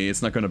only.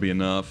 It's not gonna be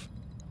enough.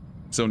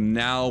 So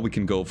now we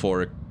can go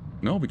for a...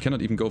 No, we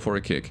cannot even go for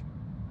a kick.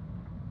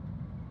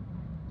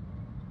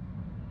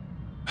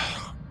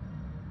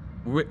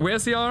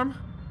 Where's the arm?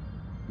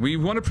 We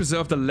want to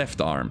preserve the left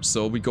arm,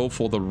 so we go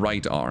for the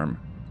right arm.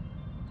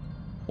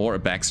 Or a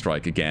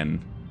backstrike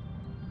again.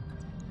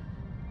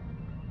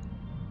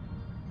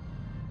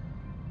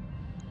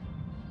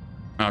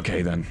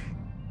 Okay then.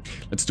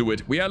 Let's do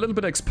it. We are a little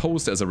bit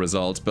exposed as a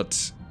result,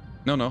 but...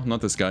 No, no,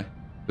 not this guy.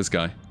 This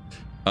guy.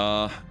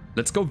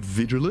 Let's go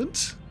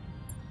Vigilant.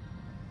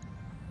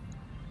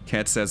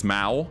 Cat says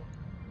Mao.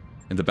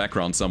 In the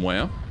background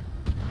somewhere.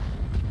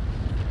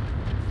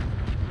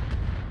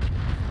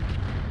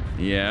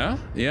 Yeah,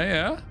 yeah,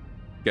 yeah.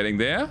 Getting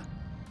there.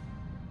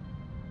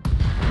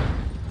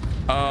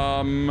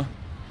 So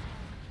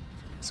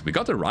we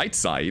got the right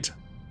side.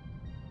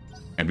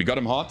 And we got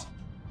him hot.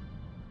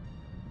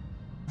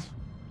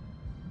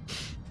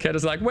 Cat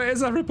is like,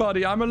 where's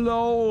everybody? I'm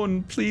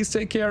alone. Please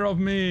take care of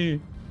me.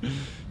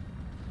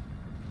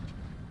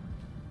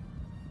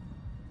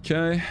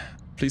 Okay.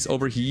 Please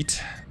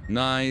overheat.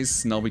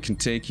 Nice. Now we can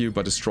take you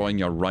by destroying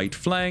your right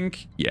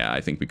flank. Yeah,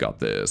 I think we got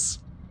this.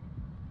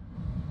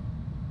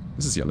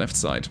 This is your left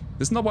side.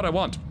 This is not what I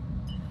want.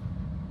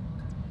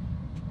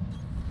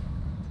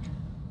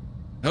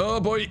 Oh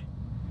boy.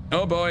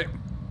 Oh boy.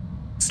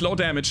 Slow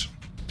damage.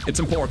 It's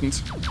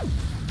important.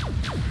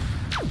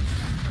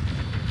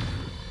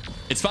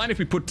 It's fine if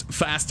we put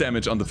fast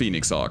damage on the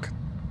Phoenix Hawk,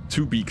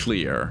 to be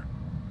clear.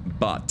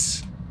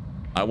 But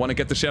I want to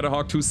get the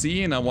Shadowhawk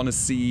 2C and I want to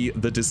see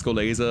the Disco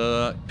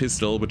Laser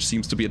pistol, which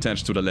seems to be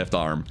attached to the left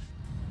arm.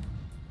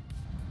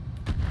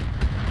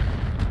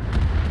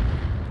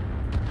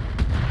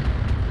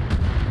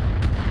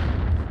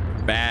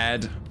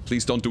 Bad.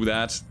 Please don't do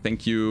that.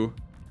 Thank you.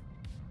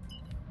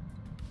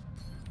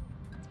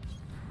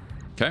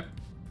 Okay.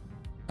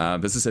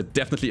 This is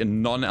definitely a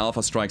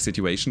non-alpha strike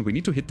situation. We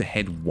need to hit the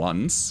head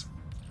once.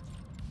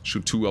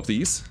 Shoot 2 of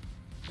these.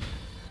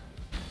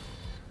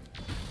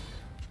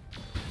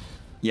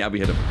 Yeah, we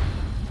hit him.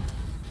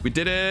 We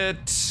did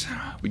it.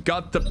 We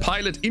got the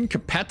pilot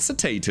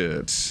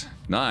incapacitated.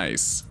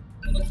 Nice.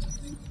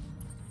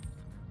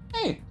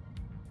 Hey.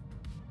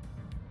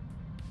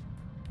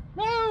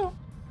 No.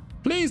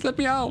 Please let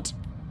me out.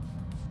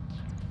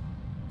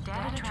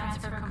 Data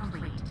transfer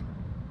complete.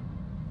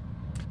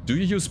 Do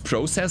you use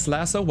process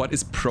lasso? What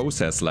is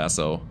process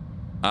lasso?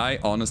 I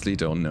honestly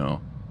don't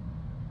know.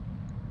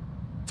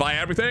 Fire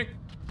everything.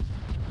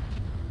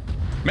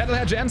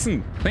 Metalhead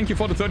Jensen, thank you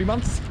for the 30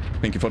 months.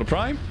 Thank you for the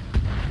prime.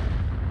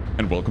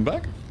 And welcome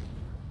back.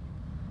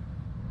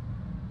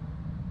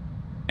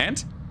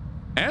 And?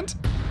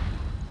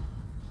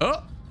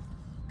 Oh!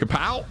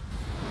 Kapow!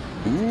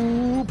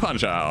 Ooh,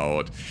 punch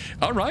out.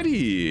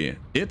 Alrighty.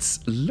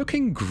 It's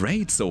looking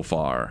great so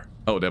far.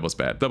 Oh, that was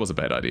bad. That was a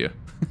bad idea.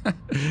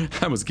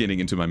 I was getting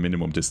into my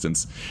minimum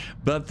distance.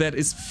 But that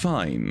is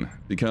fine,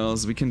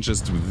 because we can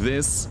just do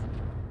this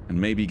and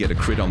maybe get a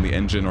crit on the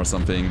engine or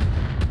something.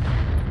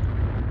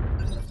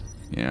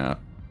 Yeah,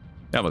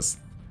 that was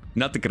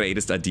not the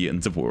greatest idea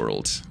in the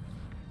world.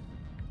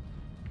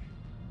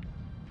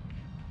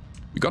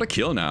 We got a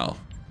kill now.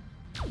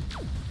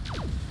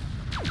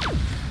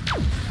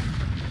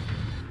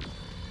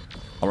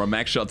 Our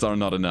mag shots are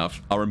not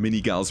enough. Our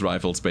mini Gauss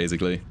rifles,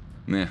 basically.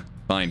 Nah,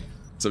 fine.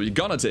 So you're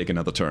gonna take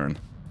another turn.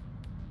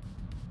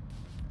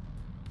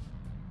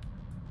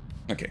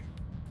 Okay.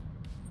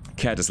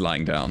 Cat is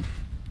lying down.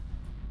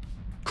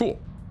 Cool.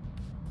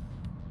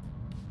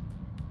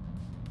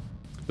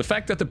 The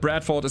fact that the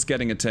Bradford is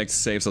getting attacked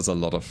saves us a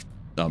lot of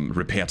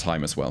repair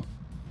time as well.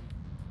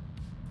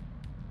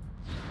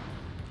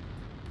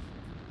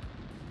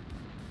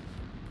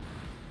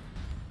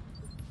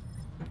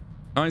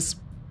 Nice.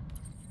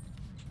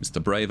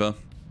 Mr. Braver.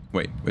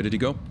 Wait, where did he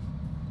go?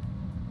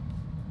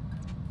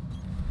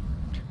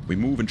 We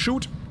move and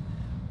shoot.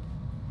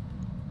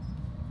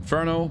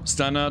 Inferno,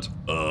 standard.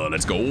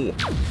 Let's go.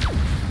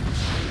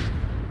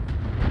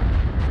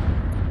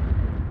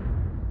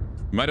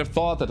 Might have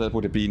thought that that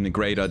would have been a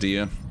great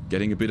idea.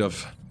 Getting a bit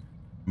of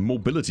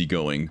mobility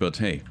going, but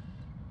hey.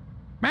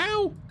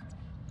 Meow!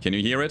 Can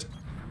you hear it?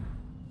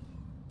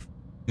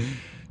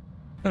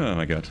 Oh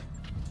my god.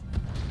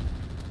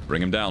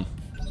 Bring him down.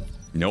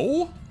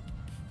 No?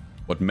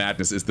 What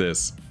madness is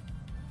this?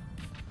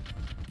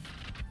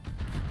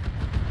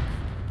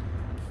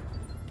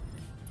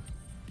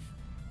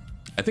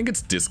 I think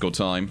it's disco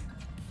time.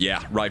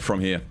 Yeah, right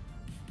from here.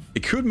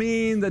 It could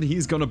mean that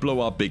he's gonna blow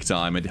up big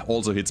time. It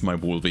also hits my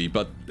Wolvie,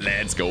 but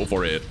let's go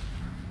for it.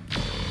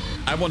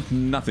 I want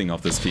nothing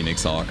of this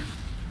Phoenix Hawk.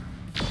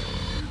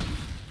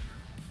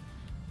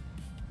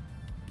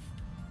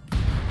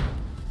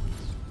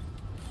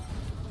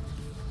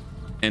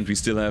 And we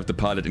still have the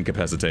pilot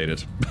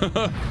incapacitated.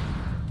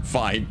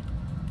 Fine.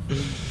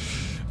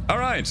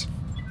 Alright.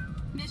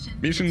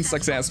 Mission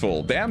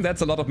successful. Damn,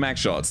 that's a lot of mag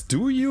shots.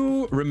 Do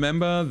you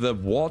remember the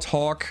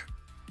Warthog?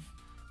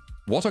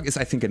 Warthog is,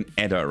 I think, an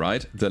adder,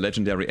 right? The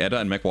legendary adder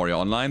in MechWarrior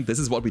Online. This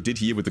is what we did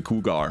here with the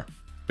Cougar,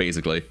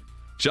 basically.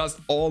 Just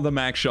all the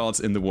mag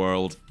shots in the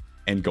world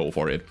and go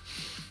for it.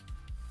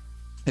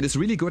 It is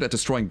really good at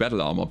destroying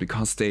battle armor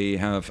because they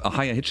have a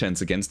higher hit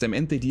chance against them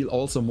and they deal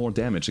also more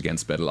damage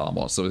against battle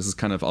armor. So this is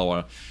kind of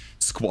our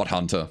squad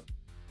hunter.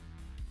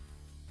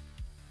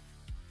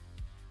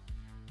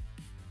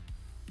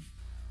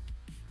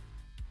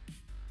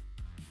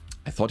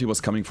 I thought he was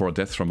coming for a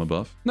death from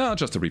above. No,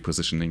 just a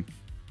repositioning.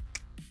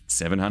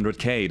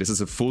 700k. This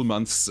is a full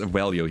month's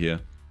value here.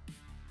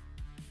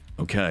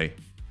 Okay.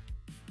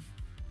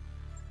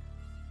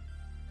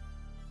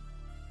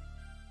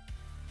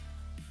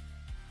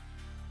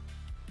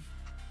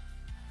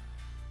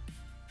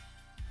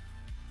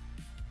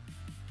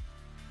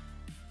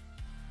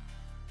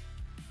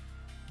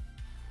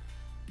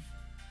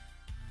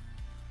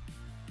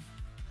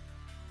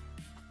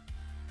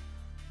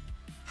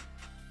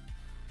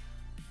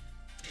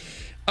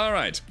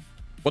 Alright,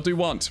 what do you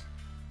want?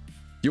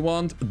 You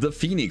want the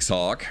Phoenix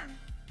Hawk.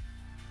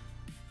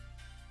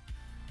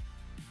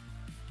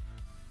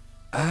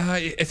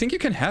 I think you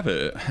can have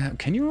it.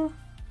 Can you?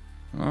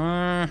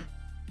 I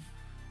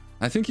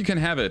think you can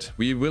have it.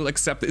 We will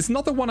accept it. It's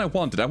not the one I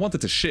wanted. I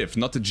wanted the Shiv,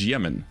 not the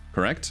Geoman,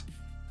 correct?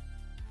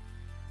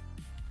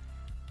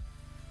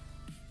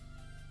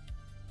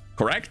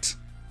 Correct?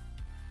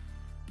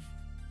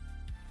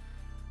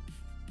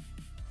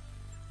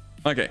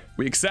 Okay,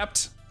 we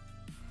accept.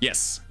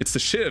 Yes, it's the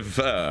Shiv.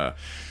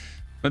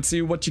 Let's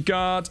see what you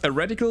got. A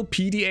Radical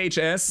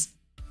PDHS.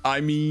 I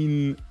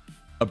mean,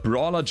 a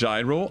Brawler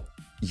Gyro.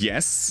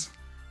 Yes.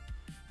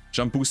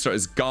 Jump Booster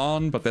is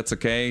gone, but that's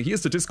okay.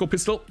 Here's the Disco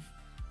Pistol.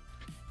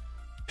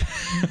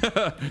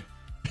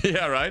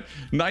 Yeah, right?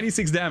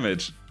 96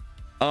 damage.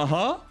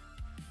 Uh-huh.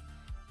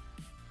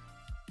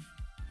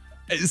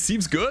 It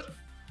seems good.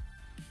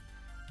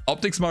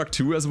 Optics Mark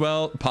II as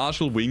well.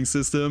 Partial wing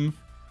system.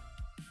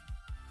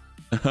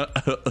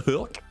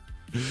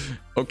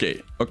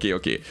 Okay.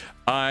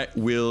 I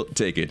will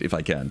take it if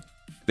I can.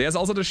 There's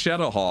also the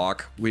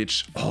Shadowhawk,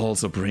 which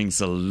also brings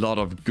a lot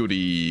of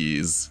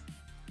goodies.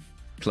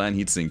 Clan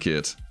Heatsink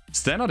Kit.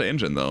 Standard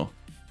engine though.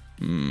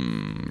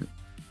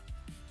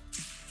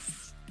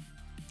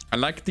 I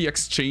like the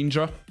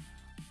Exchanger.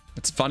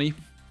 It's funny.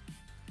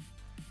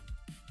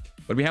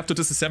 But we have to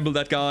disassemble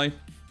that guy.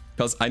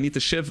 Because I need the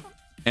Shiv.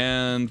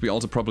 And we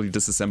also probably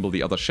disassemble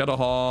the other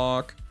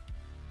Shadowhawk.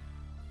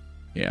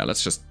 Yeah,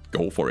 let's just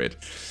go for it.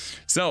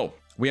 So,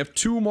 we have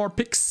two more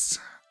picks.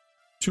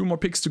 Two more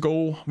picks to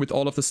go with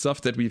all of the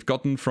stuff that we've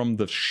gotten from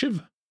the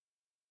Shiv.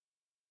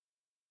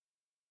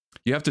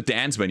 You have to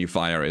dance when you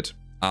fire it.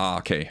 Ah,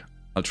 okay.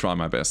 I'll try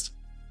my best.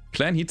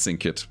 Clan Heatsink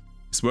Kit.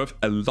 It's worth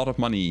a lot of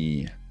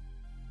money.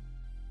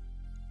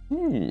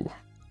 Ooh.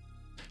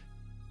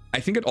 I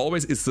think it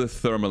always is the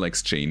Thermal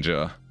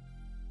Exchanger.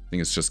 I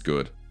think it's just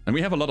good. And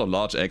we have a lot of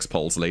large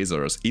X-Pulse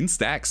lasers in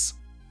stacks.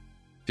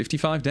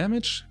 55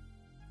 damage?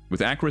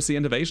 with accuracy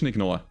and evasion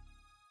ignore.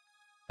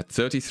 At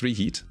 33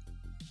 heat.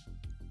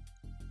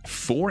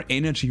 4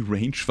 energy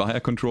range fire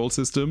control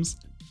systems.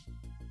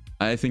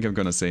 I think I'm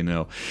gonna say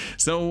no.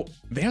 So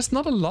there's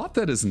not a lot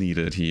that is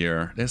needed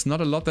here. There's not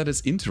a lot that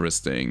is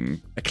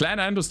interesting. A clan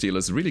Andosteel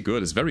is really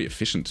good, it's very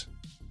efficient.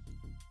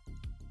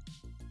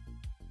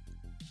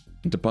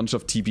 And a bunch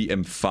of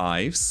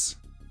TVM5s.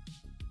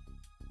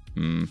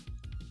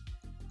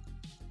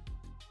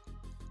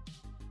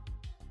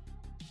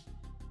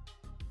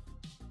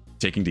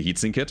 Taking the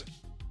heatsink kit.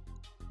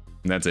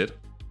 And that's it.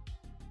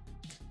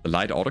 The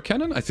light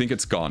autocannon? I think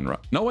it's gone, right?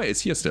 No way,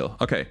 it's here still.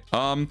 Okay.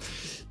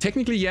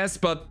 Technically yes,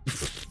 but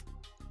this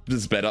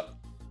is better.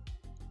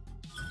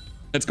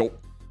 Let's go.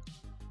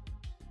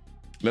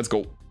 Let's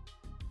go.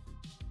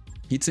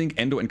 Heatsink,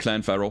 Endo, and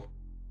Clan Pharaoh.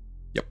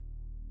 Yep.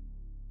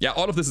 Yeah,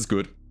 all of this is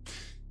good.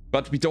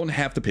 But we don't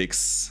have the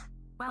picks.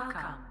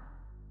 Welcome.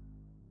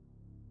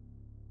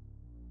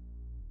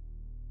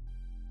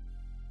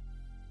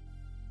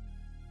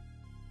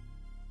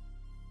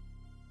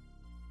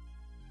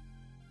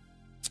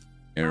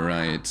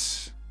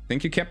 Alright.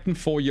 Thank you, Captain,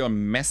 for your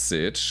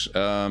message.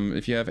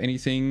 If you have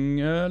anything,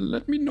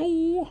 let me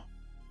know.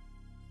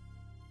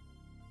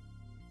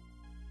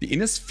 The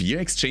Inner Sphere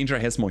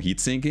Exchanger has more heat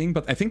sinking,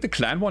 but I think the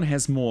Clan one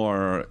has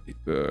more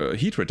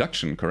heat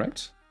reduction,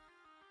 correct?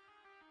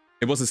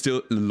 It was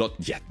still a lot...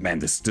 Yeah, man,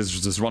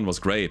 this run was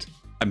great.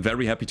 I'm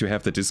very happy to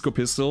have the Disco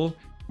Pistol,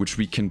 which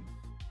we can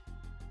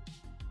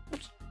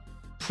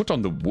put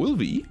on the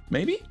Wolvie,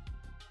 maybe?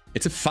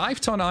 It's a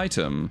 5-ton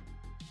item.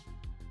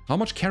 How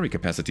much carry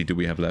capacity do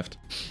we have left?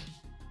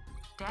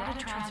 Data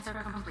transfer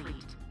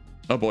complete.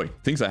 Oh boy,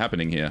 things are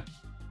happening here.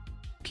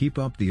 Keep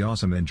up the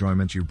awesome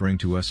enjoyment you bring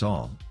to us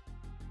all.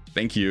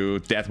 Thank you,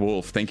 Death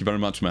Wolf. Thank you very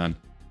much, man.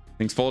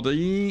 Thanks for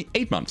the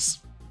 8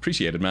 months.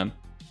 Appreciate it, man.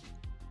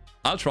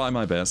 I'll try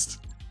my best.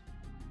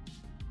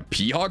 A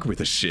P-Hawk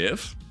with a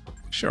Shiv?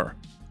 Sure.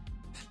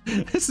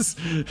 This is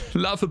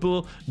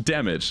laughable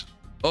damage.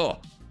 Oh.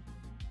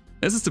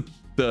 This is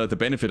the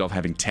benefit of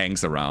having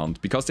tanks around,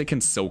 because they can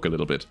soak a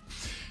little bit.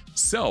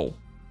 So,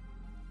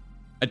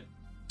 I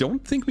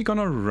don't think we're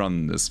gonna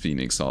run this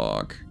Phoenix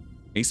Hawk.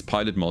 Ace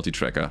Pilot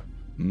Multi-Tracker.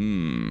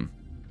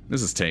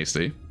 This is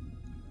tasty.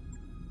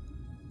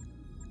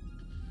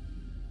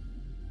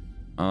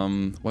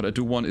 What I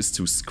do want is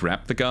to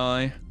scrap the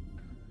guy.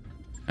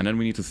 And then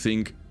we need to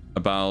think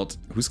about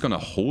who's gonna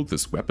hold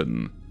this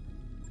weapon.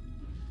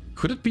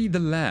 Could it be the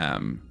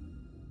Lamb?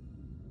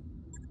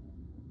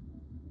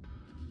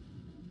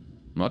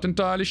 Not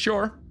entirely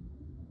sure.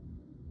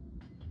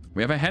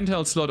 We have a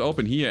handheld slot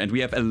open here, and we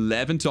have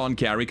 11-ton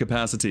carry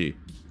capacity.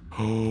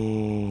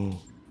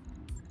 Oh.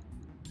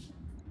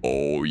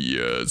 Oh,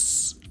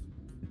 yes.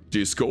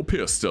 Disco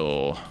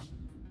Pistol.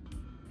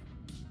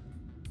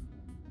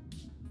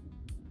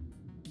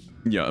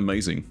 Yeah,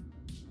 amazing.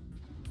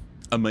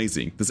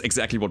 Amazing. This is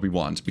exactly what we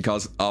want,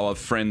 because our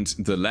friend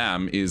the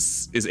Lamb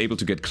is able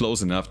to get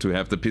close enough to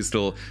have the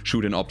pistol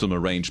shoot in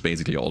optimal range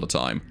basically all the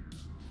time.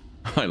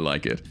 I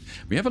like it.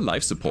 We have a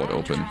life support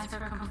open.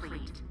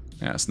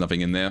 Yeah, there's nothing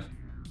in there.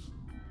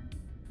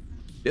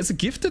 There's a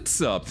gifted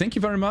sub. Thank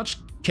you very much,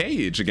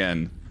 Cage,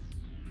 again.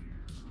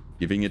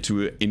 Giving it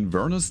to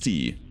Inverness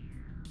D.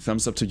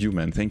 Thumbs up to you,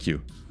 man. Thank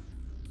you.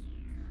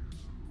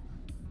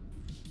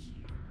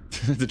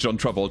 The John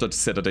Travolta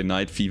Saturday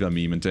Night Fever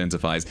meme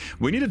intensifies.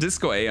 We need a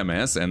Disco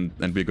AMS and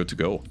we're good to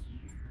go.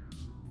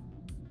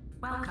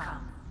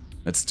 Welcome.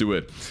 Let's do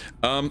it.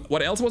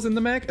 What else was in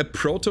the mag? A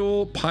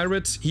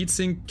proto-pirate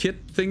heatsink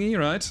kit thingy,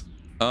 right?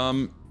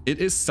 It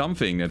is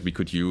something that we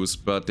could use,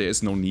 but there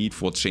is no need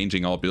for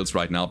changing our builds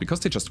right now because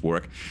they just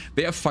work.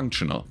 They are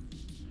functional.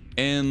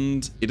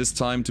 And it is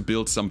time to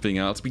build something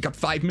else. We got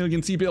 5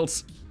 million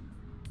C-builds.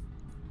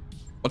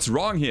 What's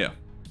wrong here?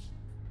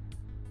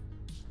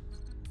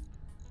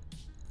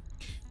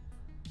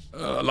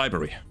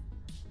 Library.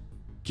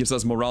 Gives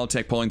us morale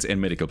tech points and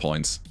medical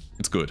points.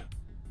 It's good.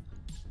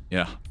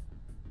 Yeah.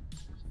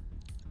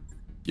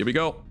 Here we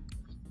go.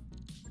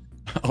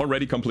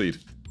 Already complete.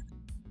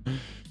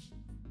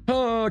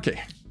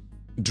 Okay.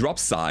 Drop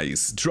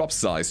size. Drop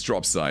size.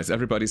 Drop size.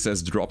 Everybody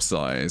says drop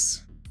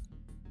size.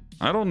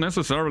 I don't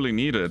necessarily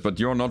need it, but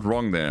you're not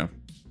wrong there.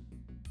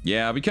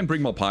 Yeah, we can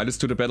bring more pilots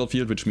to the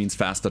battlefield, which means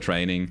faster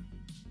training.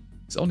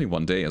 It's only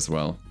 1 day as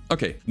well.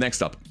 Okay,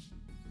 next up.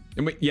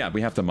 Yeah,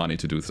 we have the money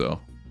to do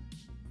so.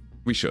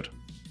 We should.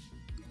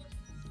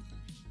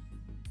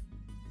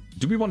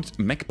 Do we want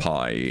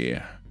Magpie?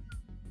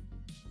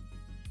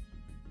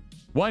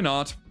 Why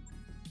not?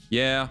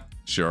 Yeah,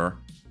 sure.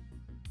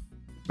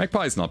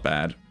 Magpie is not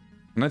bad.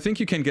 And I think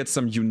you can get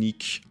some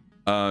unique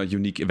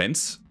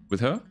events with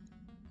her.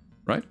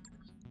 Right?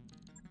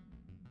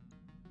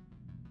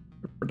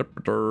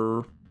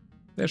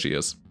 There she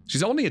is.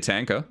 She's only a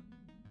tanker.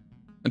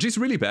 And she's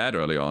really bad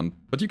early on.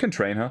 But you can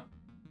train her.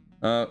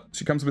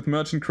 She comes with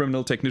Merchant,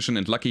 Criminal, Technician,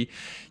 and Lucky.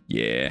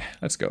 Yeah,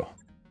 let's go.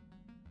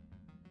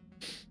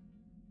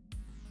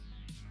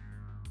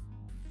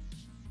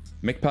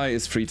 Magpie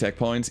is 3 tech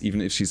points,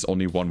 even if she's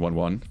only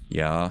 111.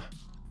 Yeah.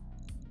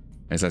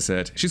 As I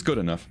said, she's good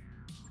enough.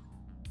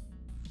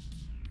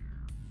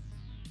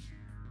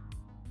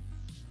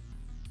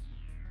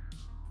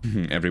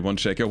 Everyone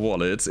check your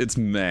wallets. It's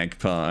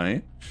Magpie.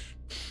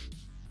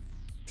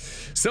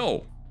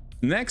 So,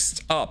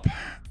 next up.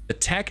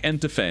 Attack and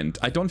defend.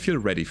 I don't feel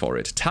ready for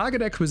it.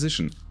 Target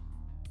acquisition.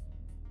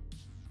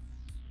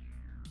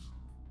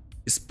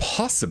 Is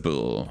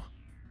possible.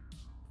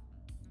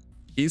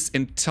 Is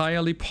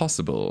entirely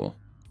possible.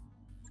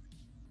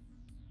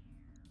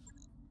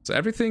 So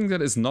everything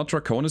that is not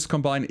Draconis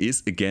Combine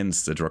is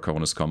against the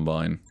Draconis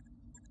Combine.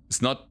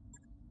 It's not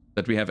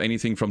that we have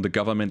anything from the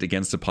government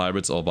against the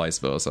pirates or vice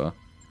versa.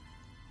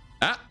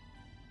 Ah!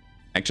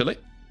 Actually,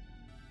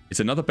 it's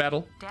another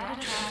battle.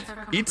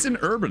 It's an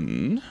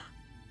urban.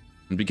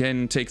 And we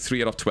can take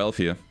 3 out of 12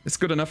 here. It's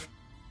good enough.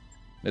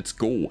 Let's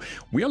go.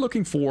 We are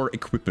looking for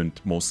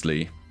equipment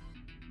mostly.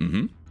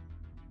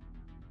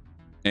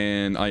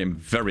 And I am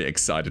very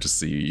excited to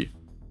see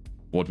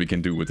what we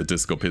can do with the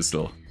disco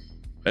pistol.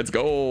 Let's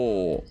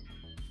go!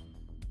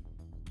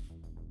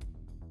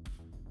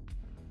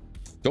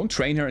 Don't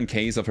train her in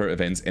case of her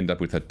events end up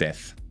with her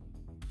death.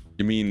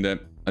 You mean that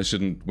I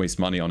shouldn't waste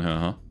money on her,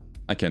 huh?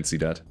 I can't see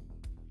that.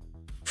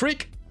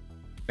 Freak!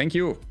 Thank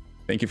you.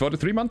 Thank you for the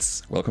 3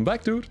 months. Welcome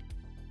back, dude.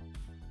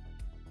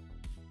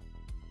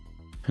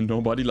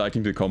 Nobody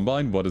liking the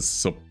Combine? What a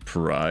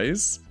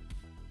surprise.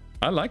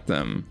 I like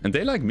them. And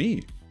they like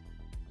me.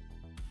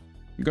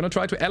 I'm gonna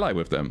try to ally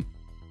with them.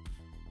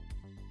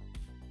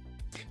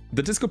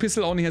 The disco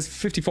pistol only has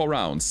 54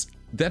 rounds.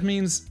 That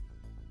means...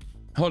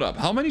 Hold up.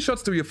 How many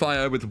shots do you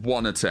fire with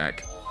 1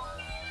 attack?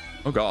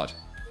 Oh god.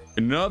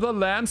 Another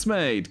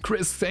Lancemate.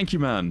 Chris, thank you,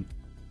 man.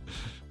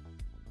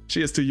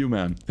 Cheers to you,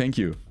 man. Thank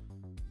you.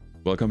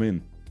 Welcome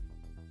in.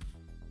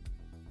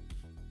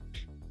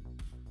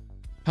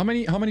 How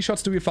many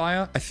shots do we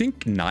fire? I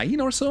think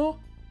 9 or so?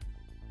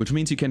 Which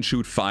means you can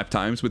shoot 5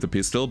 times with a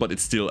pistol, but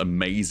it's still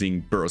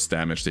amazing burst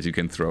damage that you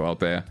can throw out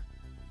there.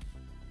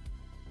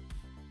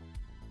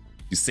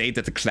 You say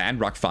that the Clan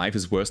Rock 5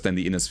 is worse than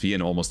the Inner Sphere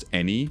in almost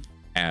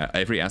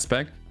every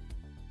aspect?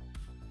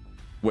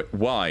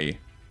 Why?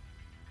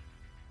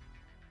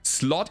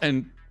 Slot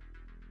and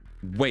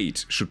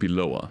weight should be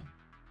lower.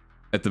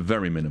 At the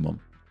very minimum.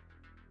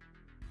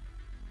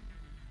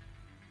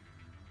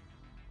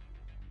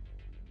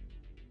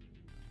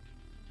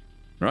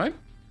 Right?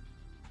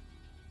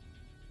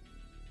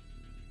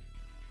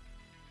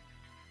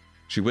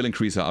 She will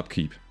increase her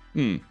upkeep.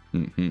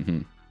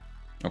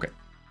 Okay.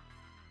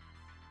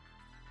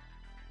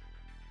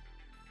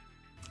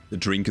 The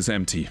drink is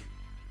empty.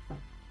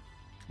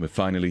 We're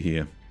finally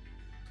here.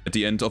 At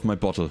the end of my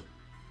bottle.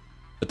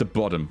 At the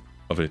bottom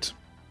of it.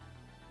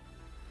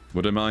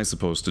 What am I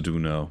supposed to do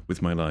now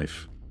with my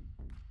life?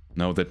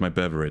 Now that my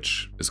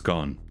beverage is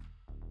gone.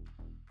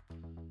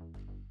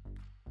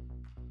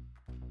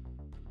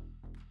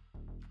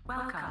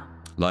 Welcome.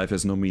 Life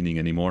has no meaning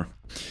anymore.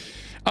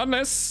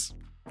 Unless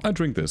I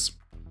drink this.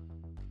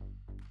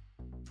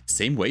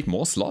 Same weight,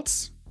 more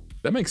slots?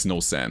 That makes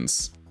no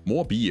sense.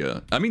 More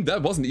beer. I mean,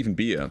 that wasn't even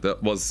beer.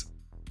 That was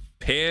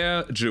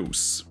pear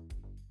juice.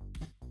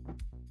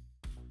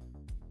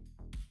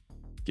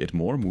 Get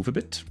more, move a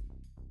bit.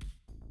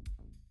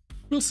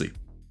 We'll see.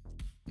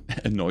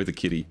 Annoy the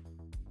kitty.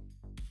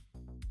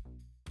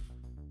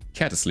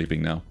 Cat is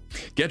sleeping now.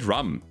 Get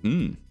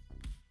rum.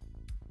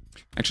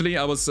 Actually,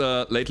 I was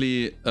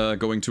lately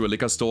going to a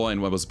liquor store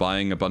and I was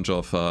buying a bunch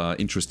of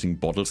interesting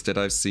bottles that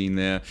I've seen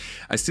there.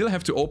 I still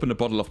have to open a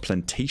bottle of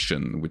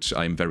Plantation, which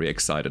I'm very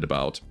excited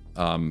about.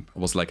 It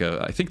was like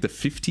I think the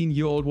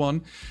 15-year-old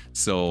one.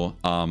 So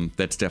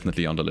that's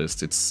definitely on the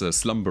list. It's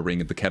slumbering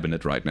in the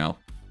cabinet right now.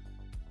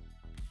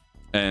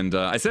 And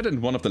I said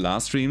in one of the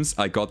last streams,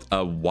 I got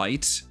a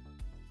white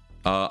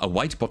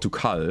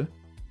Portugal,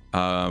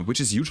 which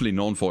is usually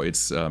known for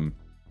its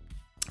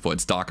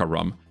darker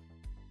rum.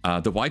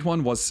 The white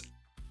one was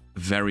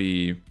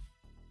very...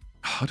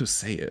 How to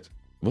say it?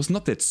 It was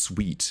not that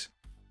sweet.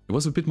 It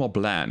was a bit more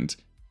bland.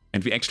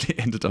 And we actually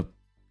ended up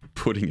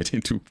putting it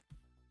into...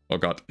 Oh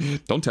god,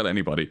 don't tell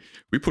anybody.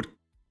 We put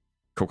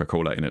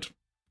Coca-Cola in it.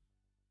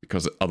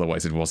 Because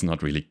otherwise it was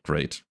not really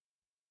great.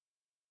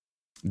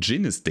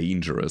 Gin is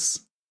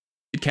dangerous.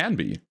 It can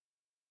be.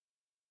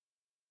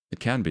 It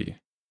can be.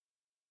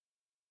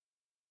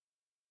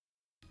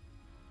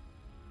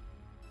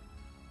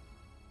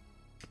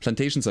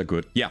 Plantations are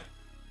good. Yeah.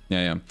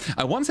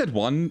 I once had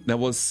one that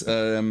was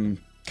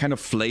kind of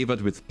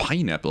flavored with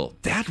pineapple.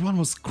 That one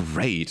was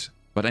great,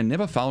 but I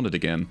never found it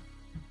again.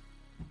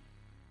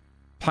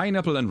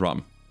 Pineapple and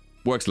rum.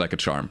 Works like a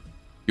charm.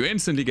 You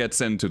instantly get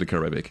sent to the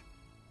Caribbean.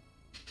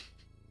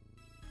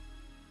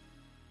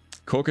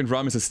 Coke and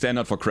rum is a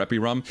standard for crappy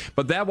rum,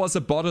 but there was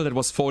a bottle that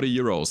was 40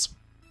 euros.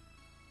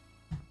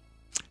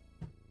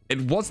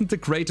 It wasn't the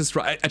greatest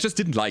rum. I just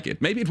didn't like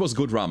it. Maybe it was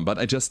good rum, but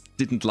I just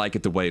didn't like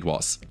it the way it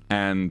was.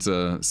 And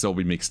so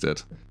we mixed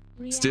it.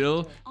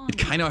 Still, it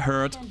kind of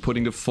hurt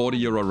putting the 40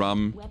 euro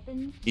rum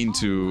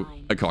into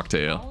a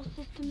cocktail.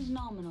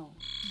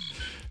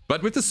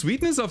 But with the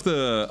sweetness of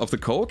the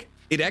Coke,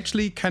 it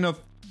actually kind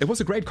of... It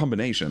was a great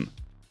combination.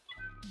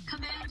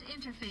 Command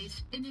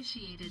interface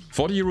initiated.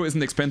 40 euro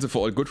isn't expensive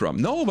for a good rum.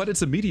 No, but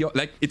it's a mediocre,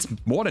 like, it's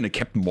more than a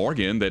Captain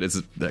Morgan that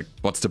is, like,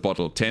 what's the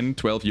bottle? 10,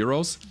 12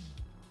 euros?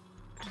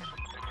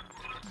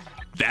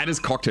 That is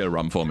cocktail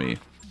rum for me.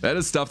 That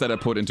is stuff that I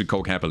put into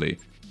Coke happily.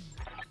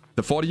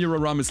 The 40 euro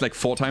rum is like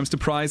 4 times the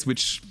price,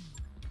 which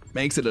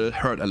makes it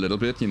hurt a little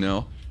bit, you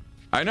know.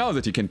 I know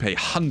that you can pay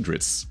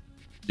hundreds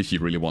if you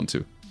really want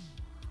to.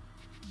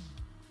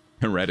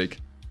 Heretic.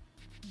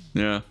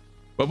 Yeah.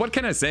 But what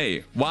can I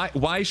say?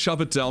 Why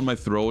shove it down my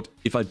throat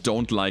if I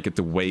don't like it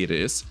the way it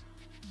is?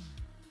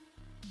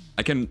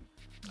 I can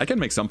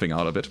make something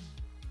out of it.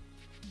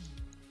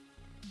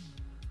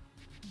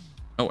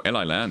 Oh,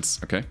 ally lands.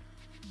 Okay.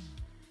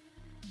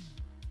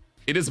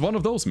 It is one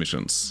of those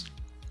missions.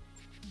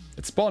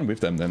 Let's spawn with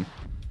them then.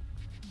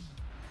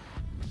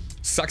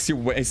 Sucks you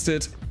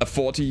wasted a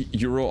 40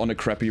 euro on a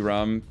crappy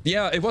rum.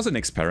 Yeah, it was an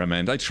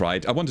experiment. I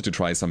tried. I wanted to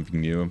try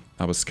something new.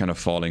 I was kind of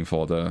falling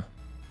for the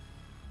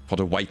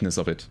whiteness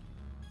of it.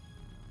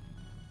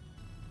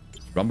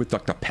 Rum with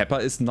Dr. Pepper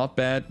is not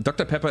bad.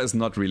 Dr. Pepper is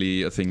not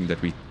really a thing that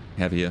we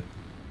have here.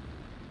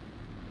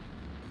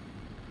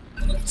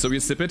 So you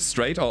sip it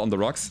straight or on the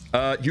rocks?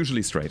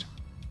 Usually straight.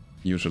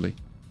 Usually.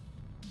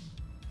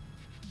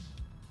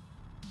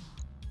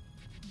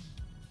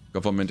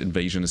 Government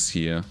invasion is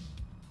here.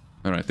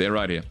 Alright, they're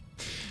right here.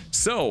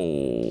 So,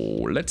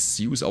 let's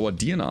use our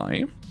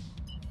DNI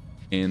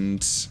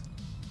and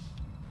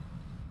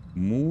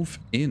move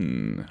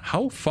in.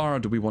 How far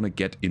do we want to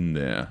get in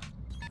there?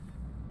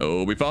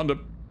 Oh, we found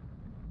him.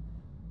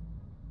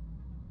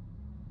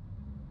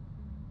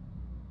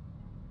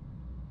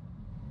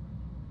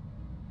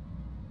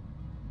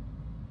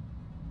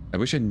 I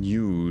wish I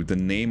knew the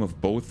name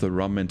of both the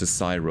rum and the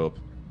syrup.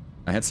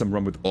 I had some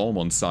rum with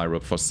almond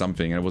syrup for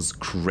something and it was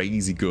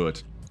crazy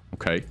good.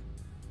 Okay.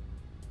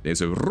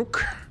 There's a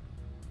Rook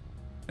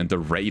and the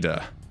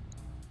Raider.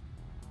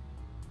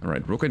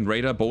 Alright, Rook and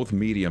Raider, both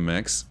medium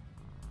max.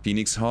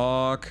 Phoenix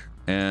Hawk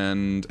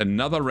and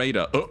another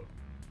Raider. Oh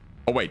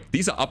wait,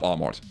 these are up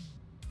armored.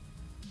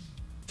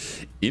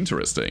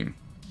 Interesting.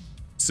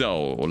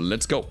 So,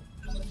 let's go.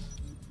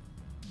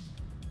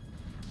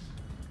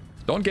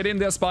 Don't get in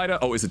there, Spider.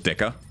 Oh, is it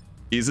Decker?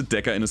 Is it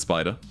Decker in a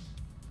Spider?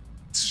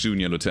 It's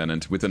Junior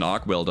Lieutenant with an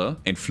arc welder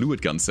and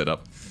fluid gun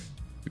setup.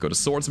 We got a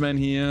swordsman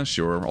here,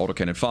 sure,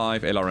 autocannon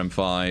 5, LRM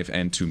 5,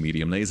 and 2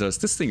 medium lasers.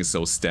 This thing is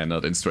so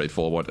standard and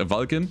straightforward. A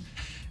Vulcan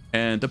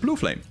and a blue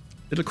flame.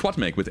 Little quad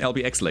mech with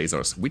LBX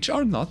lasers, which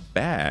are not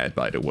bad,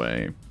 by the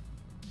way.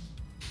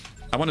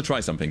 I want to try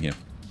something here.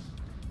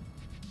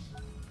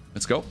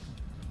 Let's go.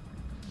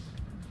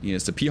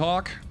 Here's the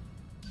P-Hawk.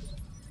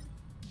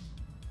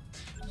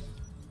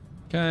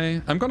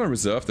 Okay, I'm gonna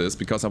reserve this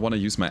because I want to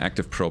use my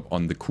active probe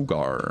on the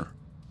Cougar.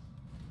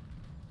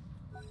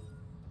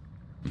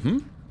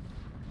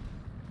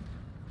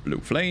 Blue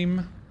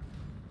flame.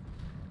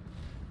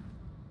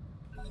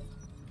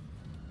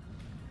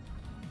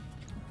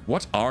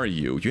 What are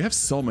you? You have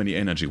so many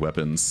energy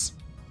weapons.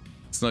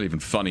 It's not even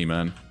funny,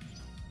 man.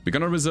 We're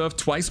gonna reserve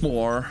twice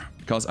more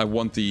because I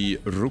want the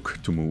Rook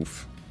to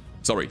move.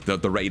 Sorry,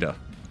 the Raider.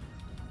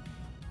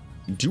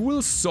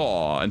 Dual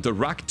Saw and the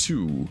Rack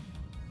 2.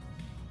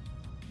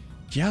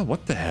 Yeah,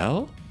 what the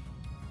hell?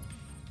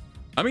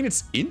 I mean,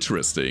 it's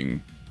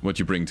interesting what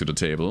you bring to the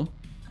table.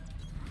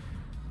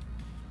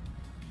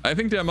 I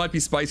think there might be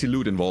spicy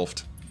loot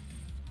involved.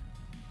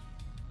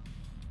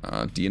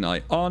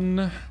 DNI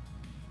on.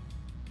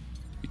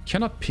 We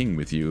cannot ping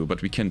with you,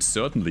 but we can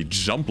certainly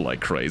jump like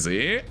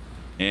crazy.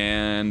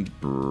 And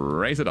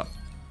raise it up.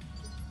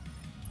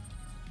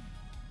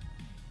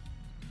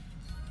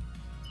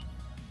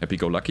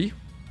 Happy-go-lucky.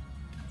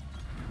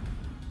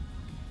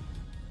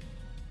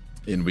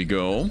 In we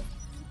go.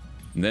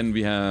 And then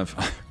we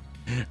have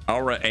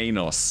our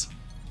Anos,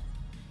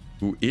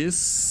 who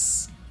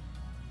is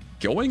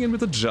going in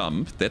with a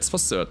jump, that's for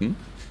certain.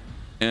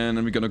 And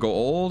then we're gonna go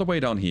all the way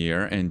down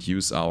here and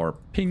use our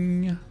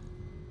ping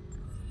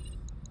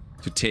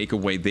to take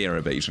away their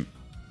evasion.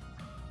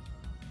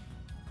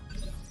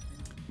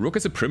 Rook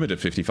is a primitive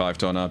 55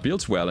 tonner,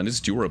 builds well and is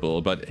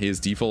durable, but his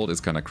default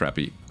is kinda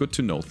crappy. Good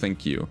to know,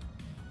 thank you.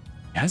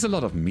 He has a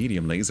lot of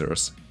medium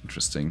lasers.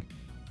 Interesting.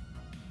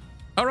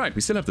 Alright,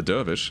 we still have the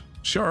Dervish.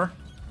 Sure.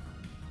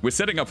 We're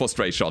setting up for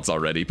stray shots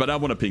already, but I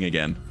want to ping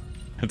again.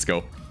 Let's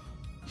go.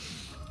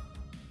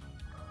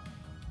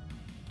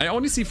 I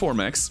only see 4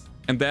 mechs,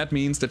 and that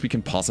means that we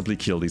can possibly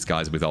kill these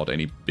guys without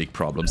any big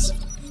problems.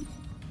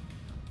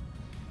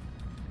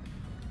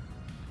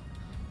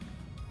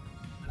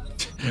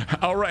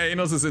 Our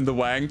Anos is in the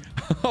wang.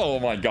 Oh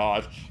my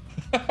god.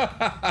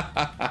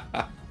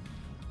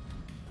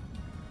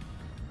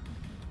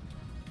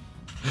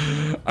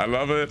 I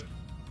love it.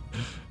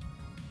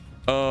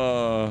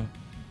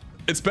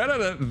 It's better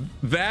than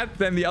that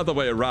than the other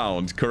way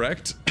around,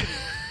 correct?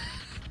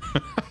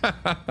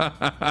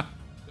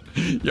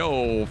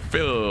 Yo,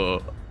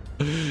 Phil.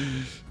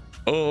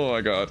 Oh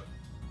my god.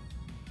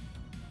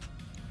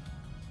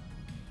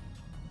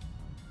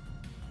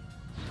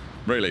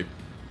 Really?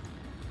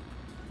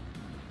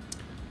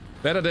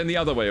 Better than the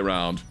other way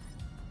around.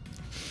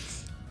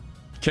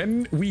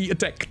 Can we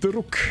attack the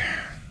rook?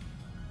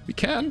 We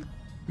can.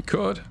 We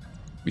could.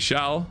 We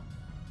shall.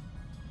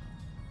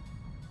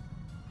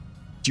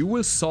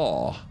 Dual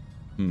saw.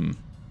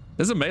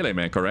 There's a melee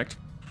man, correct?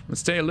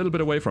 Let's stay a little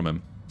bit away from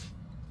him.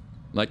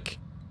 Like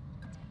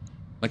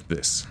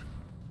this.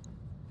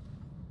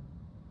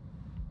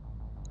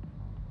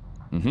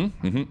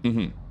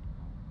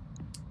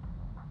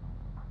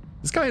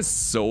 This guy has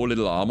so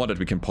little armor that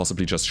we can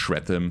possibly just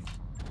shred him.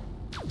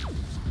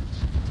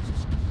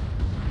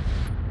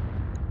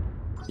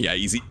 Yeah,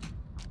 easy.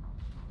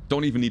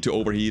 Don't even need to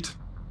overheat.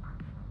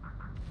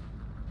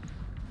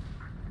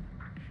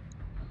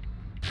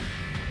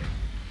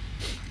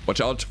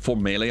 Watch out for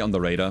melee on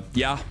the radar.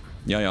 Yeah.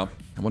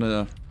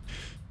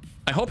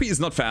 I hope he is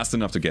not fast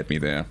enough to get me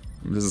there.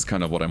 This is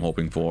kind of what I'm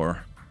hoping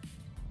for.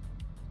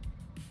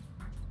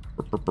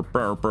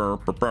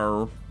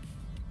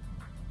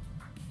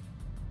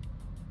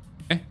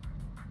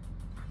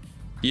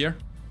 Here.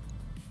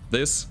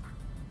 This.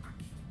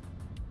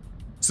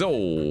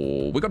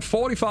 So, we got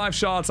 45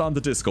 shots on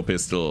the disco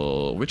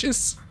pistol, which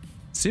is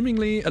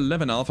seemingly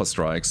 11 alpha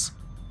strikes.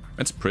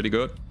 That's pretty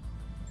good.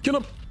 Kill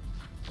him!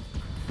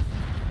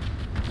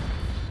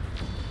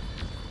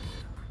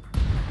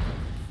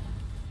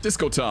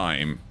 Disco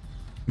time!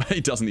 He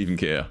doesn't even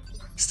care.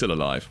 He's still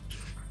alive.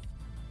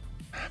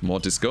 More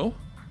disco?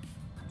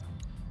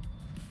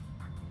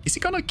 Is he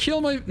gonna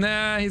kill my...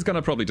 Nah, he's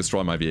gonna probably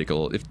destroy my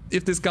vehicle.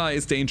 If this guy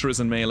is dangerous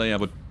in melee, I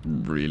would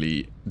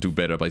really do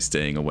better by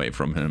staying away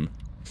from him.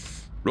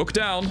 Rook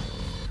down!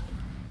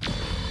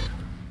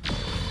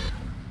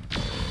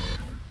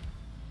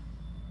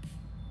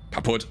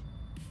 Kaput.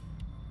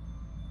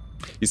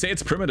 You say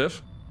it's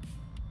primitive?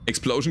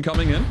 Explosion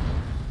coming in?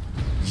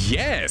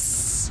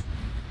 Yes!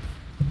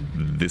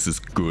 This is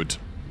good.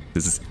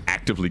 This is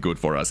actively good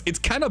for us. It's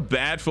kind of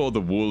bad for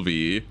the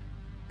Wolvie,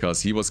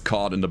 because he was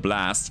caught in the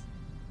blast.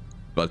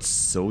 But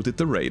so did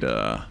the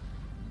Raider.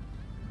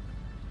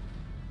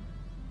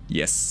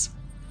 Yes.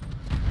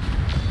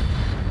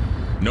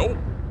 No!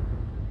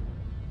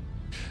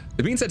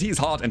 It means that he is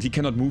hot and he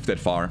cannot move that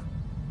far.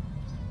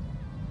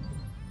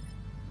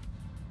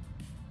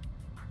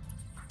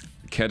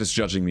 The cat is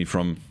judging me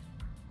from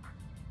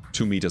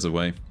 2 meters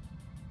away.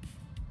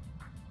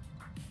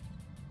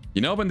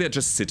 You know when they're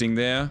just sitting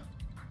there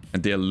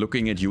and they're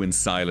looking at you in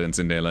silence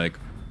and they're like,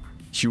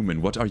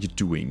 "Human, what are you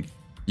doing?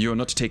 You're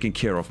not taking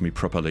care of me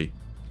properly.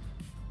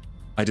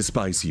 I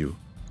despise you.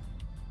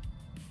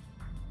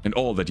 And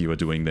all that you are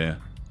doing there."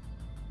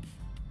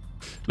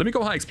 Let me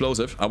go high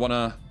explosive. I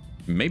wanna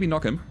maybe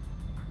knock him.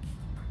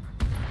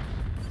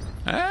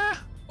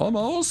 Ah,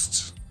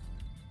 almost.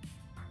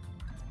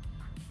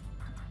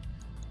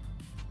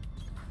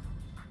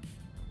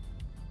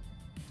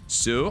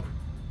 So.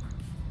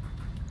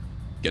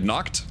 Get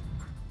knocked.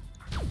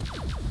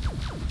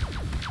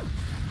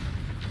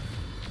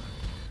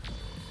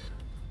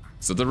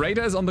 So the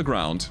Raider is on the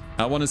ground.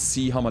 I want to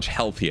see how much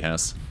health he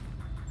has.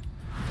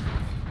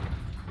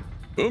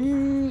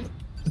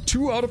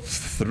 2 out of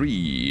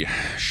 3.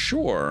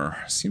 Sure.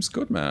 Seems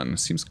good, man.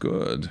 Seems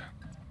good.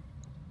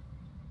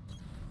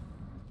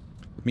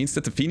 It means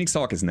that the Phoenix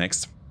Hawk is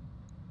next.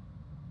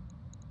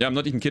 Yeah, I'm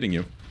not even kidding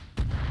you.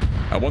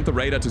 I want the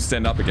Raider to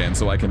stand up again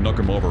so I can knock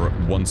him over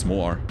once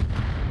more.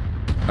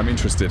 I'm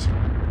interested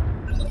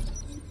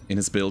in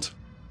his build,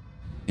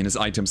 in his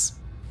items.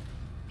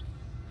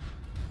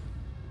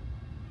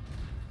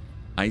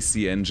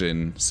 Icy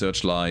engine,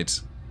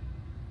 searchlight.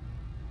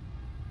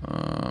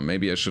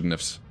 Maybe I shouldn't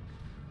have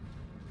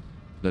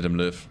let him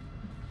live.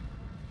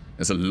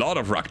 There's a lot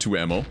of Rock 2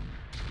 ammo.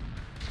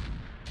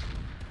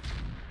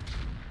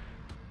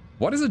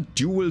 What is a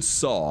dual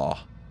saw?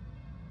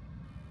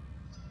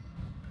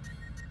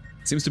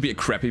 Seems to be a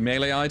crappy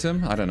melee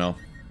item. I don't know.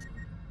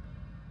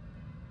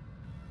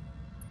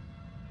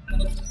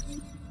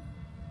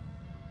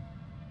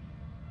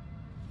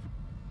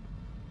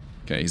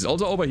 Okay, he's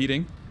also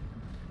overheating.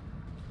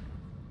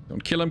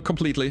 Don't kill him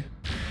completely.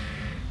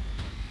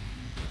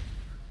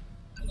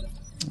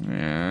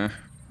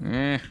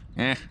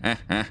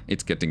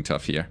 It's getting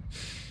tough here.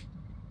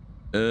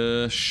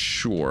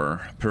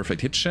 Sure.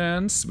 Perfect hit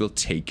chance. We'll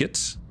take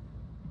it.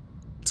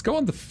 Let's go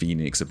on the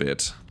Phoenix a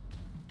bit.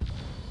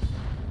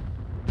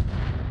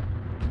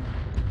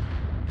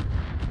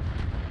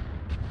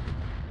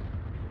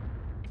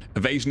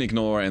 Evasion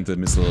ignore and the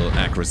missile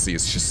accuracy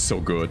is just so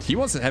good. He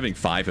was having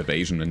 5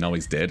 evasion and now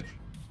he's dead.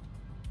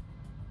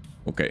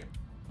 Okay.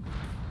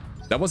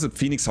 That was a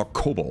Phoenix Hawk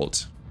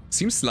Cobalt.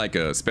 Seems like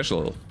a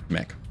special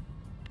mech.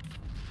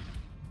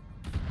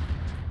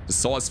 The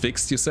saw is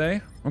fixed, you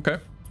say? Okay.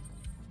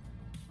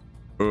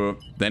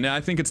 Then I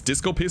think it's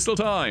disco pistol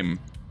time.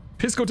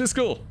 Pisco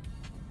disco.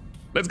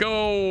 Let's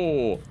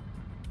go.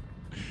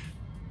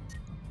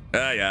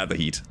 Yeah, the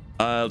heat.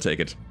 I'll take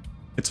it.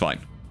 It's fine.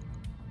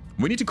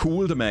 We need to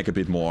cool the mech a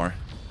bit more.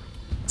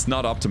 It's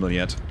not optimal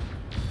yet.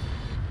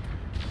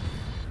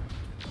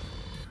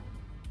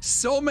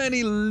 So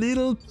many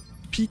little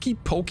peeky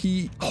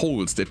pokey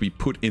holes that we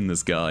put in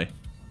this guy.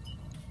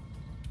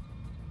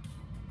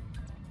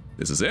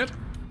 This is it.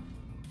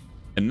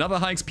 Another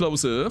high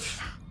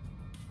explosive.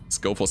 Let's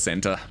go for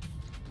center.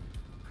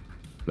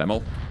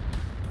 Blammo.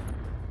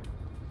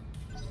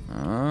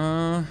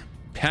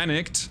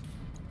 Panicked.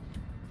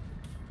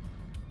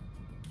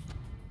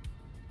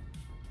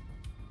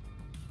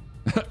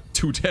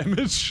 2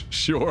 damage,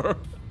 sure.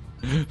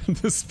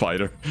 The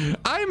spider.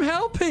 I'm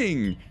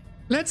helping!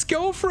 Let's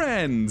go,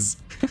 friends!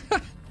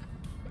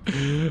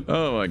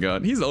 Oh my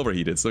god, he's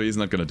overheated, so he's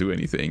not gonna do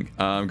anything.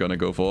 I'm gonna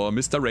go for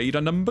Mr. Raider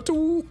number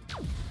 2.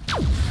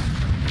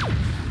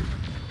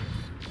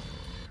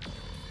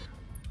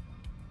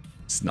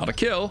 It's not a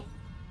kill.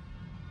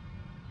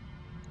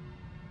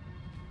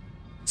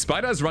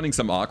 Spider is running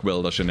some arc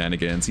welder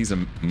shenanigans. He's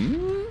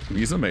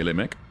a melee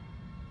mech.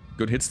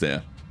 Good hits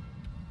there.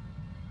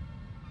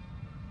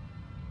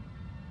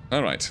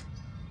 Alright.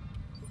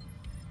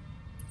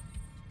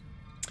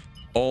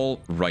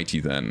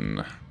 Alrighty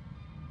then.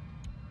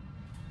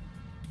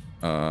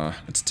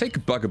 Let's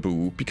take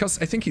Bugaboo,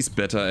 because I think he's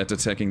better at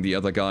attacking the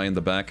other guy in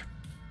the back.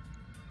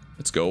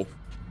 Let's go.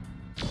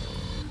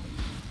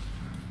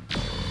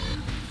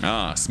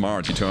 Ah,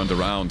 smart, he turned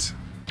around.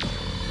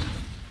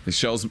 He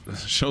shows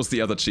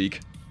the other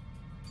cheek.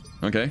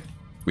 Okay.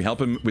 We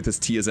help him with his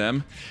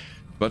TSM,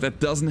 but that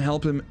doesn't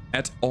help him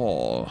at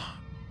all.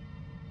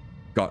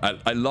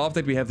 God, I love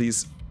that we have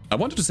these... I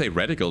wanted to say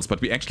radicals, but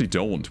we actually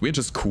don't. We're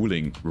just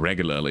cooling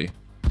regularly.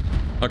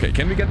 Okay,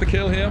 can we get the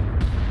kill here?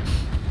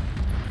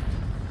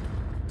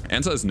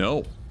 Answer is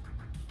no.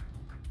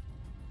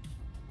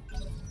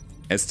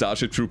 As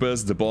Starship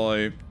Troopers, the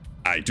boy...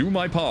 I do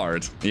my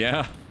part.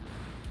 Yeah.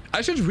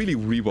 I should really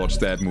rewatch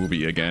that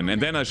movie again,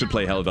 and then I should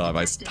play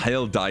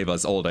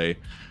Helldivers all day.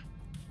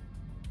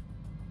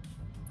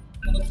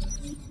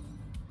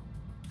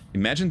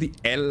 Imagine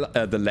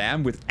the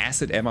lamb with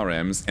acid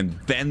MRMs and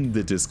then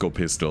the disco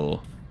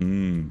pistol.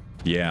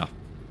 Yeah.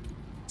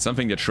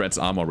 Something that shreds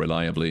armor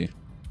reliably.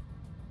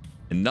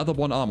 Another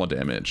 1 armor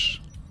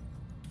damage.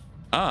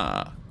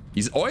 Ah,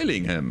 he's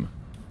oiling him.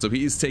 So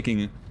he is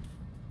taking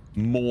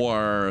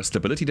more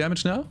stability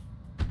damage now?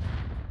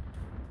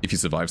 If he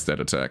survives that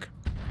attack.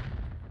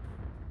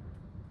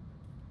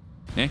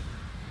 Eh?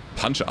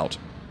 Punch out.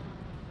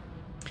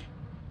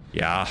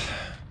 Yeah.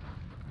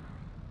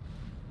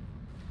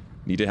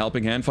 Need a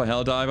helping hand for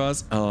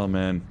Helldivers? Oh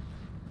man.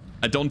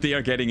 I don't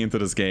dare getting into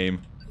this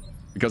game.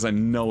 Because I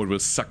know it will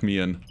suck me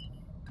in.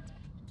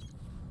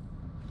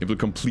 It will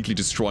completely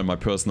destroy my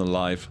personal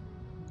life.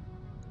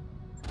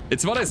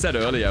 It's what I said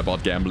earlier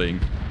about gambling.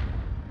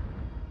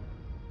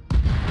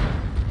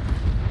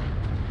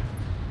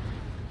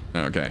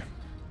 Okay.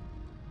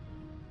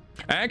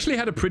 I actually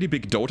had a pretty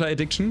big Dota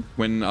addiction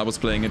when I was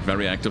playing it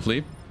very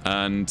actively.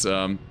 And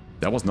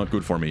that was not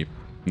good for me.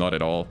 Not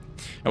at all.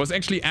 I was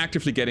actually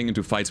actively getting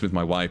into fights with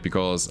my wife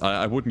because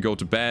I wouldn't go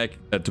to bed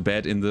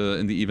in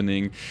the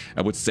evening.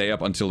 I would stay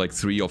up until like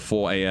 3 or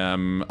 4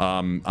 a.m.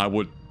 I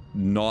would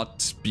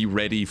not be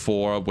ready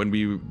for when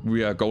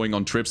we are going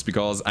on trips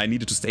because I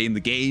needed to stay in the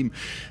game.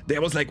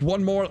 There was like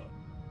one more,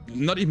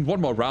 not even one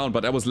more round,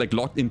 but I was like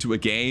locked into a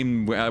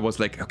game where I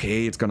was like,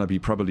 okay, it's gonna be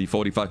probably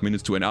 45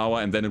 minutes to an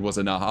hour, and then it was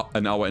an hour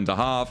and a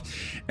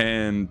half,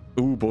 and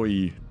oh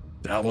boy,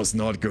 that was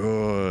not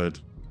good.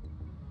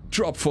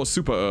 Drop for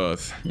Super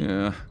Earth.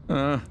 Yeah.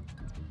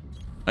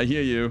 I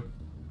hear you.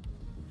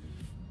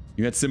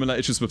 You had similar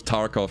issues with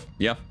Tarkov.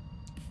 Yeah.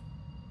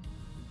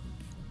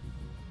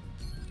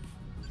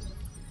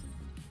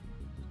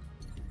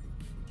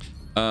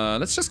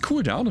 Let's just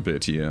cool down a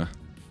bit here.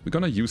 We're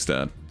gonna use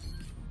that.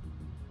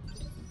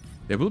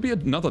 There will be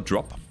another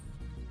drop.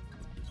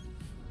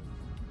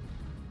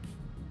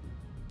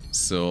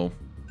 So,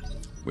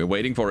 we're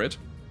waiting for it.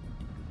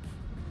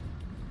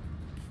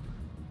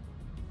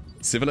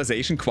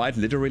 Civilization quite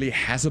literally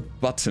has a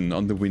button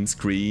on the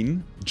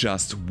windscreen.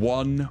 Just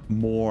one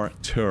more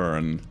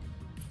turn.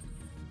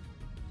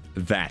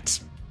 That.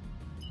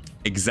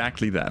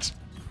 Exactly that.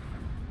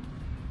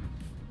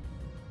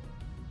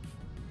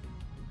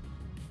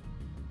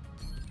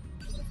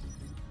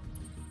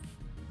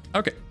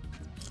 Okay.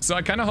 So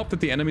I kind of hope that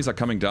the enemies are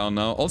coming down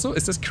now. Also,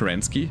 is this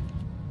Kerensky?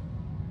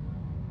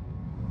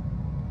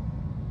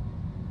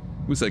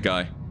 Who's that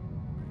guy?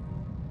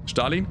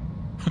 Stalin?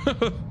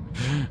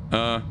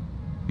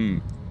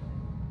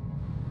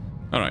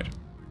 Alright.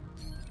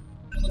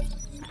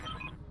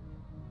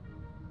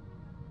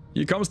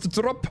 Here comes the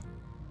drop.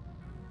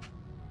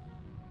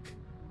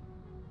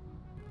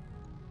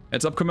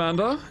 Heads up,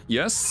 Commander.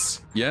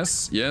 Yes,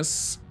 yes,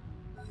 yes.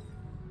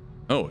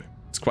 Oh,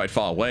 it's quite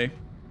far away.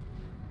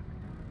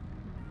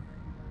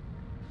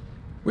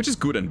 Which is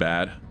good and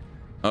bad.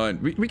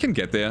 We can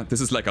get there.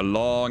 This is like a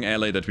long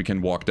alley that we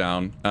can walk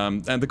down.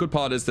 And the good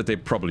part is that they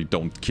probably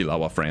don't kill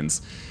our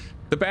friends.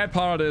 The bad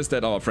part is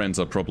that our friends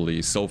are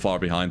probably so far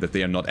behind that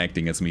they are not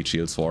acting as meat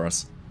shields for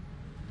us.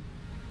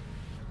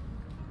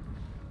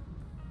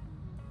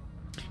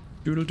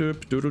 Doodle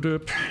doop, doodle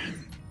doop.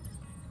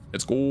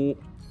 Let's go.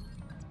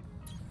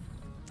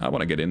 I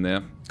want to get in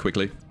there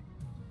quickly.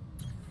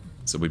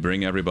 So we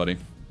bring everybody.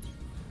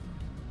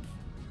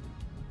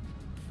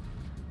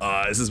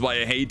 This is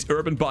why I hate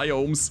urban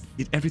biomes.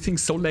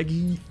 Everything's so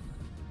laggy.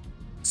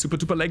 Super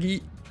duper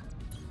laggy.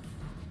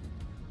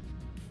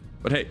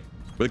 But hey,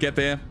 we'll get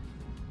there.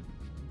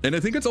 And I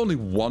think it's only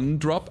one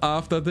drop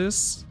after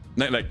this.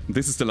 No, like,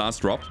 this is the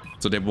last drop,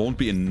 so there won't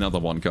be another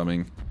one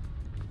coming.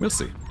 We'll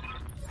see.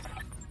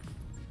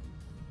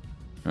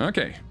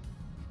 Okay.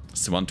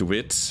 Swan to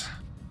wit.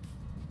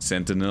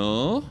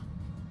 Sentinel.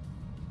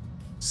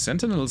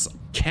 Sentinels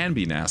can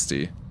be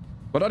nasty.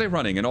 What are they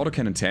running? An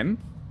autocannon 10?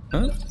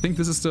 Huh? I think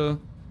this is the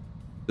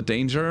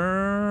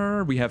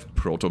danger. We have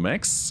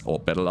Protomechs, or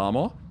Battle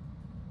Armor.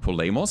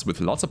 Polemos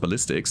with lots of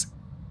ballistics.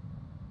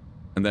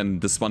 And then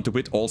this one to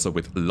wit also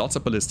with lots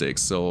of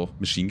ballistics. So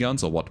machine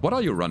guns or what? What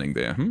are you running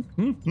there?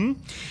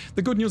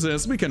 The good news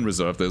is we can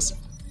reserve this.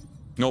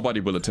 Nobody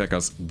will attack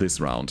us this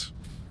round.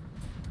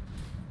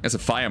 There's a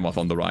fire moth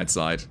on the right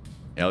side.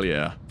 Hell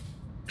yeah.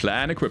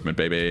 Clan equipment,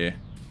 baby.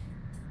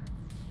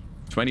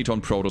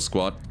 20-ton proto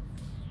squad.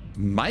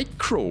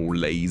 Micro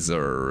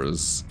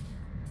lasers.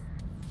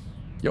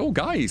 Yo,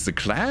 guys, the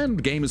clan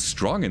game is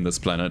strong in this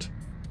planet.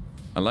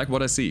 I like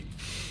what I see.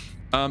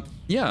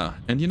 Yeah,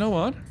 and you know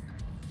what?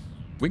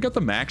 We got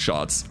the mag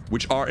shots,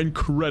 which are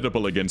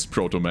incredible against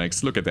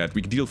proto-mags. Look at that,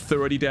 we deal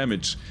 30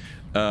 damage.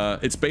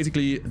 It's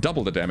basically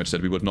double the damage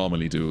that we would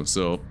normally do,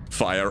 so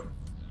fire.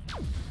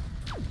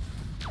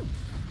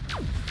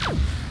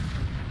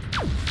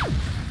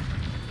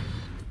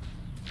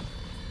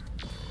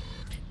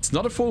 It's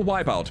not a full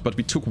wipeout, but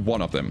we took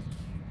one of them.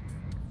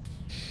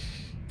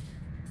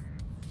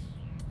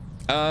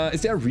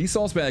 Is there a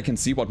resource where I can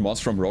see what mods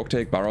from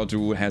Roguetech,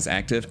 Baradul has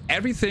active?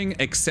 Everything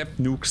except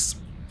nukes.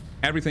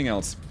 Everything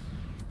else.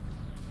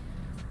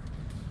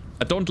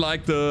 I don't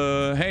like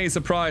the, hey,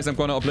 surprise, I'm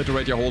gonna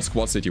obliterate your whole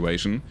squad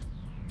situation.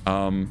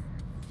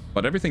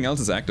 But everything else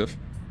is active.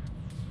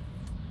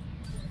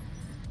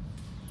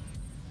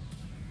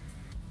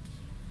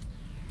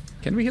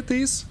 Can we hit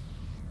these?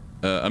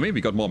 I mean,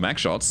 we got more mag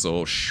shots,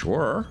 so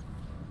sure.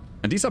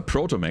 And these are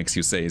proto-mags,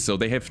 you say, so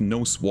they have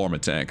no swarm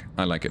attack.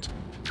 I like it.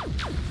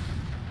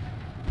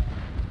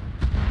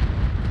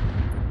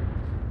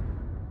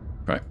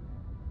 Okay.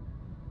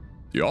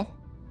 Yeah.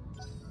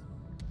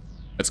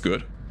 That's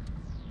good.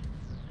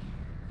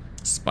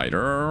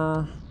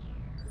 Spider.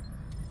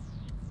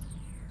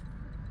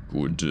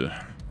 Good.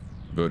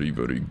 Very,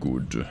 very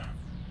good.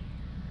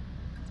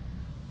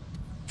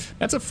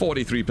 That's a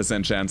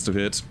 43% chance to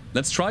hit.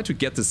 Let's try to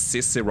get the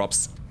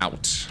Cicerops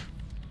out.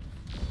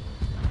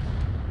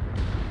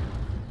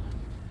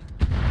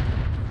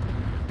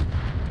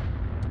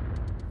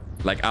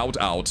 Like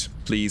out,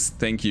 please,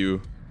 thank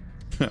you.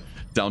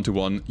 Down to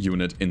 1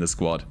 unit in the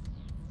squad.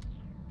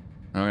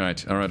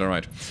 Alright, alright,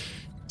 alright.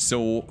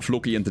 So,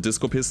 Floki and the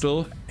Disco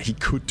Pistol, he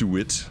could do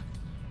it.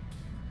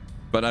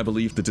 But I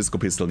believe the Disco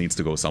Pistol needs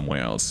to go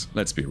somewhere else.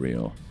 Let's be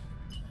real.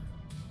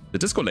 The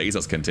Disco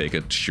Lasers can take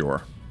it,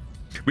 sure.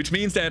 Which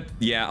means that,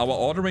 yeah, our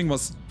ordering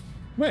was...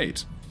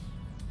 Wait.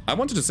 I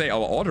wanted to say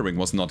our ordering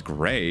was not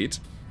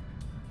great.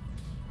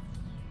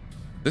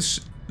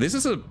 This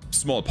is a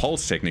small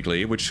pulse,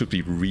 technically, which should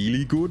be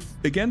really good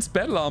against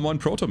Battle Armor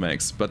and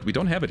Protomax, but we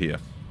don't have it here.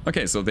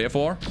 Okay, so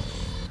therefore,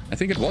 I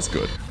think it was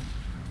good.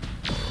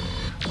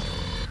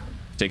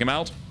 Take him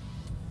out.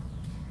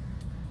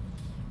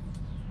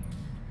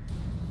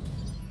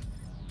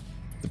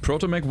 The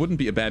Protomech wouldn't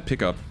be a bad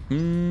pickup.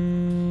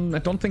 I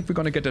don't think we're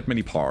gonna get that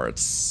many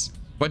parts.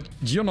 But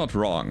you're not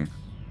wrong.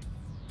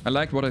 I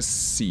like what I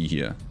see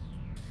here.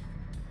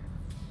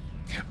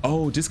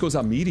 Oh, discos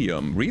are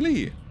medium.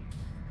 Really?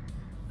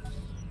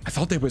 I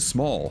thought they were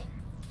small.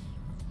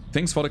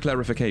 Thanks for the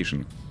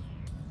clarification.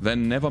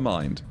 Then never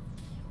mind.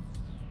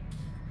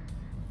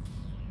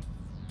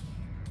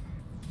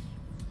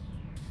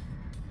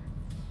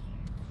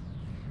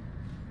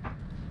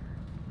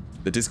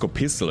 The Disco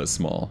Pistol is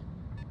small.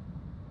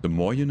 The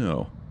more you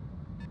know.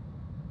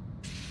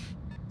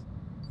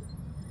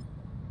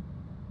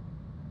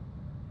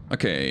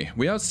 Okay,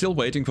 we are still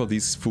waiting for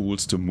these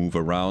fools to move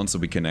around so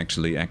we can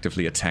actually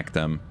actively attack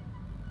them.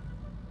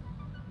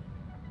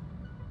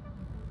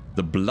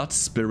 The Blood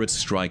Spirit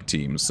Strike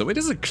Team. So it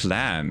is a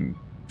clan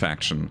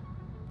faction.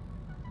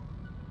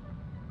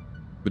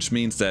 Which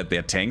means that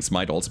their tanks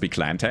might also be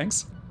clan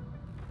tanks.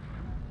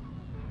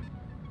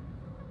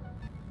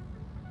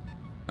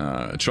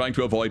 Trying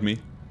to avoid me.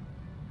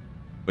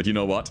 But you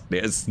know what?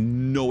 There is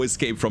no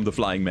escape from the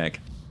flying mech.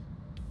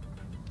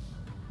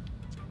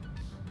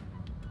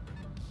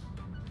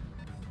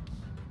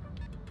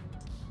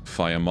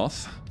 Fire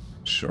Moth.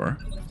 Sure.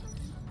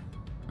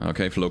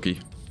 Okay, Floki.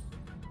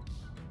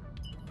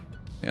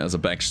 There's a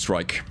back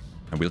strike.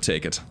 And we'll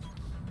take it.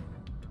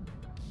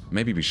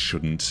 Maybe we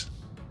shouldn't.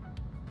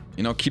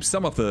 You know, keep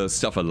some of the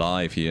stuff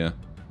alive here.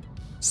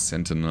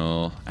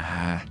 Sentinel.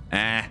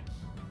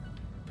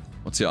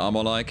 What's your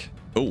armor like?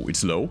 Oh,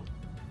 it's low.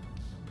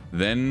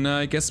 Then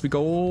I guess we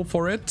go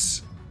for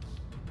it.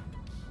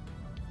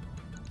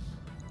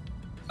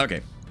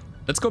 Okay.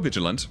 Let's go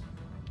Vigilant.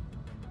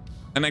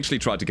 And actually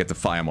try to get the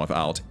Fire Moth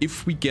out.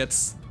 If we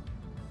get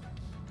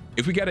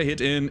a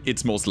hit in,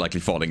 it's most likely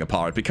falling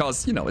apart.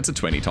 Because, you know, it's a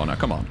 20-tonner.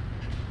 Come on.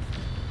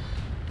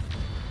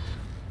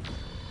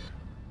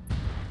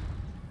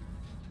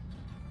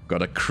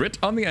 Got a crit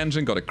on the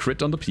engine, got a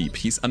crit on the peep.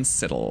 He's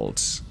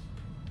unsettled.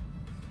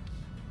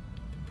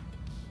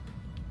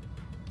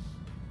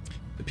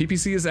 The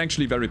PPC is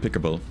actually very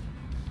pickable.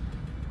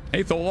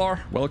 Hey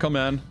Thor, welcome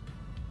man.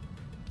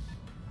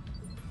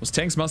 Those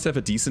tanks must have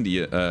a decent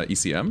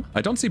ECM. I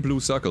don't see blue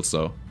circles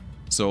though.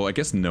 So I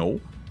guess no.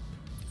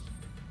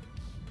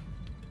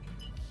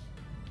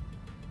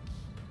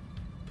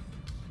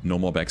 No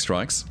more back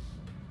strikes.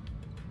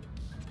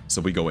 So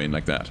we go in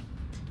like that.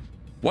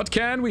 What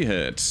can we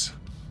hit?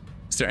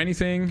 Is there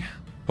anything?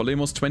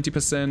 Polemos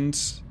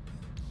 20%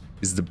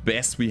 is the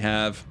best we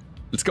have.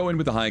 Let's go in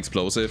with a high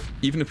explosive.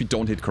 Even if we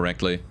don't hit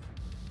correctly,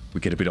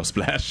 we get a bit of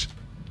splash.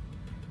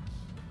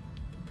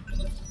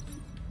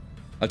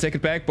 I'll take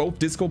it back. Both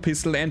Disco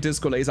Pistol and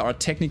Disco Laser are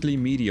technically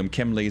medium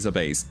chem laser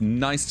based.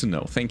 Nice to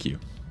know. Thank you.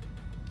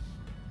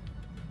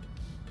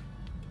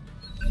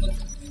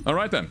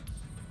 Alright then.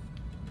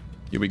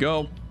 Here we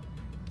go.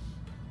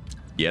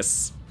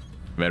 Yes.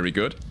 Very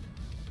good.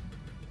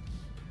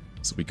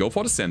 So we go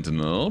for the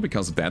Sentinel,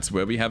 because that's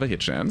where we have a hit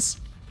chance.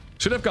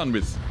 Should have gone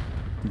with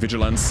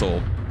Vigilance,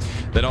 so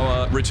that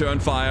our return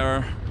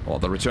fire, or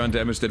the return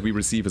damage that we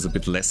receive is a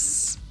bit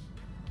less.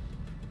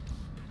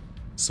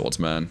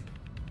 Swordsman.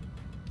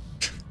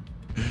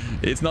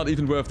 It's not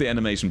even worth the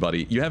animation,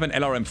 buddy. You have an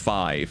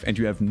LRM-5 and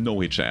you have no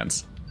hit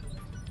chance.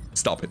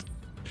 Stop it.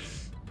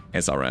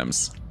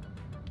 SRMs.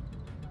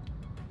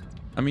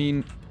 I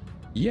mean,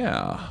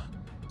 yeah.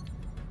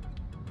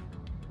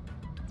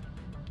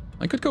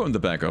 I could go in the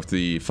back of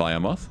the Fire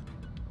Moth.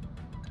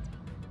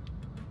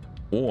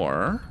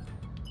 Or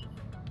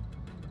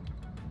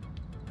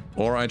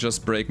I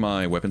just break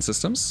my weapon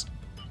systems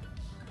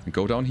and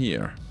go down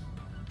here.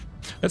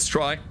 Let's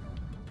try.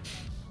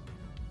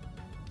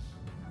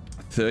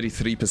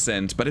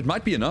 33%, but it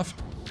might be enough.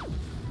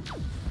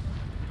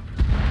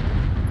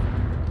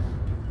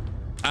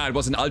 Ah, it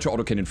was an Ultra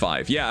Autocannon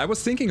 5. Yeah, I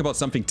was thinking about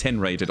something 10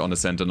 rated on a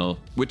Sentinel,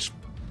 which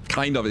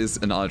kind of is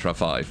an Ultra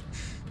 5.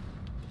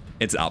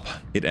 It's up.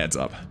 It adds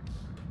up.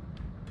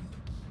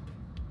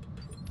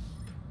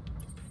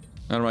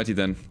 Alrighty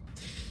then.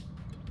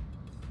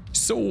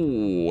 So,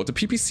 the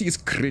PPC is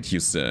crit,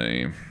 you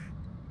say.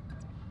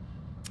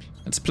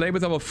 Let's play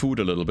with our food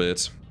a little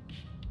bit.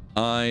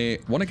 I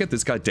want to get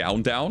this guy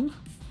down.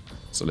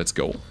 So let's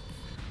go.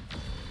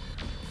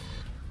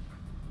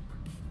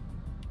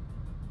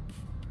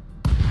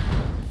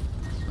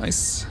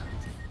 Nice.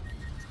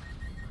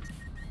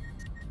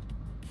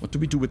 What do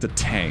we do with the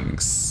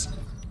tanks?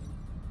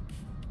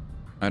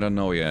 I don't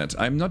know yet.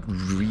 I'm not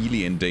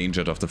really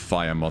endangered of the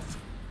Fire Moth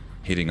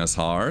hitting us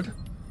hard.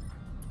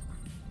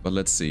 But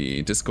let's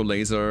see. Disco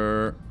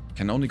Laser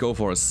can only go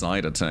for a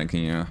side attack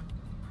here.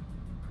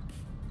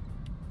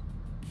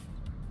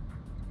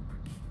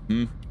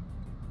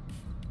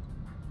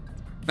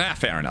 Ah,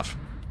 fair enough.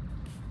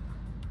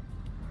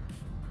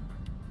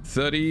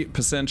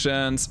 30%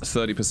 chance,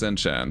 30%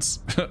 chance.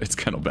 It's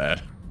kind of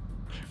bad.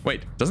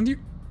 Wait, doesn't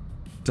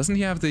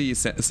he have the...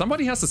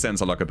 Somebody has the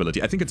sensor lock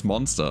ability. I think it's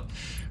Monster.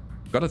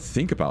 Gotta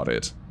think about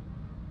it.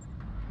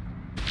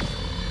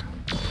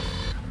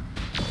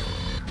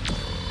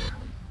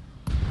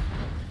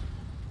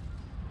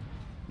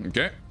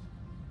 Okay.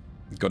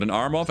 Got an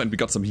arm off and we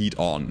got some heat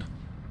on.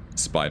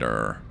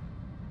 Spider.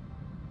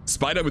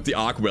 Spider with the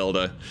arc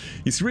welder.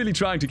 He's really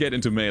trying to get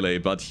into melee,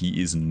 but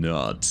he is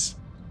not.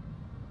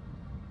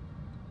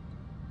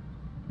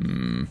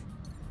 With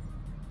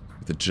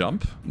a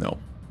jump? No.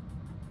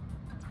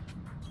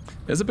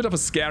 There's a bit of a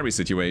scary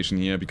situation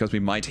here because we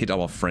might hit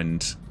our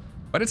friend.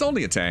 But it's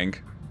only a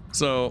tank.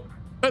 So,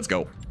 let's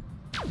go.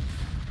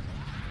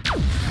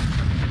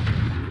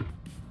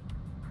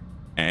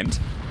 And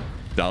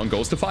down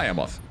goes the Fire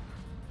Moth.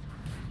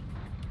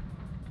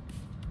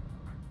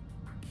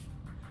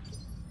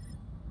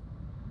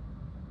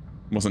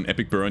 Was an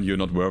epic burn, you're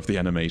not worth the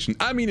animation.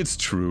 I mean, it's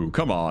true.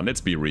 Come on, let's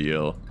be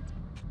real.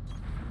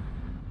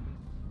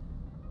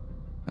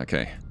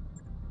 Okay.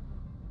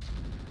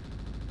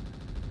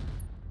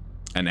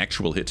 An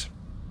actual hit.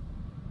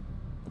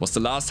 Was the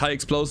last high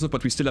explosive,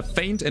 but we still have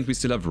feint and we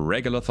still have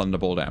regular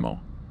Thunderbolt ammo.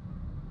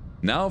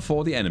 Now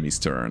for the enemy's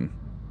turn.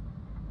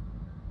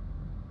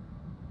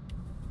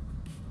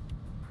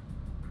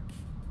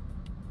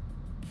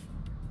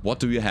 What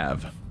do you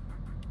have?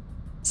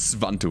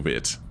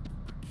 Svantovit.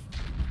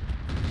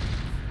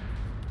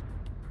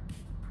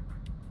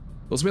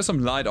 Those were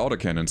some light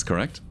autocannons,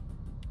 correct?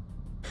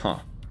 Huh.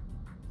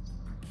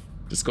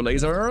 Disco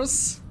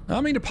lasers?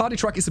 I mean, the party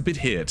truck is a bit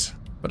hit,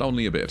 but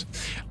only a bit.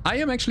 I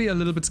am actually a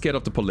little bit scared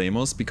of the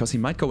Polemos because he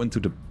might go into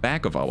the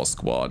back of our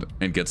squad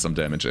and get some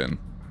damage in.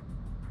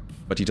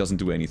 But he doesn't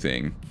do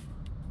anything.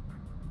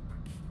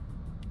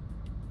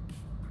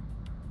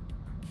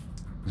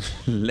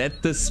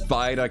 Let the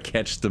spider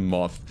catch the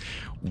moth.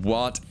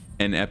 What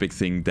an epic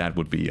thing that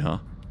would be, huh?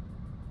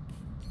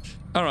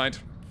 Alright.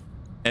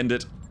 End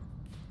it.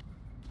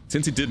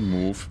 Since he didn't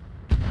move,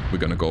 we're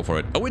gonna go for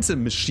it. Oh, it's a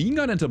machine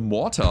gun and a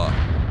mortar.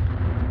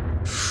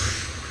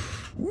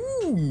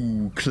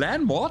 Ooh,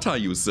 clan mortar,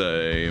 you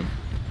say?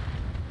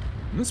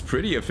 That's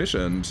pretty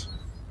efficient.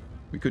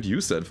 We could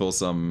use that for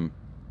some...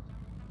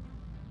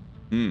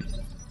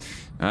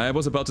 I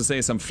was about to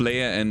say some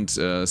flare and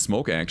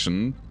smoke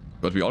action,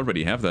 but we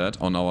already have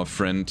that on our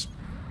friend,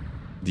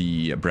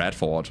 the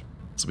Bradford.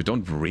 So we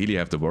don't really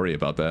have to worry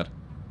about that.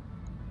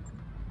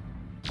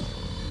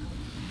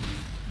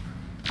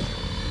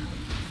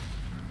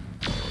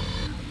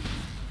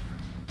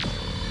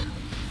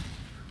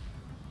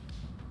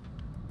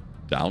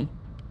 Down.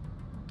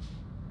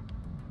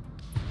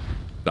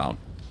 Down.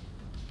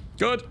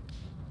 Good.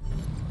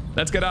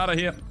 Let's get out of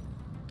here.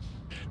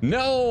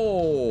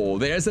 No,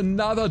 there's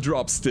another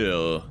drop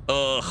still.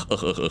 Ugh.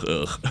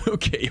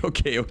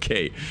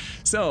 Okay.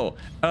 So,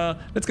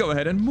 let's go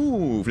ahead and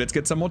move. Let's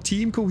get some more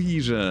team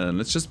cohesion.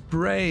 Let's just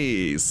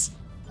brace.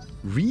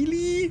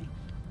 Really?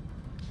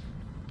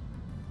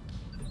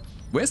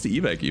 Where's the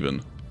evac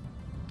even?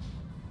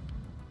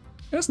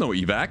 There's no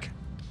evac.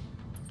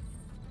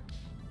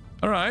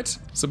 Alright,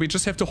 so we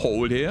just have to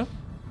hold here.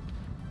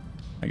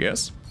 I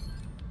guess.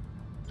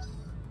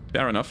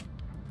 Fair enough.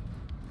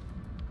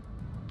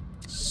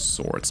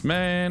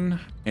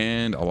 Swordsman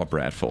and our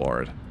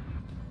Bradford.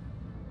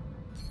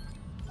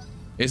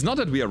 It's not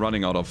that we are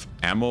running out of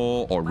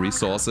ammo or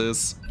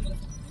resources,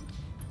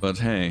 but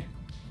hey.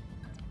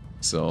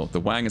 So the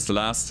Wang is the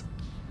last.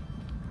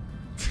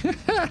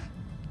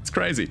 It's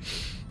crazy.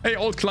 Hey,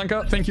 old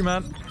clunker, thank you,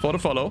 man, for the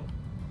follow.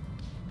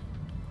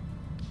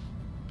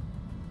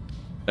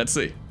 Let's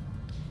see.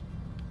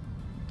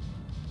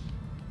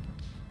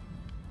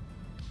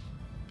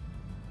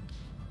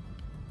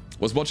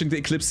 Was watching the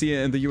eclipse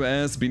here in the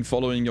US, been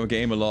following your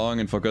game along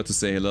and forgot to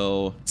say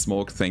hello.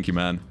 Smoke, thank you,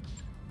 man.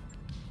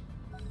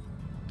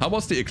 How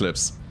was the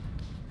eclipse?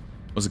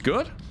 Was it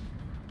good?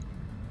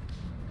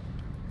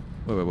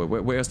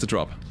 Wait, where's the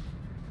drop?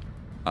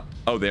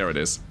 Oh, there it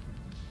is.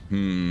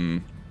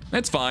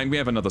 That's fine, we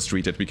have another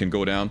street that we can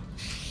go down.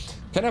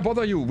 Can I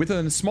bother you with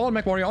a small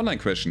MechWarrior Online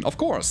question? Of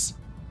course.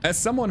 As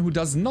someone who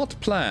does not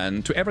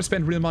plan to ever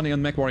spend real money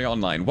on MechWarrior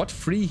Online, what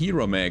free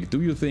hero mech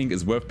do you think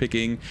is worth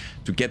picking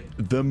to get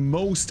the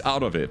most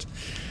out of it?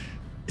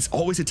 It's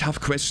always a tough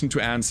question to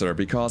answer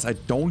because I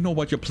don't know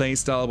what your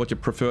playstyle, what your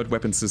preferred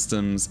weapon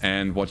systems,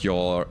 and what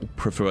your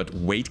preferred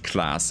weight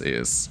class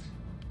is.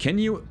 Can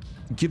you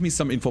give me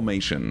some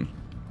information?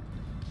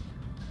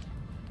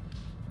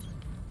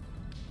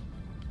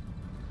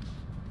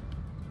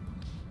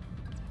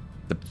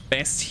 The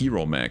best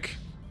hero mech?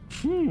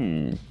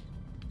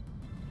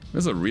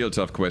 This is a real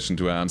tough question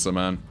to answer,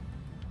 man.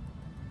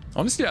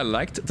 Honestly, I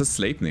liked the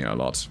Sleipnir a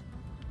lot.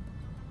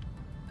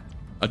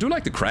 I do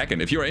like the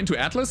Kraken. If you're into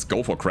Atlas,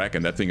 go for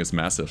Kraken. That thing is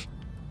massive.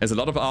 Has a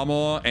lot of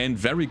armor and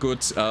very good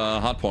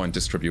hardpoint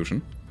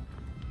distribution.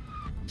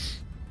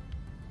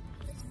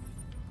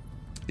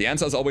 The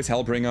answer is always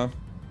Hellbringer.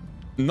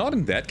 Not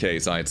in that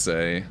case, I'd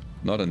say.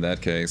 Not in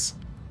that case.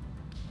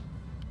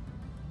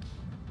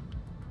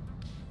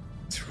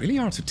 It's really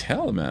hard to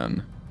tell,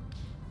 man.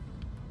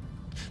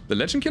 The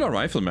Legend Killer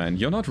Rifleman,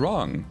 you're not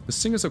wrong.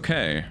 This thing is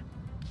okay.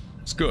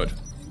 It's good.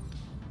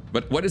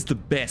 But what is the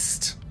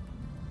best?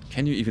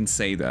 Can you even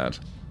say that?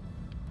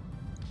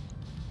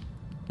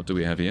 What do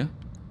we have here?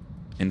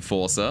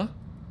 Enforcer.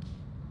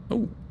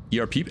 Oh,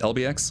 ERP,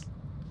 LBX.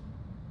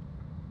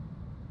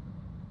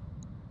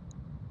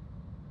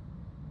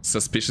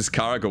 Suspicious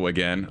cargo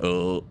again.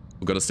 Oh,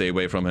 we gotta stay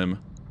away from him.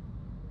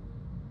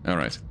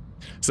 Alright.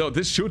 So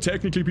this should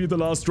technically be the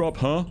last drop,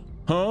 huh?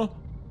 Huh?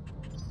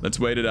 Let's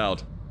wait it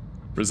out.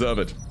 Preserve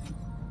it.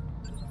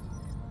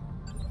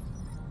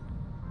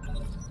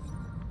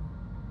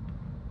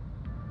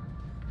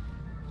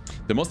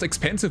 The most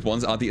expensive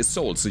ones are the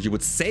assaults, so you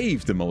would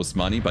save the most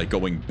money by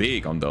going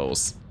big on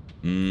those.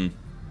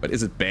 But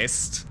is it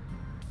best?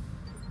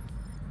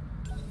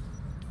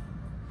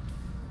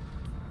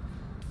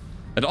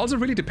 It also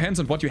really depends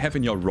on what you have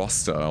in your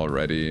roster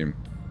already.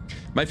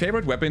 My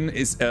favorite weapon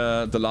is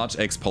the large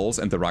X-Pulse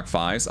and the Rug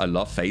 5s. I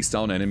love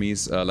face-down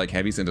enemies like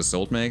heavies and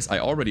assault mechs. I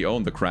already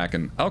own the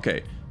Kraken.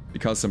 Okay,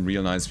 because some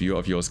real nice view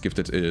of yours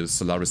gifted a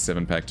Solaris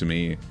 7-pack to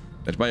me.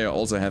 That way I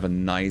also have a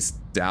nice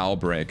Dow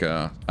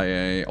Breaker.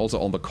 I also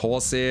own the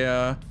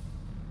Corsair.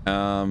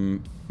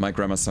 My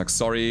grammar sucks,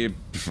 sorry.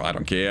 I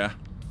don't care.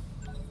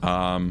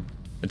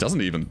 It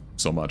doesn't even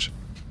so much.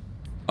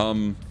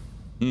 So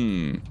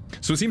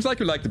it seems like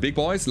you like the big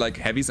boys, like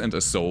heavies and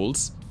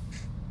assaults.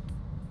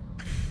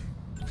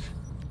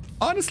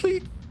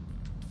 Honestly,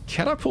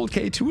 Catapult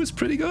K2 is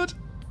pretty good.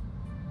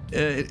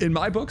 In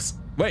my books.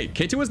 Wait,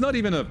 K2 is not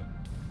even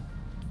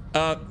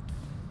a...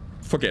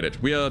 forget it.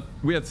 We are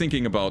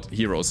thinking about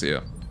heroes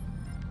here.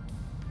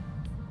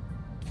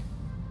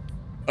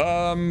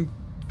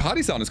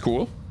 Partisan is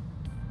cool.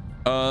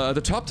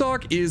 The Top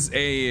Dog is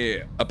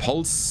a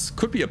pulse...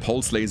 could be a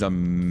pulse laser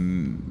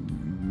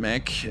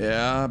mech.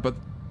 Yeah, but...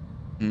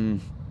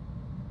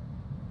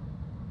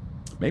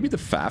 maybe the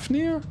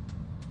Fafnir?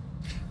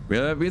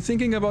 We're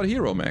thinking about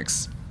hero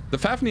mechs. The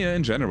Fafnir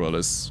in general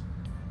is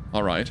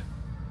alright.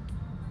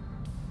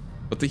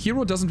 But the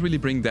hero doesn't really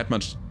bring that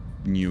much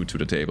new to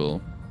the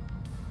table.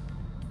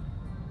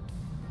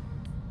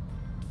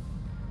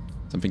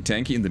 Something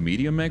tanky in the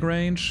medium mech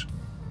range?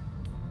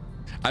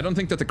 I don't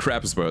think that the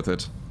crab is worth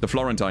it. The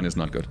Florentine is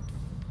not good.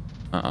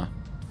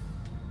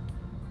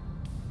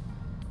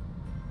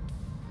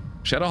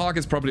 Shadowhawk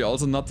is probably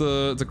also not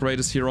the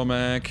greatest hero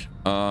mech.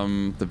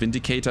 The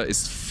Vindicator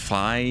is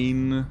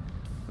fine,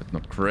 but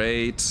not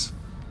great.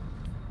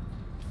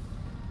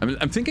 I mean,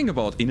 I'm thinking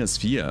about Inner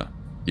Sphere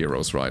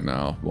heroes right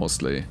now,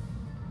 mostly.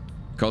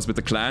 Because with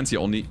the clans, you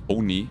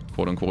only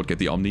quote-unquote, get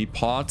the Omni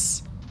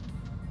parts.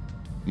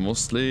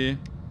 Mostly.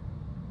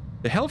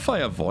 The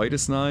Hellfire Void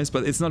is nice,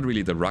 but it's not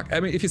really the Rug. I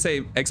mean, if you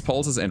say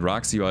Expulses and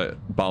Rugs, you are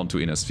bound to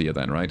Inner Sphere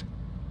then, right?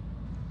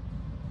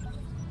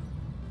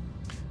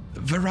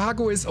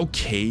 Virago is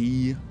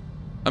okay.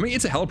 I mean,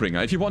 it's a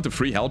Hellbringer. If you want a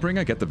free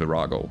Hellbringer, get the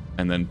Virago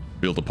and then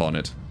build upon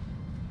it.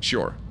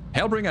 Sure.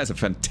 Hellbringer is a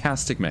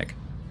fantastic mech.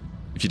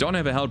 If you don't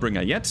have a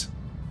Hellbringer yet,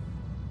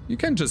 you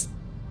can just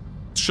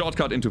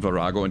shortcut into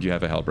Virago and you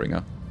have a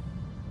Hellbringer.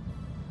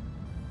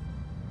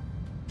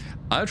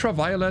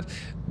 Ultraviolet.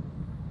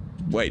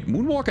 Wait,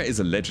 Moonwalker is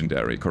a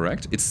legendary,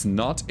 correct? It's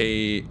not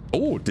a...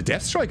 Oh, the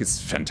Deathstrike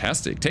is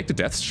fantastic. Take the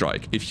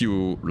Deathstrike. If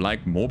you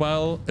like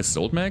mobile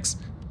assault mechs.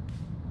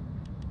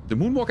 The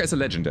Moonwalker is a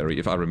legendary,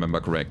 if I remember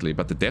correctly,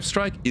 but the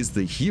Deathstrike is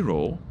the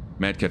hero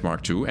Mad Cat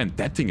Mark II, and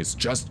that thing is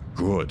just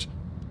good.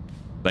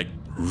 Like,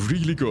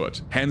 really good.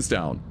 Hands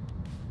down.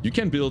 You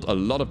can build a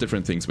lot of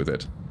different things with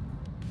it.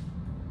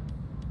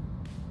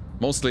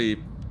 Mostly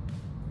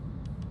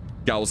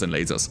Gauss and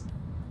lasers.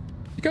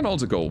 You can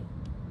also go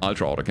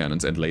ultra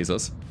autocannons and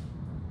lasers.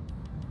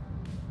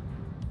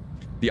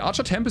 The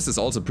Archer Tempest is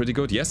also pretty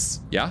good.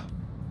 Yes, yeah,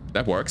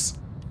 that works.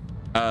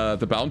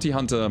 The Bounty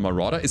Hunter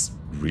Marauder is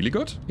really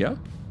good. Yeah.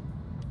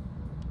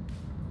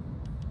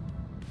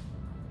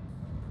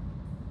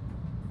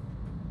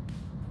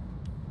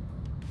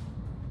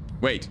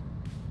 Wait,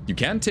 you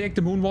can take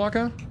the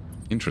Moonwalker?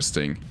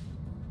 Interesting.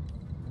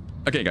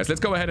 Okay, guys, let's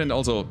go ahead and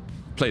also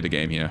play the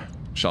game here,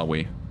 shall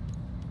we?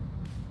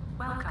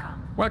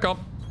 Welcome. Welcome.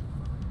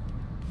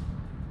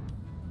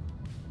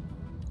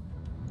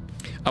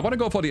 I want to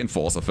go for the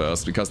Enforcer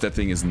first, because that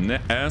thing is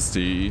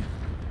nasty.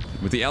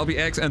 With the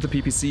LBX and the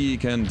PPC,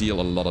 it can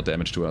deal a lot of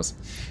damage to us.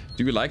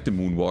 Do you like the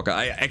Moonwalker?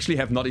 I actually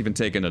have not even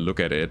taken a look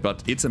at it,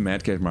 but it's a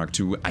Mad Cat Mark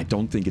II. I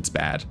don't think it's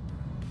bad.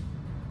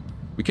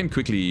 We can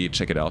quickly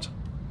check it out.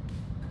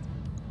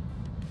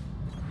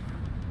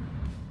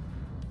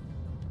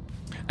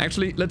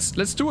 Actually, let's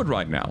do it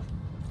right now.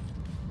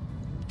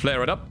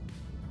 Flare it up.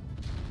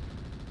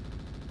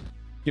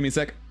 Give me a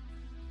sec.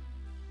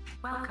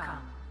 Welcome.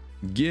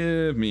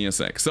 Give me a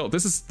sec. So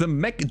this is the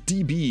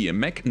MechDB,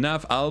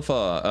 MechNav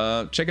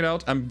Alpha. Check it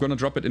out. I'm gonna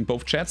drop it in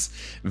both chats.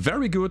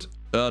 Very good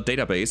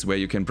database where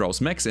you can browse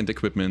mechs and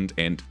equipment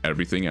and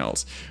everything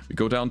else. We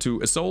go down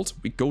to Assault.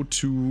 We go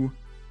to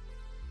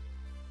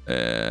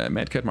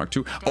Mad Cat Mark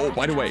II. Oh,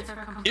 by the way,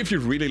 if you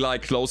really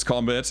like close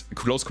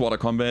quarter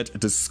combat,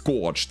 the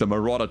Scourge, the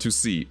Marauder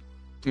 2C.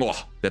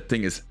 Oh, that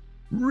thing is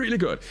really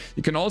good.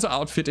 You can also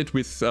outfit it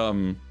with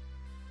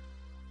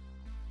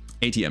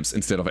ATMs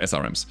instead of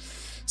SRMs.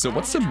 So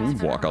what's the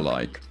Moonwalker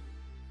like?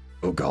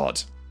 Oh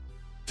god.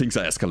 Things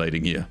are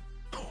escalating here.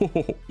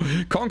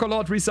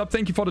 Conquerlord resub,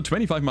 thank you for the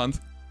 25 month.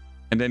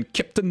 And then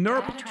Captain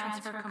Nerp.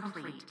 Transfer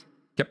complete.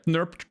 Captain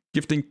Nerp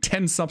gifting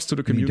 10 subs to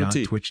the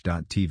community.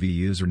 Twitch.tv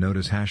user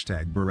notice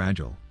hashtag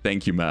Baradul.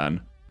 Thank you,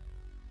 man.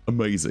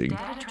 Amazing.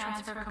 Data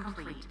transfer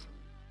complete.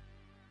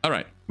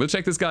 Alright, we'll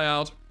check this guy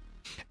out.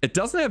 It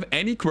doesn't have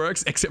any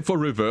quirks except for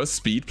reverse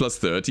speed plus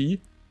 30.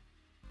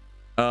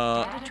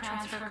 Data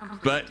transfer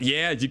complete. But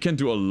yeah, you can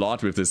do a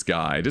lot with this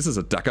guy. This is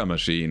a ducker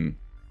machine.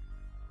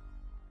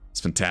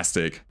 It's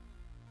fantastic.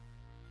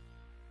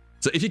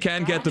 So if you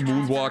can get the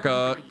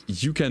Moonwalker,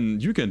 you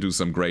can do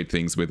some great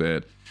things with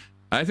it.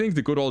 I think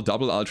the good old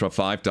double Ultra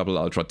 5, double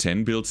Ultra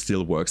 10 build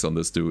still works on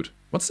this dude.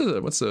 What's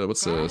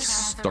the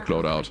stock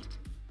loadout?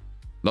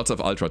 Lots of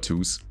Ultra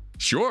 2s.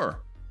 Sure.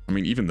 I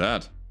mean, even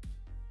that.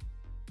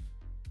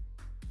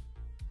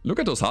 Look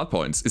at those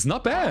hardpoints. It's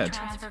not bad.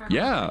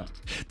 Yeah.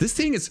 This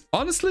thing is,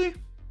 honestly,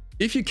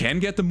 if you can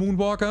get the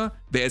Moonwalker,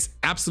 there's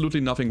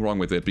absolutely nothing wrong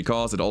with it,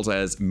 because it also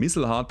has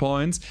missile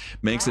hardpoints,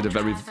 makes it a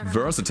very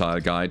versatile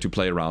guy to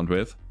play around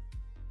with.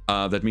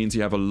 That means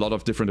you have a lot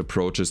of different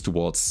approaches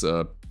towards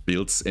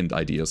builds and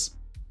ideas.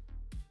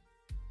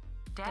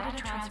 Data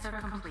transfer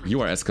complete.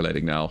 You are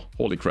escalating now.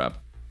 Holy crap.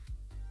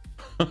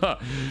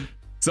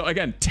 So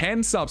again,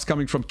 10 subs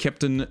coming from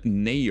Captain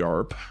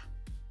Nayarp.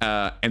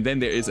 And then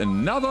there is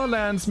another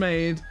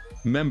Landsmaid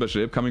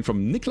membership coming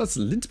from Niklas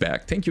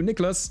Lindberg. Thank you,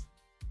 Niklas.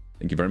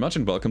 Thank you very much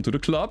and welcome to the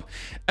club.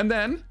 And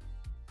then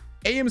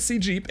AMC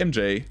Jeep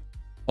MJ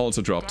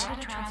also dropped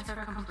Data transfer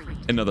complete.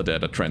 another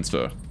data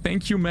transfer.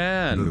 Thank you,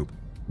 man. Boop.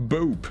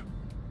 Boop.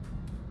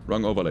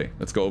 Wrong overlay.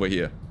 Let's go over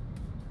here.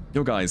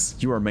 Yo, guys,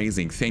 you are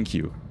amazing. Thank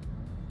you.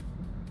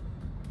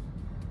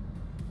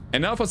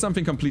 And now for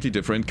something completely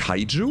different.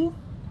 Kaiju?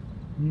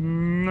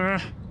 Nah.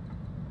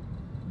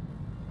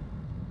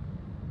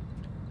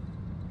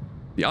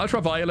 The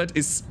Ultraviolet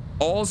is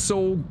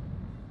also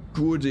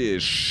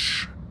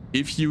goodish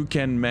if you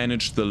can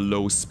manage the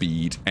low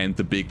speed and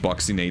the big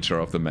boxy nature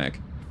of the mech.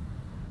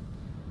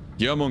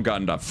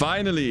 Jörmungandr,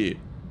 finally!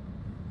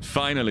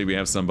 Finally, we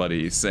have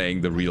somebody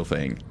saying the real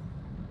thing.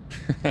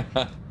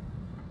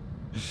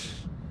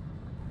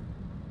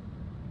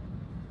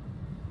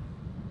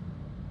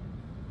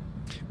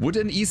 Would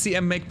an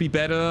ECM mech be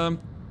better?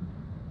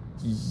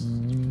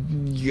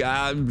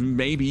 Yeah,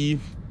 maybe.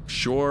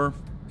 Sure.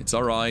 It's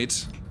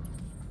alright.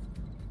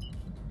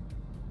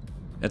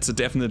 That's a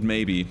definite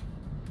maybe.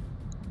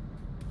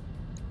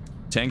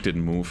 Tank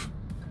didn't move.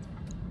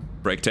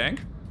 Break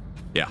tank?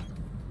 Yeah.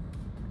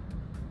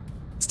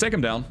 Let's take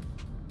him down.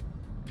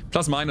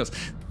 Plus minus.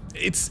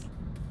 It's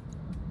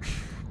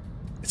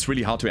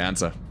really hard to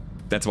answer.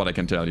 That's what I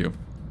can tell you.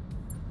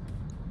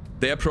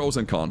 There are pros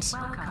and cons.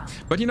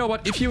 But you know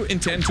what? If you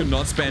intend to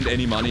not spend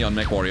any money on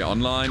MechWarrior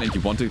Online and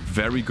you want a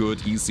very good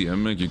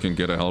ECM, you can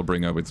get a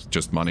Hellbringer with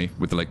just money,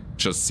 with like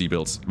just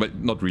C-builds. But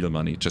not real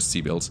money, just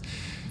C-builds.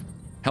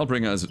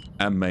 Hellbringer is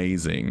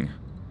amazing.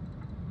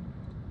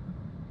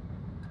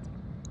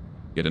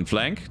 Get in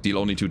flank, deal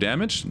only 2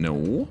 damage?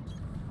 No.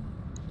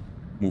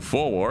 Move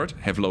forward,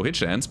 have low hit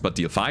chance, but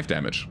deal 5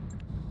 damage.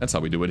 That's how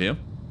we do it here.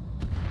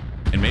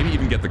 And maybe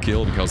even get the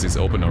kill because he's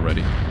open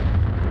already.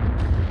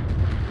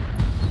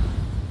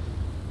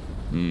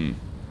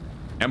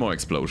 Ammo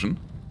explosion.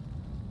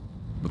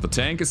 But the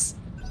tank is...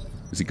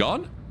 Is he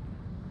gone?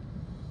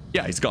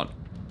 Yeah, he's gone.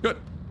 Good.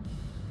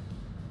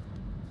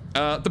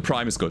 The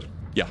Prime is good.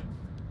 Yeah.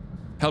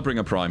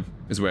 Hellbringer Prime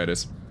is where it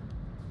is.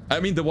 I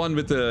mean the one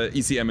with the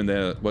ECM in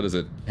the... What is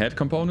it? Head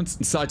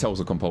components? Side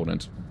torso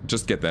component.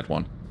 Just get that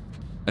one.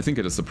 I think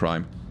it is the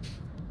Prime.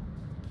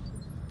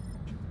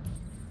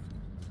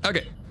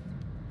 Okay.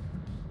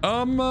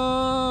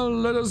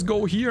 Let us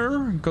go here,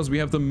 because we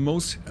have the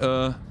most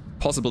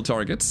possible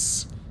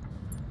targets.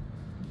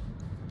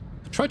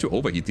 Try to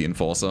overheat the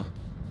Enforcer.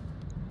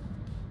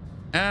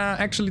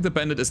 Actually the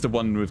Bandit is the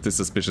one with the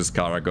suspicious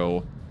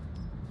cargo.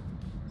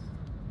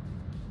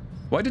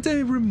 Why did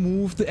they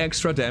remove the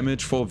extra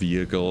damage for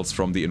vehicles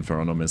from the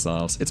Inferno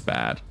missiles? It's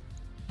bad.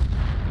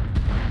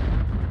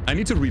 I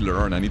need to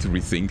relearn, I need to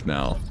rethink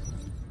now.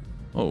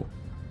 Oh.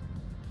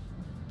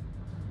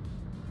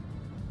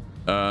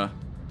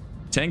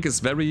 Tank is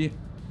very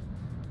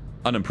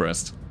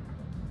unimpressed.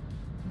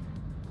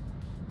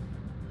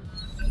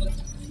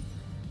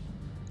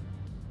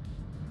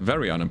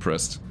 Very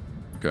unimpressed.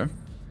 Okay.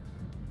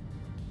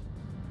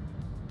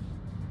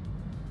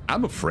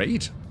 I'm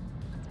afraid.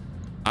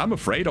 I'm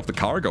afraid of the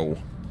cargo.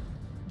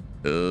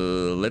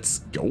 Let's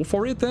go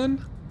for it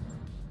then.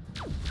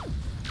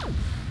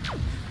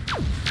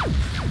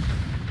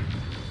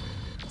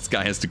 This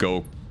guy has to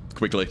go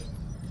quickly.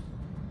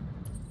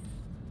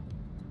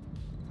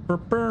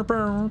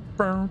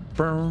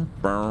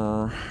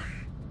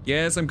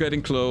 Yes, I'm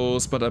getting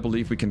close, but I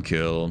believe we can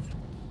kill.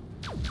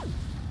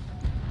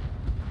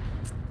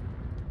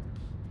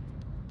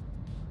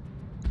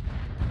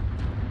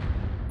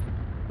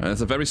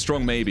 That's a very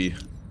strong maybe.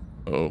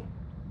 Oh.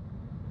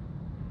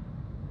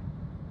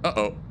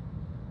 Uh-oh.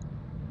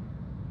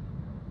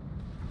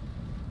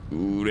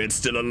 Ooh, there's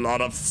still a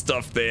lot of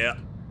stuff there.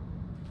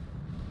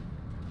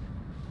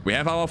 We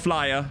have our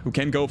flyer, who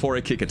can go for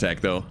a kick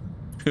attack, though.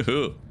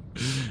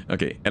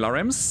 Okay,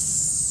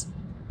 LRMs.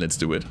 Let's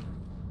do it.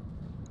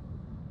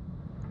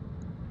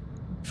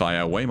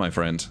 Fire away, my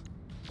friend.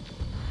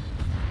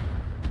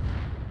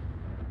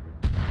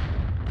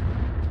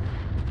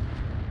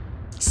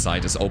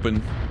 Site is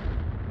open.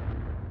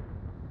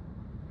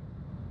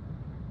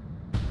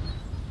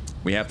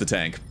 We have the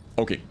tank.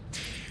 Okay.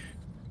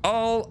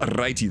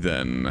 Alrighty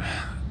then.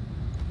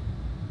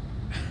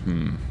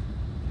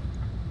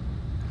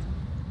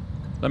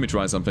 Let me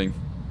try something.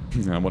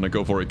 I want to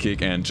go for a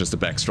kick and just a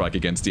backstrike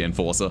against the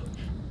Enforcer.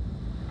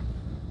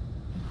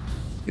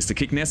 Is the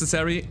kick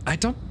necessary? I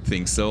don't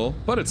think so,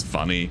 but it's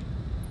funny.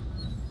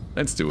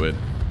 Let's do it.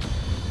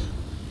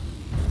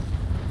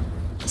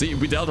 See,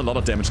 we dealt a lot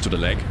of damage to the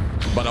leg,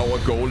 but our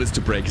goal is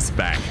to break his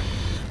back.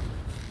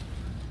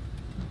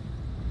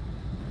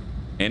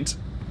 And?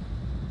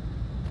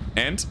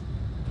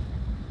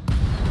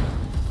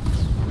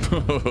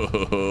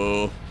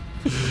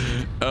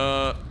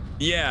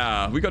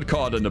 Yeah, we got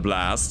caught in the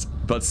blast,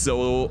 but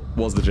so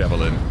was the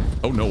javelin.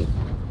 Oh no.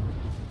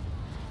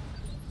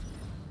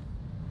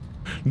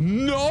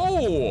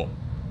 No!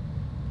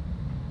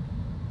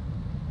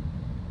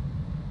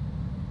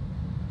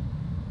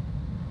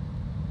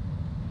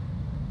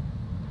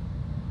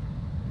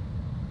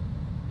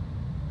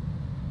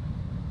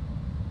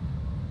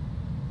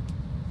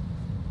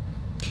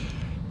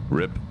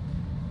 Rip.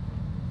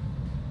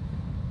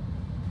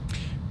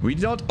 We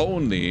not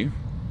only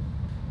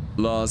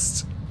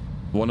lost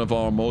one of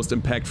our most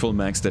impactful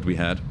mechs that we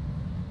had,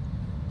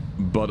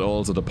 but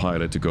also the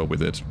pilot to go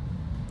with it.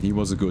 He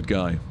was a good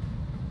guy.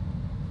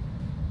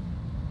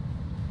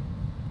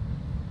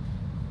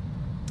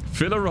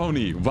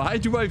 Filaroni, why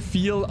do I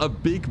feel a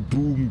big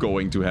boom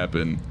going to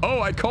happen?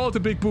 Oh, I called a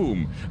big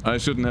boom. I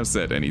shouldn't have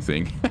said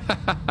anything.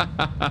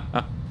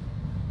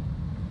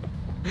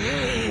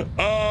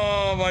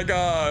 Oh my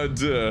god.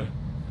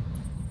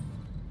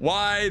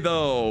 Why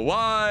though?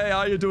 Why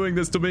are you doing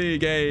this to me,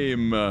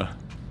 game?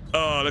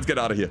 Oh, let's get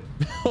out of here.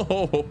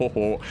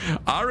 Oh,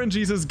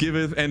 RNG says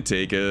giveth and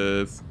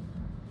taketh.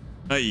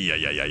 Ay,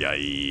 ay, ay, ay,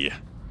 ay.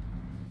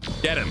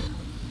 Get him.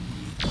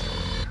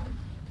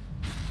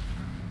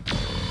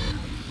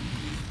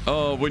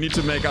 Oh, we need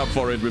to make up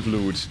for it with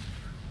loot.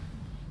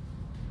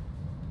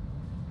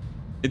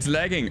 It's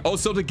lagging. Oh,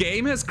 so the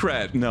game has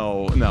crashed.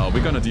 No, no,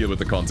 we're gonna deal with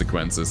the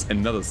consequences.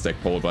 Another stack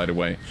pole, by the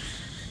way.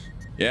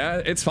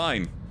 Yeah, it's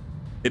fine.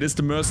 It is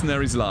the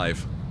mercenary's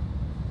life.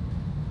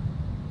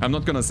 I'm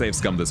not gonna save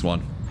scum this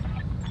one.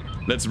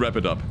 Let's wrap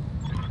it up.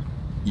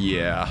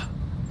 Yeah.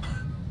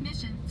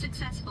 Mission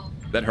successful.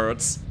 That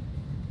hurts.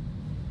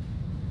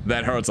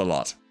 That hurts a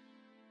lot.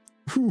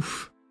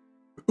 Oof.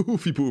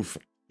 Oofy poof.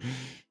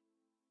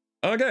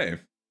 Okay.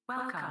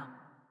 Welcome.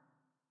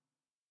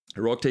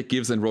 Roguetech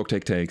gives and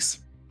Roguetech takes.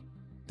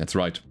 That's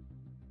right.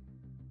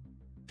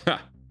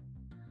 Ha!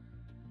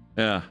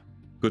 Yeah,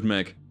 good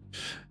mech.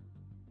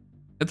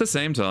 At the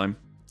same time,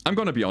 I'm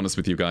gonna be honest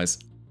with you guys.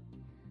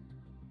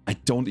 I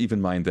don't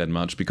even mind that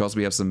much because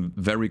we have some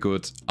very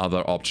good other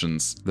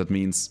options. That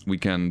means we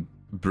can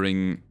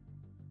bring...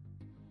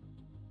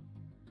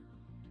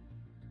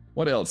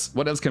 What else?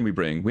 What else can we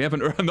bring? We have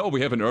an no,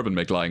 we have an urban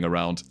mech lying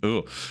around.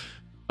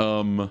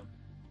 Ugh.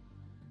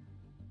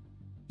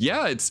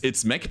 Yeah,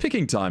 it's mech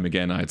picking time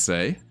again, I'd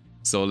say.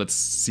 So let's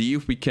see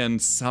if we can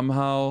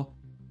somehow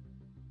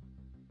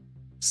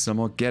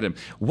get him.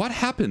 What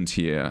happened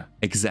here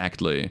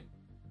exactly?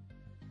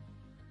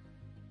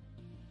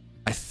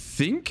 I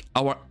think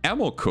our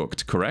ammo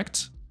cooked,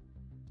 correct?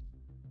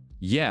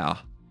 Yeah.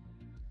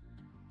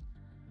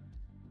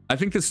 I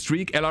think the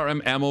streak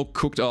LRM ammo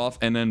cooked off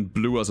and then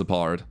blew us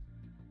apart.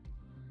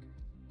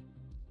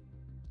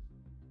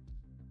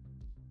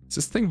 Is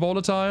this thing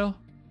volatile?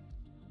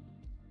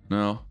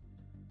 No.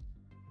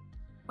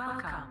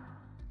 Welcome.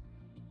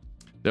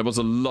 There was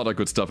a lot of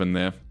good stuff in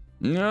there.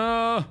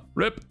 No,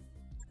 rip.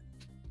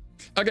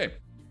 Okay.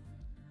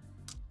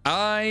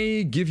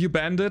 I give you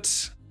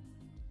Bandit.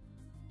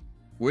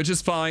 Which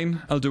is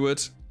fine. I'll do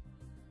it.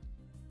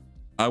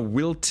 I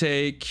will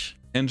take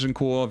Engine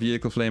Core,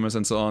 Vehicle Flamers,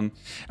 and so on.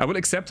 I will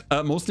accept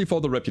mostly for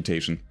the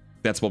reputation.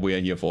 That's what we are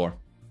here for.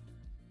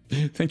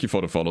 Thank you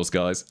for the follows,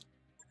 guys.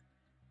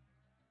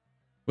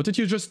 What did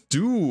you just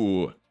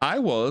do? I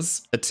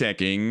was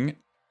attacking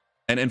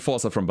an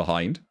Enforcer from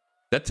behind.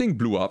 That thing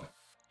blew up.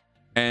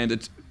 And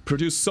it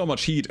produced so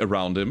much heat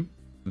around him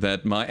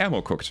that my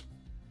ammo cooked.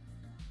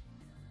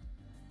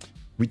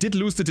 We did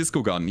lose the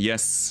disco gun.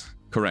 Yes,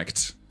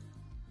 correct.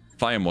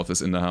 Firemoth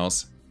is in the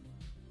house.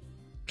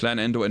 Clan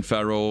Endo and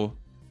Pharaoh.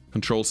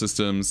 Control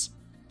systems.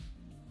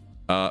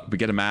 We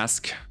get a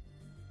mask.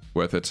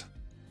 Worth it.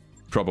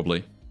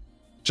 Probably.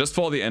 Just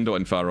for the Endo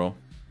and Pharaoh.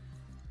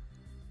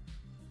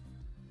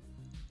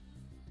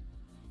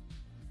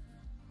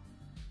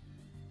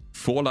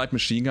 Four light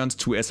machine guns,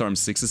 2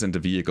 SRM6s and a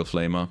vehicle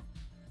flamer.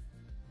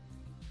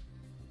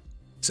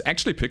 It's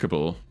actually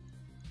pickable.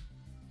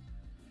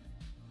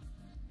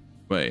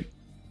 Wait.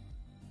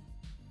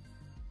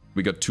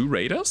 We got 2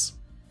 raiders?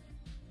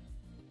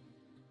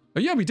 Oh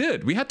yeah, we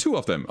did. We had 2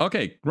 of them.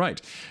 Okay,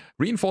 right.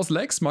 Reinforced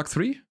legs, Mark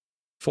 3.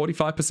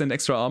 45%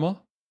 extra armor.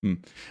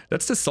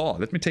 That's the saw.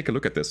 Let me take a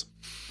look at this.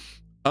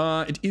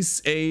 It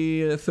is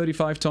a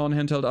 35 ton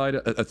handheld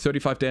item,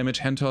 35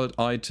 damage handheld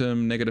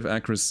item, negative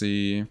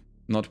accuracy.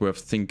 Not worth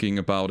thinking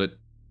about it.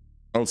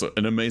 Also,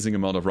 an amazing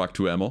amount of Rock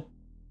 2 ammo.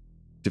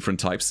 Different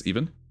types,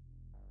 even.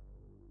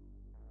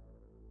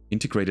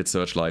 Integrated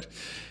searchlight.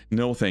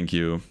 No, thank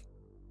you.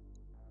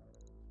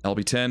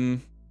 LB-10.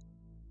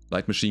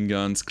 Light machine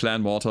guns.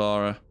 Clan mortar.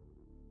 I'm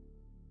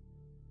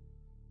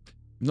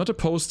not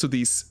opposed to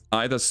these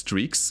either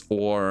streaks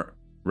or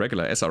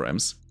regular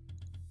SRMs.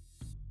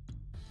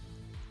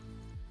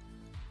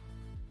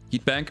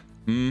 Heat bank.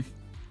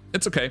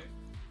 It's okay.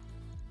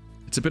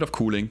 It's a bit of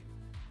cooling.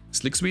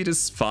 Slick Sweet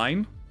is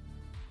fine.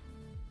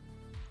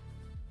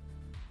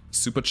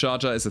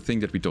 Supercharger is a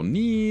thing that we don't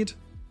need.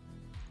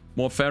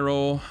 More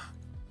Pharaoh.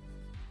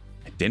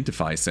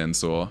 Identify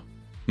sensor.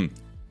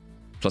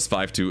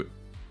 +5 to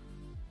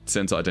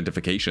sensor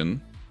identification.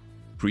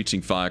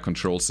 Breaching fire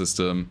control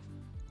system.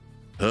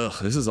 Ugh,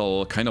 this is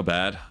all kind of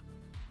bad.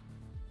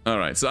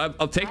 Alright, so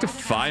I'll take the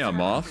Fire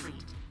Moth.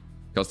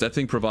 Because that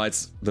thing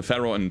provides the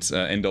Pharaoh and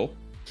Endo.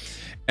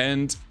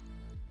 And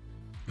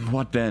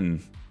what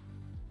then?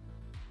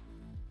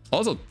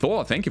 Also,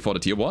 Thor, thank you for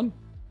the tier 1.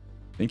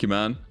 Thank you,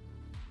 man.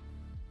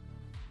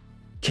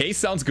 Case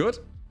sounds good?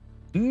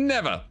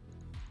 Never.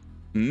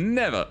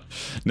 Never.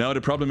 No,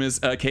 the problem is,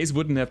 Case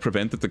wouldn't have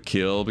prevented the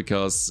kill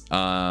because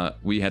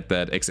we had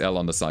that XL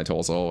on the side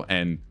also,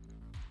 and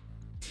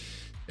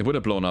it would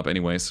have blown up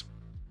anyways.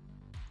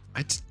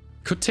 I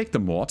could take the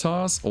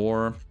mortars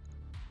or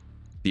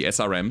the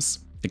SRMs.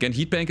 Again,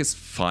 heat bank is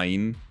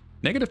fine.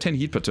 -10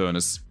 heat per turn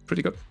is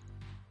pretty good.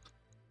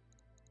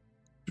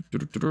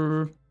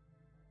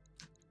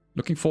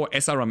 Looking for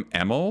SRM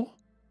ammo.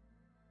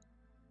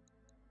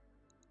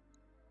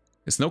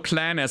 There's no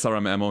clan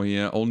SRM ammo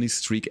here, only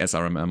streak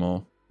SRM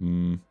ammo.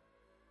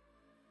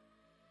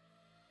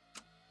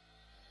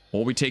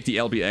 Or we take the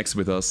LBX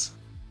with us.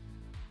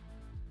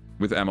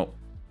 With ammo.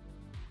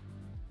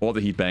 Or the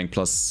heat bank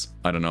plus,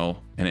 I don't know,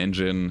 an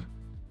engine.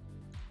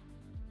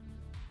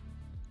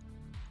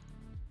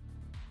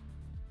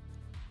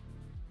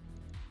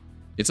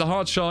 It's a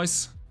hard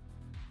choice.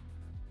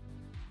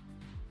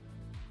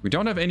 We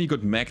don't have any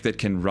good mech that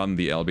can run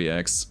the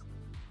LBX.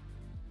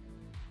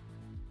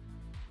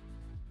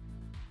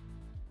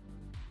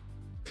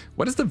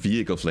 What is the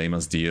vehicle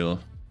flamer's deal?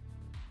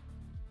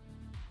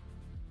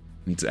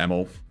 Needs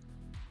ammo.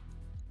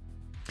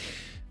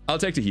 I'll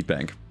take the heat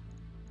bank.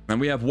 And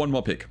we have one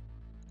more pick.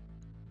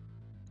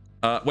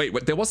 Wait,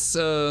 there was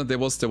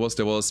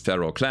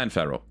Pharaoh, Clan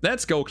Pharaoh.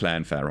 Let's go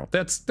Clan Pharaoh.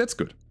 That's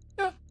good.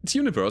 Yeah, it's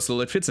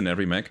universal. It fits in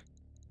every mech.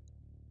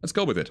 Let's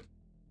go with it.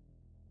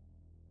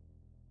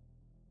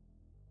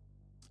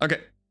 Okay.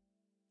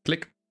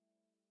 Click.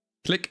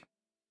 Click.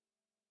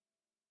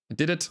 I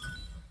did it.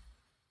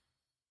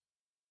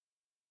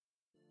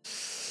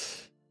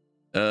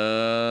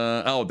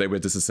 Oh, they were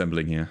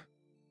disassembling here.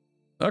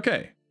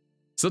 Okay.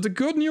 So the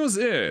good news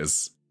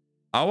is,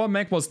 our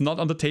mech was not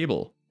on the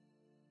table.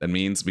 That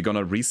means we're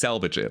gonna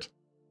resalvage it.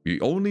 We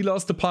only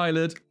lost the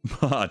pilot,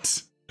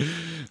 but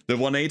the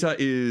 180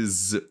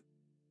 is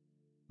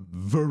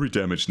very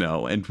damaged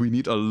now, and we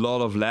need a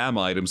lot of lamb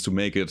items to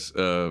make it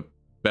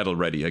battle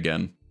ready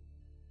again.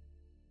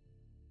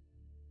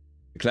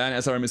 The Clan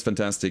SRM is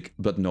fantastic,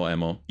 but no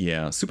ammo.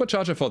 Yeah,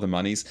 supercharger for the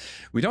monies.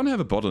 We don't have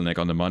a bottleneck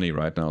on the money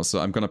right now, so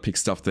I'm gonna pick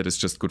stuff that is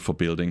just good for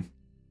building.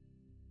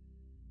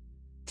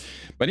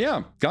 But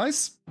yeah,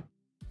 guys,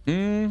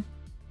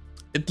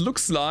 it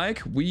looks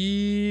like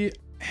we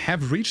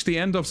have reached the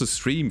end of the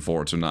stream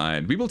for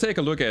tonight. We will take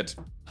a look at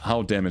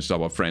how damaged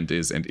our friend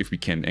is and if we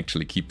can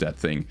actually keep that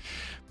thing.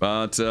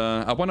 But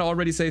I want to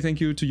already say thank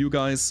you to you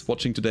guys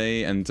watching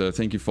today, and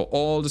thank you for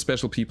all the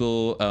special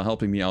people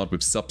helping me out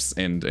with subs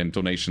and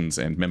donations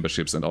and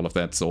memberships and all of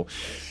that. So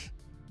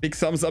big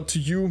thumbs up to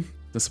you,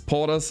 the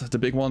supporters, the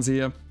big ones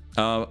here,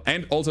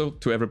 and also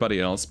to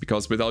everybody else,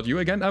 because without you,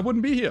 again, I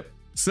wouldn't be here.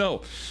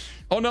 So,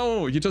 oh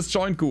no, you just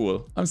joined,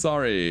 cool. I'm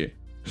sorry.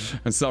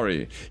 I'm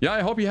sorry. Yeah, I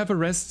hope you have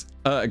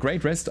a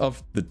great rest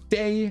of the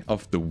day,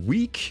 of the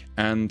week,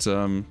 and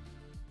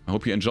I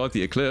hope you enjoyed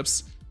the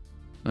eclipse.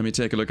 Let me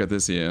take a look at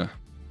this here.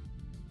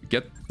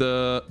 Get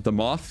the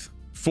moth,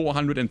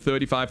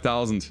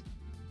 435,000.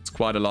 It's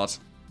quite a lot.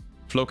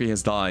 Floki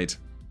has died,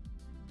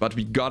 but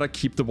we gotta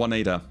keep the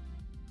 180.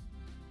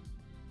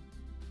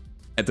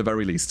 At the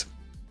very least.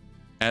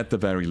 At the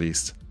very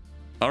least.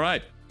 All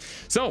right.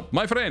 So,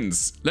 my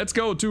friends, let's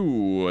go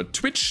to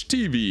Twitch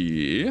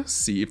TV.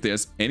 See if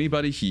there's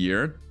anybody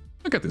here.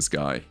 Look at this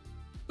guy.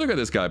 Look at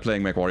this guy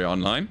playing MechWarrior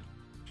Online.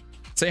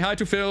 Say hi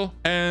to Phil,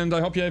 and I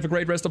hope you have a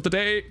great rest of the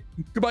day.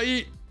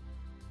 Goodbye.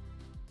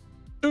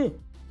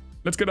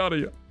 Let's get out of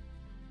here.